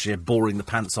remainder of this year, boring the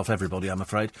pants off everybody, I'm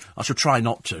afraid. I shall try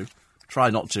not to.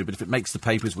 But if it makes the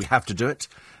papers, we have to do it.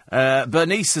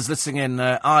 Bernice is listening in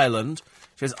Ireland.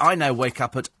 She says, I now wake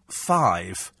up at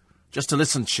 5 just to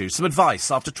listen to you. Some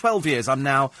advice. After 12 years, I'm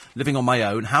now living on my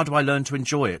own. How do I learn to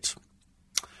enjoy it?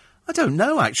 I don't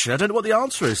know, actually. I don't know what the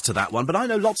answer is to that one, but I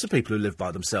know lots of people who live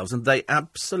by themselves, and they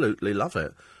absolutely love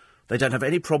it. They don't have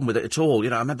any problem with it at all. You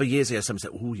know, I remember years ago, someone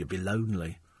said, oh, you'd be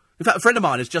lonely. In fact, a friend of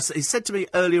mine he said to me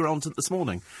earlier on this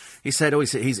morning, he said,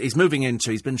 he's moving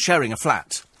he's been sharing a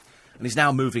flat. and he's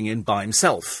now moving in by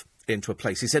himself into a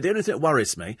place. He said, the only thing that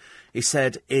worries me, he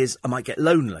said, is I might get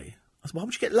lonely. I said, why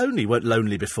would you get lonely? You weren't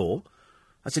lonely before.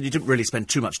 I said, you didn't really spend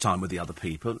too much time with the other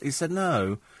people. He said,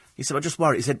 no. He said, I just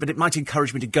worry. He said, but it might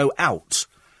encourage me to go out.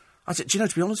 I said, do you know,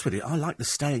 to be honest with you, I like the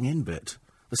staying in bit.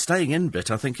 The staying in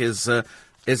bit, I think, is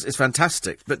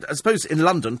fantastic. But I suppose in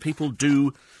London, people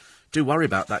do worry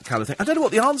about that kind of thing. I don't know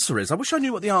what the answer is. I wish I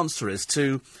knew what the answer is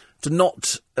to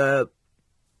not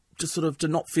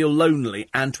feel lonely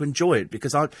and to enjoy it,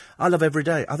 because I love every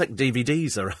day. I think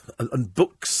DVDs and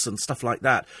books and stuff like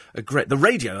that are great. The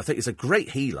radio, I think, is a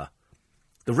great healer.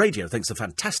 The radio, I think, is a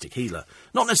fantastic healer.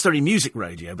 Not necessarily music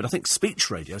radio, but I think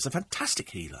speech radio is a fantastic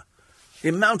healer. The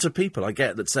amount of people I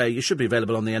get that say you should be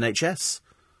available on the NHS.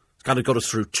 It's kind of got us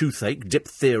through toothache,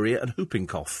 diphtheria and whooping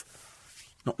cough.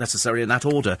 Not necessarily in that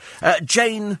order.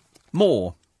 Jane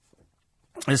Moore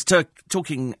is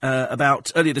talking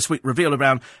about, earlier this week, revealed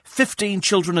around 15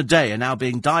 children a day are now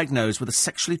being diagnosed with a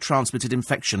sexually transmitted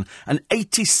infection, and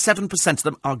 87% of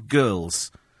them are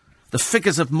girls. The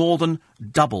figures have more than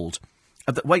doubled.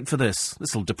 Wait for this.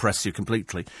 This will depress you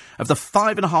completely. Of the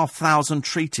 5,500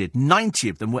 treated, 90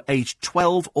 of them were aged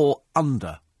 12 or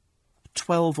under.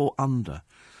 12 or under.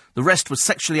 The rest were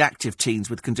sexually active teens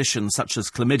with conditions such as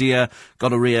chlamydia,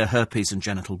 gonorrhea, herpes and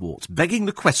genital warts. Begging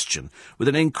the question, with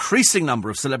an increasing number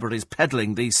of celebrities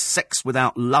peddling the sex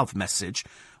without love message,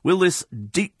 will this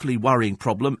deeply worrying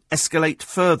problem escalate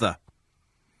further?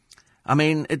 I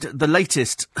mean, the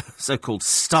latest so-called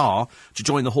star to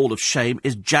join the Hall of Shame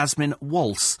is Jasmine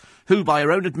Waltz, who, by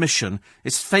her own admission,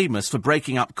 is famous for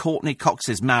breaking up Courtney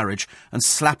Cox's marriage and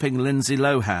slapping Lindsay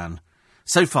Lohan.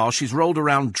 So far, she's rolled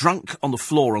around drunk on the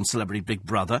floor on Celebrity Big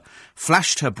Brother,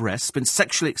 flashed her breasts, been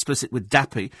sexually explicit with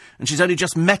Dappy, and she's only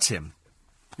just met him.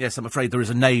 Yes, I'm afraid there is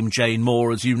a name, Jane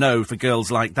Moore, as you know, for girls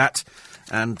like that,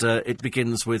 and it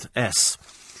begins with S.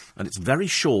 And it's very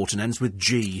short and ends with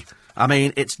G. I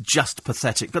mean, it's just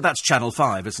pathetic. But that's Channel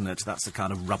 5, isn't it? That's the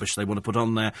kind of rubbish they want to put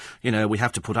on there. You know, we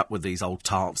have to put up with these old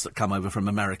tarts that come over from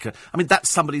America. I mean,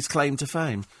 that's somebody's claim to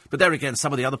fame. But there again,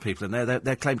 some of the other people in there,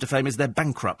 their claim to fame is they're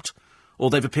bankrupt. Or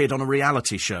they've appeared on a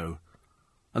reality show.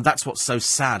 And that's what's so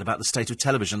sad about the state of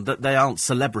television, that they aren't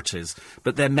celebrities,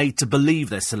 but they're made to believe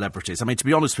they're celebrities. I mean, to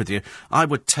be honest with you, I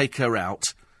would take her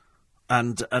out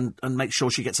and make sure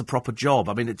she gets a proper job.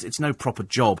 I mean, it's no proper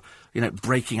job, you know,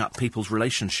 breaking up people's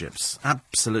relationships.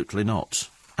 Absolutely not.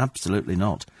 Absolutely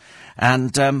not.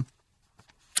 And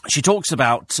she talks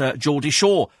about Geordie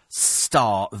Shore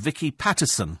star Vicky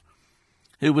Patterson,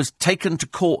 who was taken to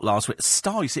court last week.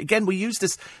 Star, you see, again, we use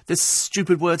this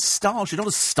stupid word star. She's not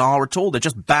a star at all. They're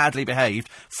just badly behaved,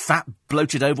 fat,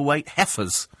 bloated, overweight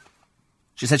heifers.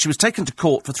 She said she was taken to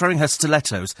court for throwing her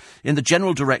stilettos in the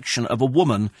general direction of a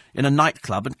woman in a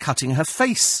nightclub and cutting her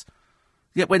face.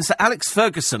 Yet when Sir Alex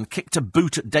Ferguson kicked a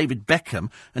boot at David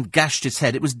Beckham and gashed his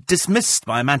head, it was dismissed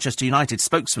by a Manchester United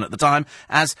spokesman at the time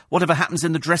as whatever happens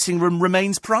in the dressing room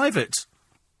remains private.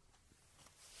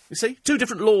 You see? Two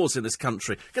different laws in this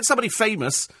country. Get somebody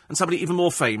famous and somebody even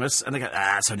more famous, and they go,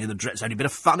 it's only it's only a bit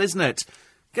of fun, isn't it?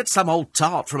 Get some old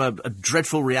tart from a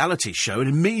dreadful reality show and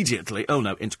immediately, oh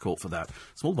no, into court for that.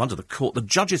 It's no wonder the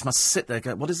judges must sit there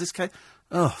going, what is this case?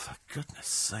 Oh, for goodness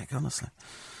sake, honestly.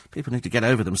 People need to get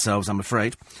over themselves, I'm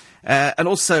afraid. And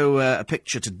also a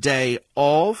picture today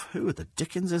of, who the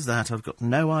dickens is that? I've got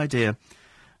no idea.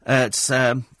 It's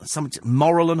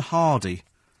Morrill and Hardy.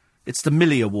 It's the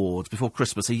Millie Awards before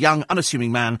Christmas. A young,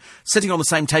 unassuming man sitting on the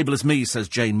same table as me, says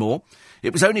Jane Moore.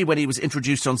 It was only when he was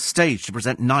introduced on stage to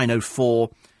present 904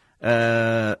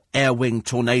 Air Wing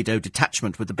Tornado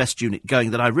Detachment with the best unit going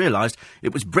that I realised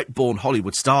it was Brit-born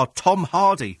Hollywood star Tom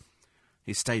Hardy.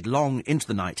 He stayed long into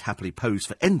the night, happily posed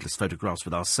for endless photographs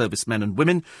with our servicemen and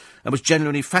women, and was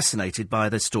genuinely fascinated by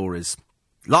their stories.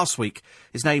 Last week,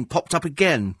 his name popped up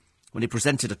again when he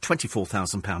presented a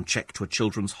 £24,000 cheque to a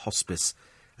children's hospice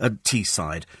at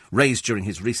Teesside, raised during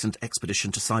his recent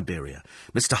expedition to Siberia.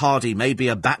 Mr. Hardy may be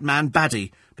a Batman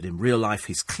baddie, but in real life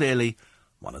he's clearly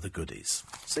one of the goodies.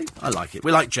 See, I like it.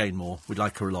 We like Jane Moore. We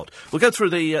like her a lot. We'll go through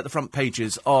the front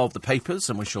pages of the papers,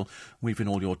 and we shall weave in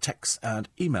all your texts and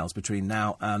emails between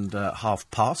now and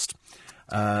past.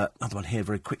 Another one here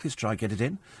very quickly to try and get it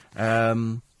in.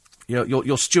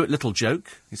 Your Stuart Little joke,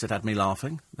 he said, had me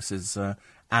laughing. This is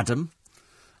Adam.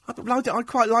 I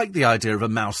quite like the idea of a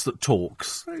mouse that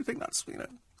talks. I think that's,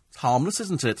 it's harmless,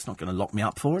 isn't it? It's not going to lock me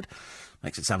up for it.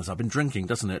 Makes it sound as I've been drinking,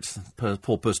 doesn't it?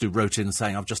 Poor person who wrote in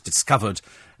saying, I've just discovered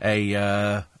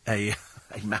a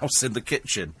mouse in the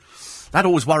kitchen. That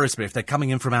always worries me. If they're coming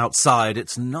in from outside,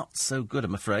 it's not so good,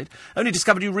 I'm afraid. Only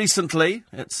discovered you recently.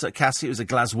 It's Cassie, who's a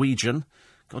Glaswegian.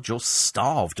 God, you're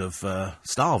starved of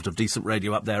decent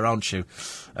radio up there, aren't you?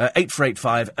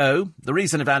 84850. The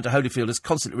reason Evander Holyfield is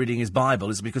constantly reading his Bible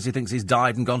is because he thinks he's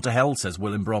died and gone to hell, says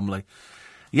William Bromley.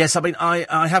 Yes, I mean,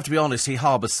 I have to be honest, he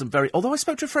harbours some very... Although I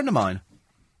spoke to a friend of mine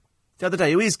the other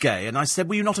day who is gay, and I said,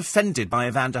 were you not offended by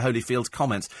Evander Holyfield's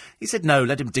comments? He said, no,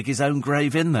 let him dig his own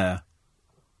grave in there.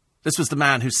 This was the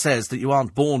man who says that you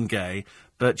aren't born gay,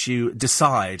 but you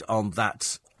decide on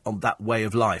that way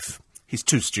of life. He's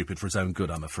too stupid for his own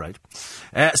good, I'm afraid.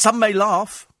 Some may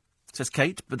laugh, says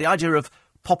Kate, but the idea of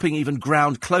popping even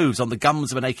ground cloves on the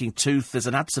gums of an aching tooth is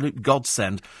an absolute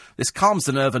godsend. This calms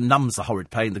the nerve and numbs the horrid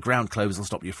pain. The ground cloves will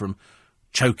stop you from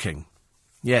choking.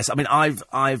 Yes, I mean,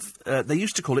 they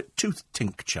used to call it tooth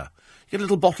tincture. You get a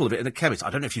little bottle of it in a chemist. I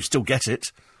don't know if you still get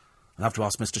it. I'll have to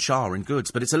ask Mr. Shah in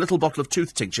Goods, but it's a little bottle of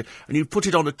tooth tincture, and you put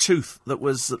it on a tooth that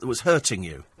was hurting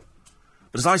you.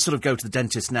 But as I sort of go to the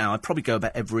dentist now, I probably go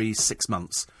about every 6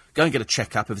 months. Go and get a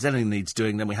check-up. If there's anything needs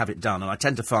doing, then we have it done. And I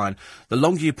tend to find the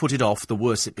longer you put it off, the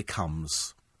worse it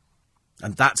becomes.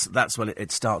 And that's when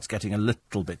it starts getting a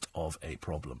little bit of a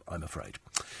problem, I'm afraid.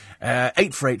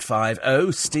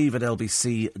 84850,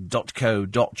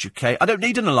 steve@lbc.co.uk. I don't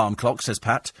need an alarm clock, says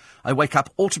Pat. I wake up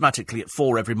automatically at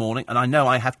 4 every morning, and I know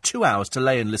I have 2 hours to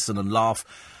lay and listen and laugh,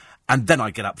 and then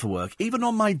I get up for work. Even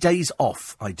on my days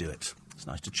off, I do it. It's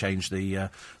nice to change the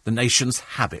nation's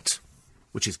habit,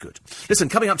 which is good. Listen,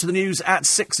 coming up to the news at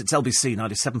 6, it's LBC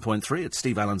 97.3. It's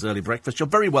Steve Allen's Early Breakfast. You're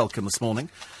very welcome this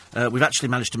morning. We've actually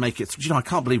managed to make it... You know, I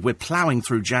can't believe we're ploughing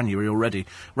through January already.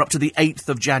 We're up to the 8th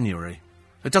of January.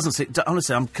 It doesn't seem...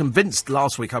 Honestly, I'm convinced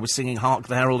last week I was singing Hark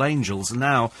the Herald Angels, and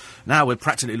now we're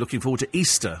practically looking forward to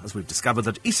Easter, as we've discovered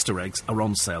that Easter eggs are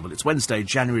on sale. But it's Wednesday,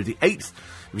 January the 8th.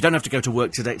 If you don't have to go to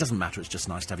work today, it doesn't matter. It's just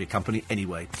nice to have your company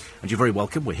anyway. And you're very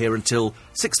welcome. We're here until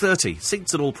 6:30.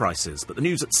 Seats at all prices. But the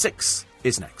news at 6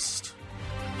 is next.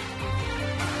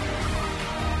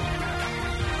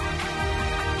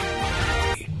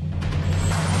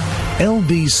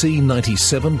 LBC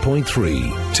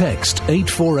 97.3. Text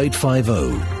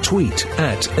 84850. Tweet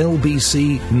at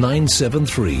LBC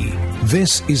 973.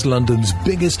 This is London's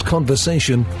biggest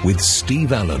conversation with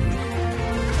Steve Allen.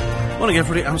 Morning,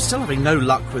 everybody. I'm still having no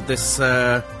luck with this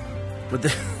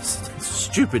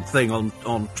stupid thing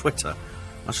on Twitter.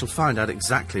 I shall find out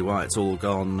exactly why it's all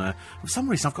gone. For some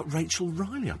reason, I've got Rachel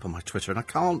Riley up on my Twitter, and I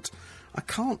can't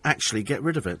actually get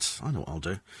rid of it. I know what I'll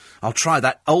do. I'll try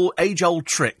that age-old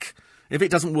trick. If it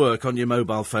doesn't work on your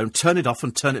mobile phone, turn it off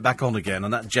and turn it back on again,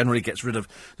 and that generally gets rid of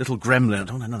little gremlin. I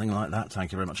don't know, nothing like that.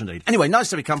 Thank you very much indeed. Anyway, nice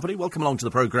to be company. Welcome along to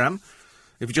the programme.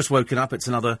 If you've just woken up, it's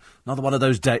another one of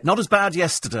those days. Not as bad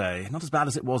yesterday. Not as bad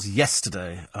as it was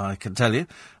yesterday, I can tell you.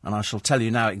 And I shall tell you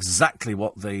now exactly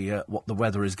what the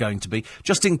weather is going to be.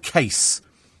 Just in case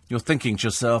you're thinking to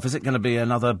yourself, is it going to be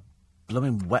another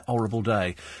blooming wet, horrible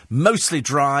day? Mostly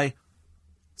dry,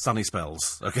 sunny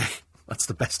spells, OK? That's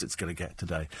the best it's going to get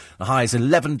today. The high is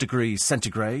 11 degrees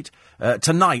centigrade.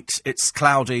 Tonight, it's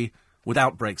cloudy with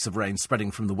outbreaks of rain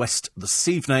spreading from the west this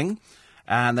evening.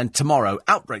 And then tomorrow,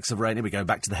 outbreaks of rain. Here we go,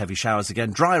 back to the heavy showers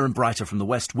again. Drier and brighter from the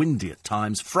west, windy at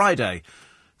times. Friday.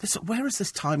 Where is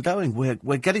this time going?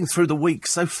 We're getting through the week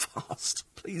so fast.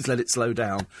 Please let it slow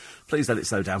down. Please let it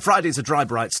slow down. Friday's a dry,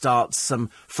 bright start. Some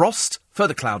frost,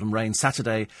 further cloud and rain.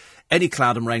 Saturday, any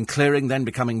cloud and rain clearing, then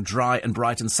becoming dry and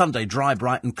bright. And Sunday, dry,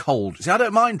 bright and cold. See, I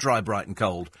don't mind dry, bright and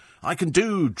cold. I can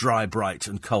do dry, bright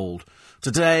and cold.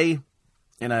 Today,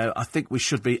 I think we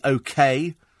should be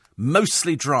okay.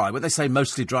 Mostly dry. When they say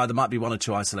mostly dry, there might be one or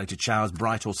two isolated showers,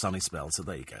 bright or sunny spells. So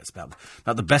there you go. It's about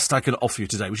the best I can offer you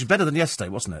today, which is better than yesterday,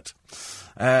 wasn't it?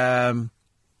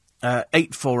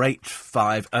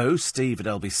 84850,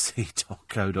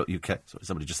 steve@lbc.co.uk. Sorry,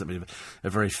 somebody just sent me a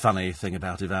very funny thing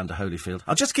about Evander Holyfield.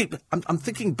 I'm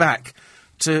thinking back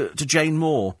to Jane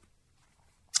Moore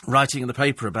writing in the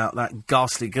paper about that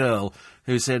ghastly girl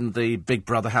who's in the Big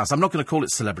Brother house. I'm not going to call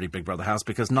it Celebrity Big Brother house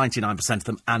because 99% of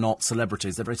them are not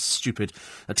celebrities. They're very stupid,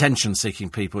 attention-seeking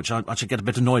people, which I should get a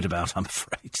bit annoyed about, I'm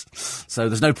afraid. So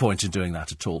there's no point in doing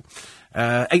that at all.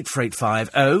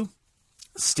 84850,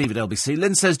 Steve at LBC.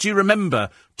 Lynn says, do you remember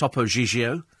Topo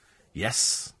Gigio?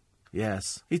 Yes.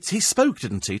 He spoke,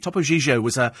 didn't he? Topo Gigio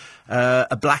was a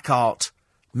black art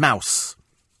mouse.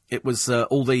 It was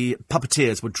all the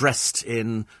puppeteers were dressed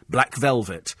in black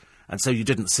velvet, and so you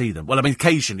didn't see them. Well, I mean,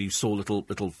 occasionally you saw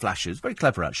little flashes. Very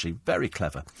clever, actually. Very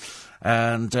clever.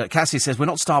 And Cassie says, we're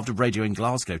not starved of radio in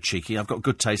Glasgow, cheeky. I've got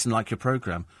good taste and like your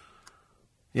programme.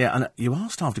 Yeah, and you are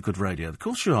starved of good radio. Of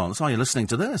course you are. That's why you're listening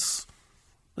to this.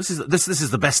 This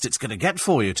is the best it's going to get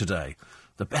for you today.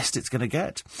 The best it's going to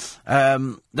get.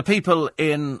 The people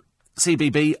in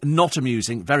CBB, not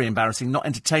amusing, very embarrassing, not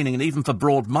entertaining, and even for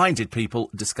broad-minded people,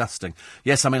 disgusting.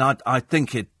 Yes, I mean, I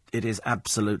think it is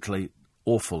absolutely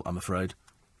awful, I'm afraid.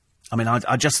 I mean,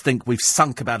 I just think we've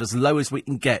sunk about as low as we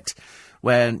can get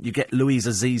when you get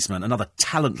Louisa Ziesman, another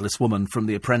talentless woman from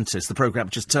The Apprentice, the programme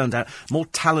which has turned out more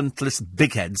talentless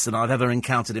bigheads than I've ever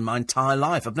encountered in my entire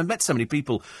life. I've never met so many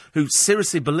people who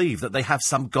seriously believe that they have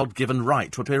some God-given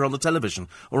right to appear on the television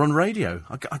or on radio.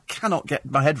 I cannot get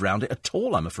my head round it at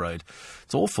all, I'm afraid.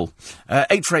 It's awful.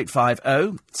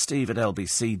 84850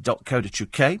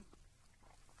 steve@lbc.co.uk.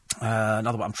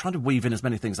 Another one. I'm trying to weave in as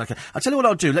many things as I can. I'll tell you what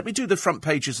I'll do. Let me do the front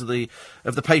pages of the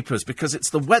papers, because it's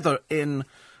the weather in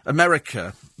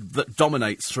America that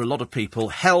dominates for a lot of people.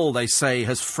 Hell, they say,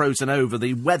 has frozen over.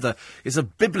 The weather is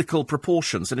of biblical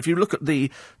proportions. And if you look at the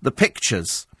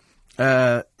pictures,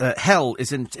 hell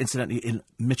is incidentally in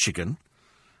Michigan.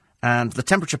 And the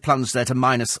temperature plunged there to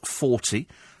minus 40.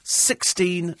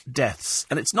 16 deaths.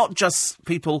 And it's not just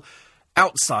people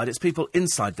outside, it's people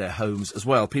inside their homes as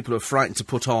well. People who are frightened to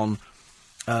put on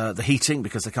the heating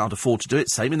because they can't afford to do it.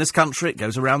 Same in this country. It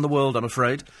goes around the world, I'm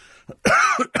afraid.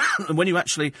 And when you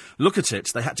actually look at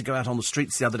it, they had to go out on the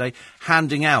streets the other day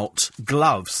handing out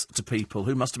gloves to people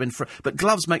who must have been... But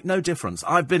gloves make no difference.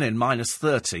 I've been in minus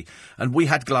 30, and we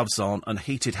had gloves on and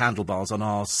heated handlebars on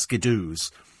our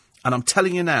skidoos. And I'm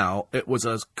telling you now, it was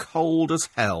as cold as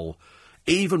hell.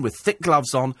 Even with thick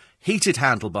gloves on, heated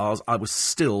handlebars, I was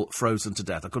still frozen to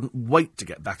death. I couldn't wait to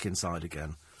get back inside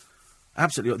again.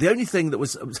 Absolutely. The only thing that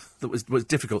was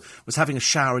difficult was having a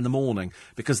shower in the morning,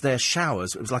 because their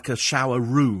showers, it was like a shower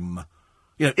room.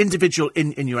 You know, individual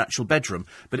in your actual bedroom,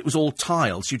 but it was all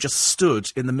tiles. You just stood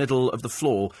in the middle of the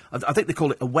floor. I think they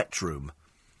call it a wet room.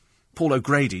 Paul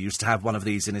O'Grady used to have one of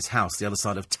these in his house, the other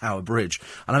side of Tower Bridge.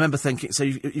 And I remember thinking, so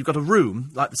you've got a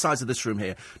room, like the size of this room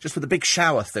here, just with a big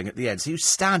shower thing at the end. So you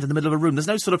stand in the middle of a room. There's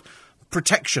no sort of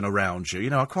protection around you. You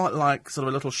know, I quite like sort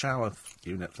of a little shower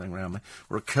unit thing around me,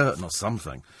 or a curtain or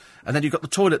something. And then you've got the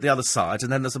toilet the other side,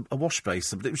 and then there's a wash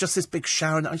basin. But it was just this big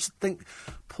shower, and I just think,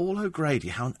 Paul O'Grady,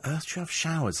 how on earth do you have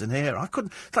showers in here? I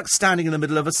couldn't... It's like standing in the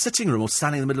middle of a sitting room or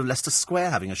standing in the middle of Leicester Square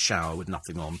having a shower with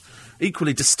nothing on.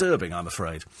 Equally disturbing, I'm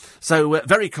afraid. So,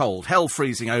 very cold, hell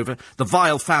freezing over. The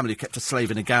vile family kept a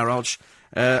slave in a garage.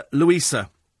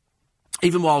 Louisa,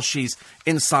 even while she's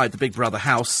inside the Big Brother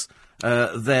house,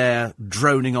 they're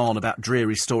droning on about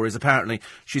dreary stories. Apparently,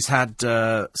 she's had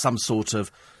some sort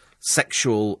of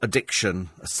sexual addiction,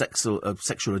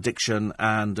 sexual addiction,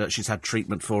 and she's had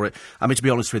treatment for it. I mean, to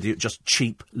be honest with you, just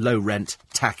cheap, low rent,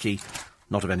 tacky,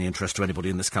 not of any interest to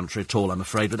anybody in this country at all, I'm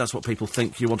afraid, but that's what people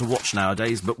think you want to watch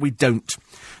nowadays, but we don't.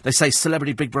 They say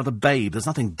celebrity Big Brother babe. There's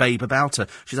nothing babe about her.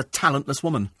 She's a talentless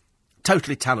woman.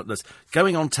 Totally talentless.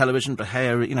 Going on television,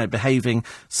 behaving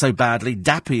so badly.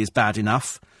 Dappy is bad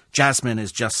enough. Jasmine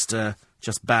is just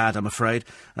bad, I'm afraid.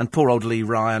 And poor old Lee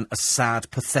Ryan, a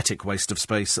sad, pathetic waste of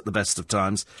space at the best of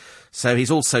times. So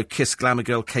he's also kissed glamour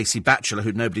girl Casey Batchelor,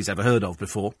 who nobody's ever heard of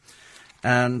before.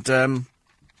 And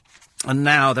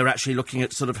now they're actually looking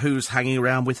at sort of who's hanging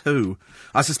around with who.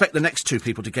 I suspect the next two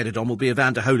people to get it on will be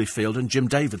Evander Holyfield and Jim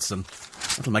Davidson.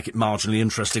 That'll make it marginally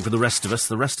interesting for the rest of us.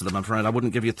 The rest of them, I'm afraid, I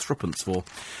wouldn't give you threepence for.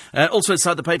 Also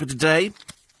inside the paper today,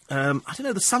 I don't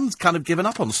know, the Sun's kind of given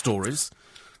up on stories.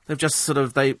 They've just sort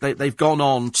of, they've gone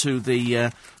on to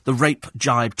the rape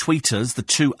jibe tweeters, the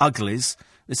two uglies.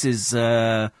 This is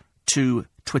two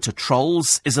Twitter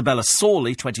trolls, Isabella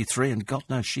Sawley, 23, and God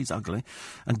knows she's ugly,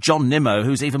 and John Nimmo,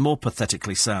 who's even more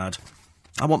pathetically sad.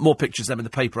 I want more pictures of them in the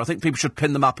paper. I think people should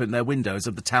pin them up in their windows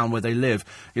of the town where they live,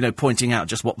 you know, pointing out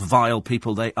just what vile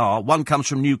people they are. One comes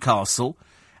from Newcastle,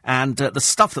 and the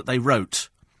stuff that they wrote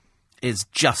is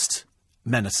just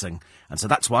menacing. And so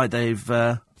that's why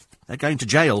they're going to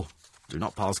jail. Do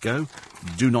not pass go.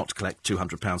 Do not collect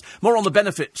 £200. More on the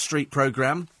Benefit Street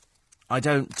programme. I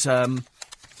don't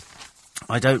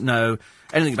know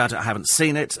anything about it. I haven't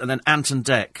seen it. And then Ant and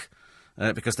Dec,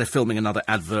 because they're filming another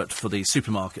advert for the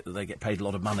supermarket that they get paid a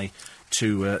lot of money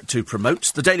to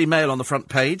promote. The Daily Mail on the front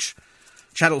page.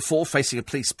 Channel 4 facing a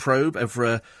police probe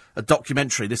over a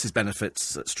documentary. This is Benefit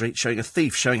Street, showing a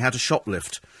thief showing how to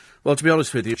shoplift. Well, to be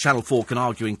honest with you, Channel 4 can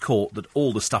argue in court that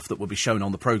all the stuff that will be shown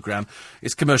on the programme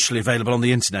is commercially available on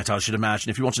the internet, I should imagine.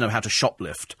 If you want to know how to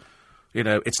shoplift, you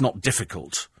know, it's not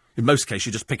difficult. In most cases,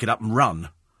 you just pick it up and run.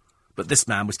 But this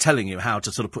man was telling you how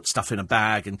to sort of put stuff in a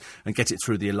bag and get it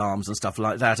through the alarms and stuff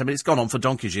like that. I mean, it's gone on for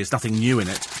donkey's years, nothing new in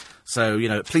it. So, you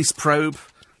know, police probe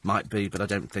might be, but I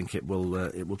don't think it will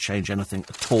change anything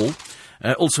at all.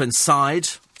 Also inside...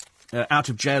 out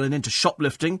of jail and into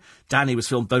shoplifting. Danny was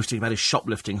filmed boasting about his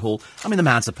shoplifting haul. I mean, the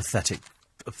man's a pathetic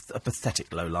a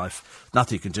pathetic lowlife.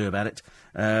 Nothing you can do about it.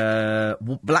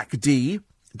 Black D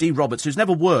Roberts, who's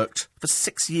never worked for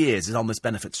 6 years, is on this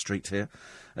benefit street here.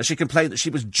 She complained that she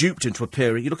was duped into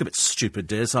appearing. You look a bit stupid,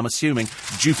 dear, so I'm assuming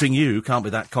duping you can't be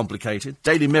that complicated.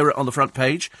 Daily Mirror on the front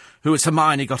page. Who is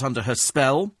Hermione got under her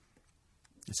spell?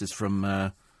 This is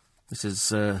from,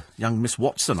 young Miss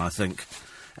Watson, I think.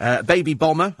 Baby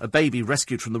bomber, a baby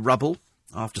rescued from the rubble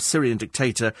after Syrian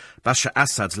dictator Bashar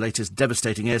Assad's latest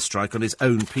devastating airstrike on his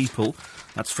own people.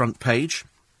 That's front page.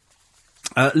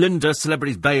 Linda,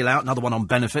 celebrities bailout, another one on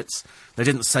benefits. They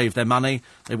didn't save their money.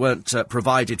 They weren't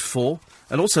provided for.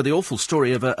 And also the awful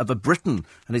story of a Briton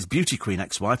and his beauty queen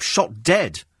ex-wife shot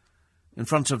dead in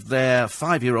front of their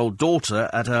 5-year-old daughter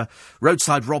at a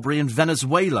roadside robbery in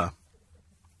Venezuela.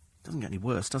 Doesn't get any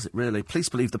worse, does it, really? Police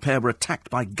believe the pair were attacked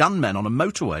by gunmen on a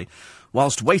motorway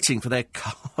whilst waiting for their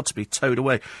car to be towed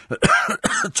away.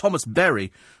 Thomas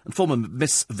Berry and former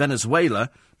Miss Venezuela,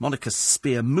 Monica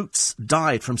Spear-Moots,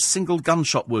 died from single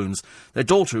gunshot wounds. Their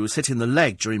daughter, who was hit in the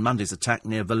leg during Monday's attack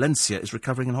near Valencia, is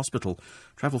recovering in hospital.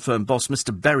 Travel firm boss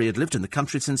Mr. Berry had lived in the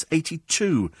country since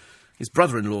 '82. His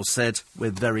brother-in-law said,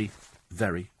 "We're very,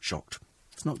 very shocked."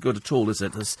 It's not good at all, is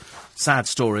it? There's sad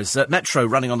stories. Metro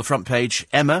running on the front page.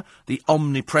 Emma, the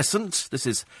omnipresent. This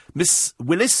is Miss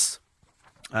Willis.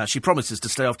 She promises to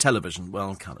stay off television.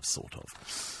 Well, kind of, sort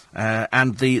of.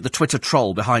 And the Twitter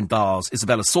troll behind bars.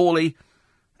 Isabella Sawley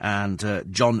and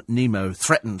John Nemo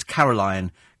threatened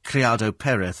Caroline Criado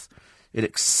Perez in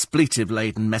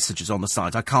expletive-laden messages on the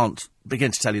site. I can't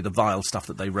begin to tell you the vile stuff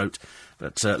that they wrote.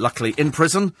 But luckily in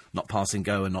prison, not passing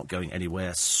go and not going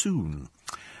anywhere soon.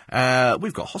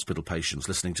 We've got hospital patients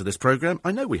listening to this programme.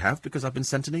 I know we have, because I've been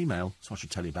sent an email, so I should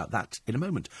tell you about that in a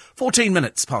moment. 14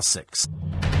 minutes past 6.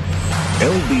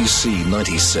 LBC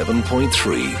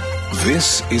 97.3.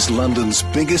 This is London's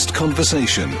biggest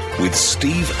conversation with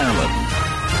Steve Allen.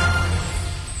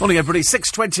 Morning, everybody.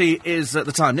 6:20 is the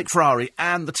time. Nick Ferrari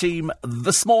and the team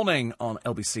this morning on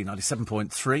LBC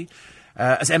 97.3.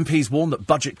 As MPs warn that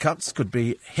budget cuts could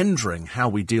be hindering how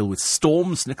we deal with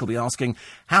storms, Nick will be asking,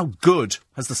 how good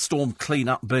has the storm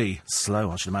clean-up been? Slow,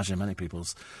 I should imagine, in many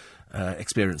people's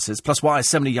experiences. Plus, why are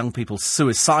so many young people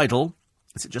suicidal?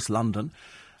 Is it just London?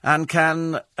 And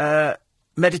can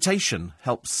meditation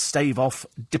help stave off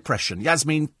depression?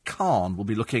 Yasmin Khan will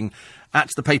be looking at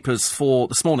the papers for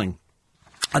this morning.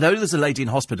 I know there's a lady in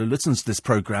hospital who listens to this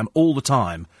programme all the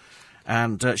time.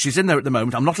 And she's in there at the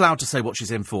moment. I'm not allowed to say what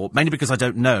she's in for, mainly because I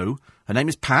don't know. Her name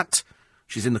is Pat.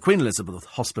 She's in the Queen Elizabeth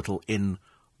Hospital in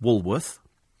Woolworth.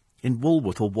 In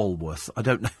Woolworth or Walworth? I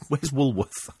don't know. Where's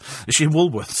Woolworth? Is she in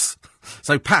Woolworths?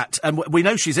 So Pat, and we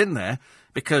know she's in there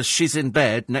because she's in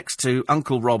bed next to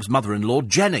Uncle Rob's mother-in-law,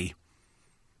 Jenny.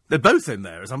 They're both in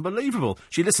there. It's unbelievable.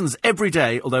 She listens every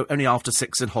day, although only after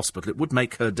 6 in hospital. It would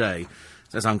make her day,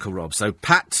 says Uncle Rob. So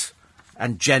Pat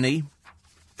and Jenny,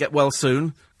 get well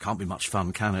soon. Can't be much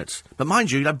fun, can it? But mind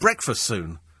you, you'll have breakfast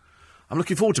soon. I'm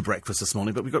looking forward to breakfast this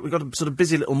morning, but we've got a sort of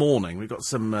busy little morning. We've got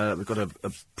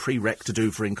a prereq to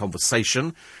do for In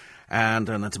Conversation, and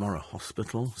then tomorrow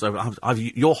hospital. So I've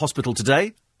your hospital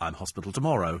today, I'm hospital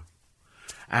tomorrow,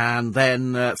 and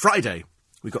then Friday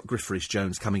we've got Griff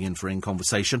Rhys-Jones coming in for In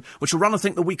Conversation, which will run, I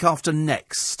think, the week after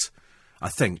next. I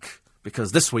think,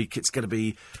 because this week it's going to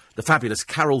be the fabulous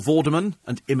Carol Vorderman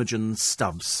and Imogen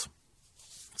Stubbs.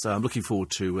 So I'm looking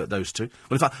forward to those two.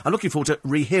 Well, in fact, I'm looking forward to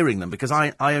rehearing them, because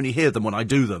I only hear them when I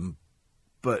do them.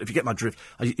 But if you get my drift,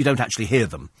 you don't actually hear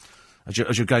them as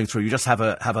you're going through. You just have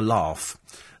a laugh.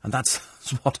 And that's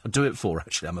what I do it for,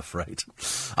 actually, I'm afraid.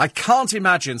 I can't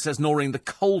imagine, says Noreen, the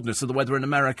coldness of the weather in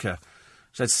America.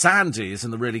 She says Sandy is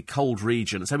in the really cold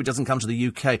region, and so he doesn't come to the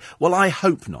UK. Well, I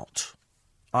hope not.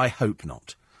 I hope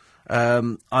not.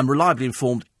 I'm reliably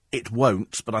informed it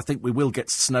won't, but I think we will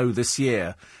get snow this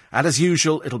year. And as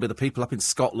usual, it'll be the people up in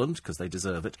Scotland, because they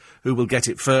deserve it, who will get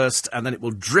it first, and then it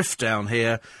will drift down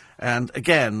here. And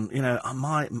again, you know,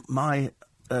 my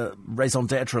raison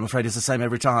d'etre, I'm afraid, is the same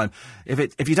every time.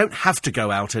 If you don't have to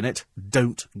go out in it,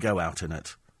 don't go out in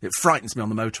it. It frightens me on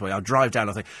the motorway. I drive down,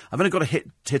 I think, I've only got to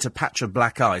hit a patch of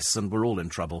black ice and we're all in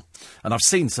trouble. And I've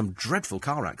seen some dreadful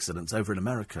car accidents over in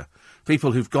America.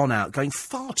 People who've gone out going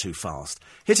far too fast,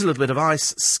 hit a little bit of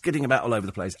ice, skidding about all over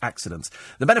the place, accidents.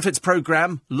 The benefits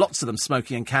programme, lots of them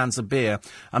smoking in cans of beer.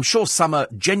 I'm sure some are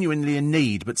genuinely in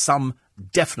need, but some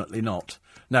definitely not.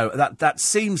 No, that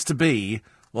seems to be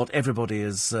what everybody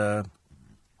has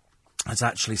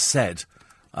actually said,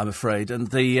 I'm afraid. And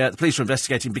the police are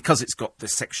investigating, because it's got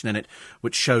this section in it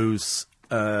which shows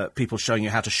people showing you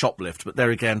how to shoplift, but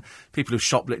there again, people who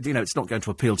shoplift, it's not going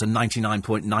to appeal to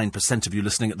 99.9% of you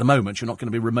listening at the moment. You're not going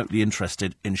to be remotely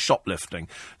interested in shoplifting.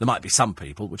 There might be some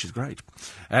people, which is great.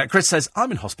 Chris says,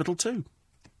 I'm in hospital too.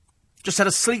 Just had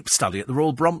a sleep study at the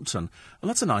Royal Brompton. Well,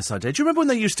 that's a nice idea. Do you remember when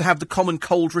they used to have the Common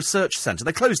Cold Research Centre?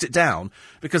 They closed it down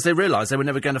because they realised they were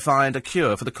never going to find a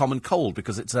cure for the common cold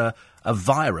because it's a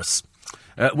virus.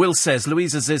 Will says,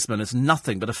 Louisa Zisman is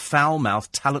nothing but a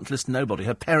foul-mouthed, talentless nobody.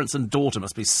 Her parents and daughter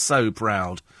must be so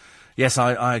proud. Yes,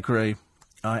 I agree.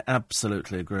 I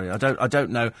absolutely agree. I don't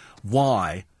know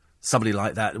why somebody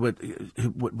like that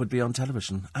would be on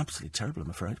television. Absolutely terrible,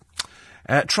 I'm afraid.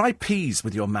 Try peas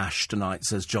with your mash tonight,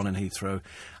 says John in Heathrow.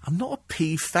 I'm not a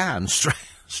pea fan,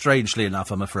 strangely enough,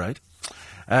 I'm afraid.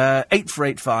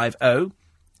 84850,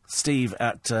 steve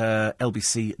at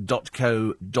lbc.co.uk.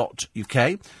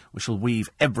 We shall weave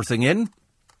everything in.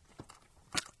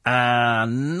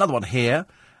 Another one here.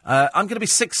 I'm going to be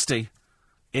 60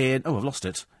 in... Oh, I've lost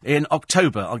it. In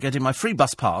October, I'll get in my free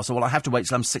bus pass, or will I have to wait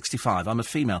till I'm 65? I'm a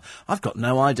female. I've got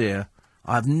no idea.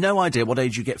 I have no idea what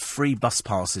age you get free bus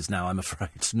passes now, I'm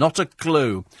afraid. Not a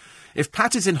clue. If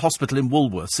Pat is in hospital in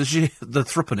Woolworths, is she the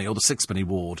threepenny or the sixpenny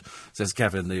ward, says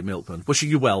Kevin, the milkman. Wishing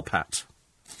you well, Pat.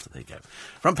 So there you go.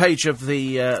 Front page of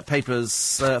the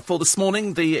papers for this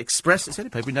morning, the Express. It's the only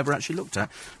paper we never actually looked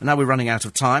at. And now we're running out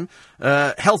of time.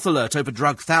 Health alert over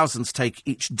drug thousands take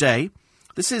each day.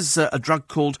 This is a drug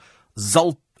called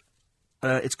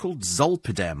it's called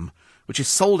Zolpidem, which is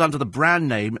sold under the brand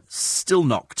name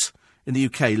Stilnoct in the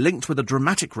UK, linked with a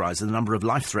dramatic rise in the number of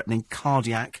life-threatening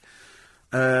cardiac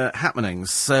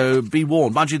happenings. So be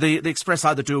warned. Mind you, the Express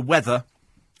either do a weather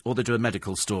or they do a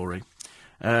medical story.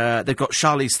 They've got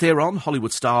Charlize Theron,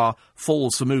 Hollywood star,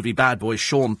 falls for movie bad boy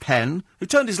Sean Penn, who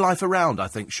turned his life around, I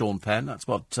think, Sean Penn. That's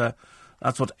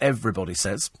what everybody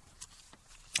says.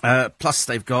 Plus,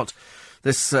 they've got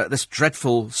this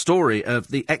dreadful story of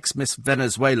the ex-Miss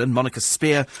Venezuelan, Monica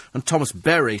Spear, and Thomas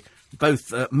Berry,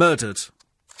 both murdered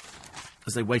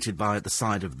as they waited by at the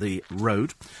side of the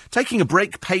road. Taking a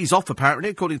break pays off, apparently,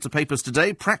 according to papers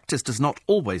today. Practice does not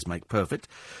always make perfect,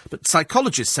 but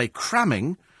psychologists say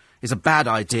cramming is a bad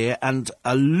idea and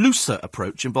a looser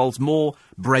approach involves more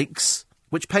breaks,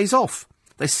 which pays off.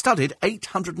 They studied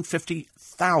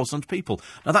 850,000 people.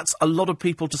 Now, that's a lot of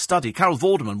people to study. Carol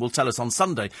Vorderman will tell us on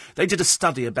Sunday. They did a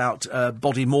study about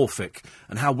body morphic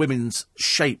and how women's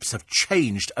shapes have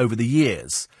changed over the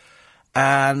years.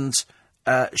 And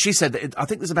she said that I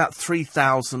think there's about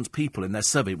 3,000 people in their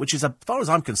survey, which is, as far as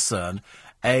I'm concerned,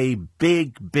 a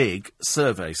big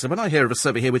survey. So when I hear of a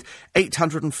survey here with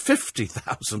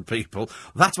 850,000 people,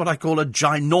 that's what I call a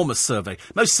ginormous survey.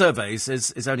 Most surveys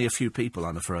is only a few people,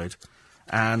 I'm afraid.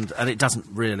 And it doesn't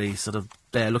really sort of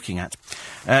bear looking at.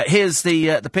 Here's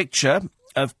the picture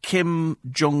of Kim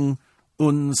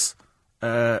Jong-un's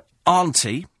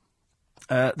auntie.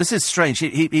 This is strange.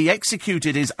 He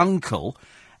executed his uncle,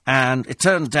 and it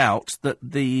turned out that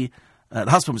the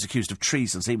husband was accused of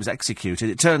treason, so he was executed.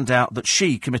 It turned out that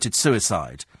she committed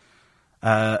suicide.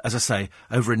 As I say,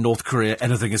 over in North Korea,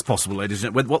 anything is possible, ladies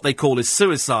and gentlemen. What they call is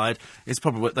suicide is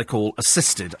probably what they call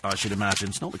assisted, I should imagine.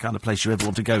 It's not the kind of place you ever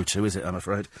want to go to, is it, I'm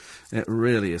afraid? It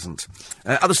really isn't.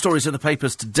 Other stories in the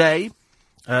papers today.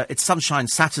 It's Sunshine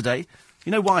Saturday.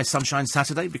 You know why Sunshine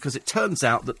Saturday? Because it turns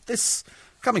out that this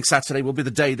coming Saturday will be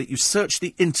the day that you search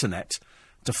the internet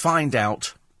to find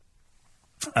out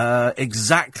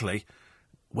exactly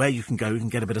where you can go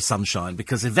and get a bit of sunshine,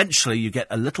 because eventually you get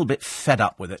a little bit fed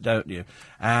up with it, don't you?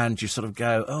 And you sort of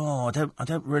go, oh, I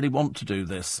don't really want to do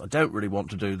this. I don't really want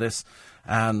to do this.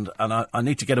 And I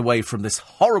need to get away from this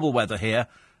horrible weather here.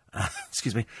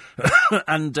 Excuse me.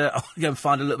 And I'll go and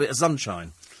find a little bit of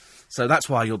sunshine. So that's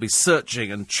why you'll be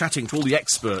searching and chatting to all the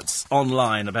experts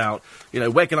online about,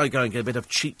 where can I go and get a bit of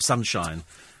cheap sunshine?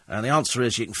 And the answer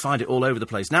is you can find it all over the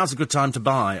place. Now's a good time to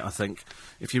buy, I think,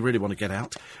 if you really want to get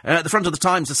out. At the front of the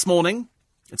Times this morning,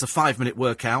 it's a 5-minute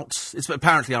workout.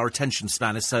 Apparently our attention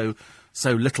span is so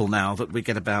little now that we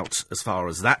get about as far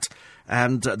as that.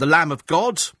 And the Lamb of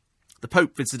God, the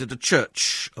Pope visited a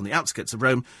church on the outskirts of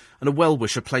Rome, and a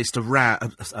well-wisher placed a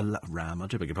lamb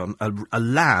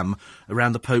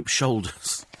around the Pope's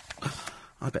shoulders.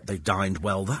 I bet they dined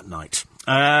well that night.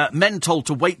 Men told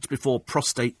to wait before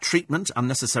prostate treatment.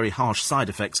 Unnecessary harsh side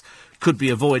effects could be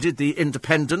avoided. The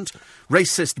Independent.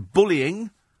 Racist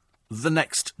bullying the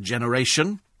next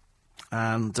generation.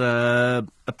 And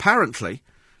apparently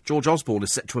George Osborne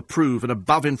is set to approve an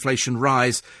above-inflation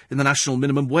rise in the national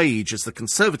minimum wage as the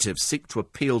Conservatives seek to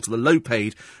appeal to the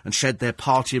low-paid and shed their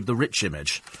party of the rich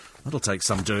image. That'll take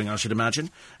some doing, I should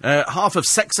imagine. Half of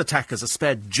sex attackers are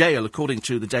spared jail, according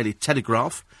to the Daily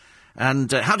Telegraph.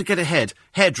 And how to get ahead.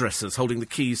 Hairdressers holding the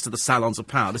keys to the salons of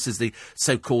power. This is the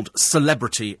so-called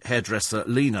celebrity hairdresser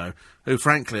Lino, who,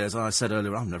 frankly, as I said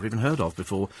earlier, I've never even heard of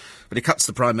before. But he cuts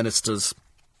the Prime Minister's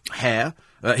hair.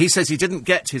 He says he didn't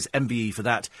get his MBE for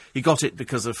that. He got it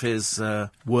because of his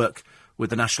work with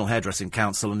the National Hairdressing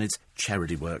Council and its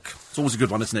charity work. It's always a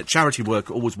good one, isn't it? Charity work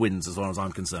always wins, as far as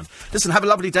I'm concerned. Listen, have a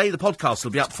lovely day. The podcast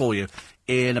will be up for you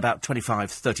in about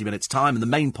 25, 30 minutes' time, and the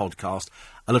main podcast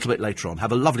a little bit later on.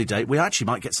 Have a lovely day. We actually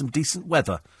might get some decent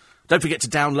weather. Don't forget to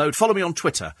download. Follow me on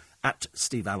Twitter,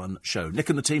 @Steve Allen Show. Nick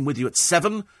and the team with you at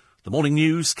 7. The morning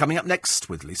news coming up next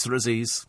with Lisa Aziz.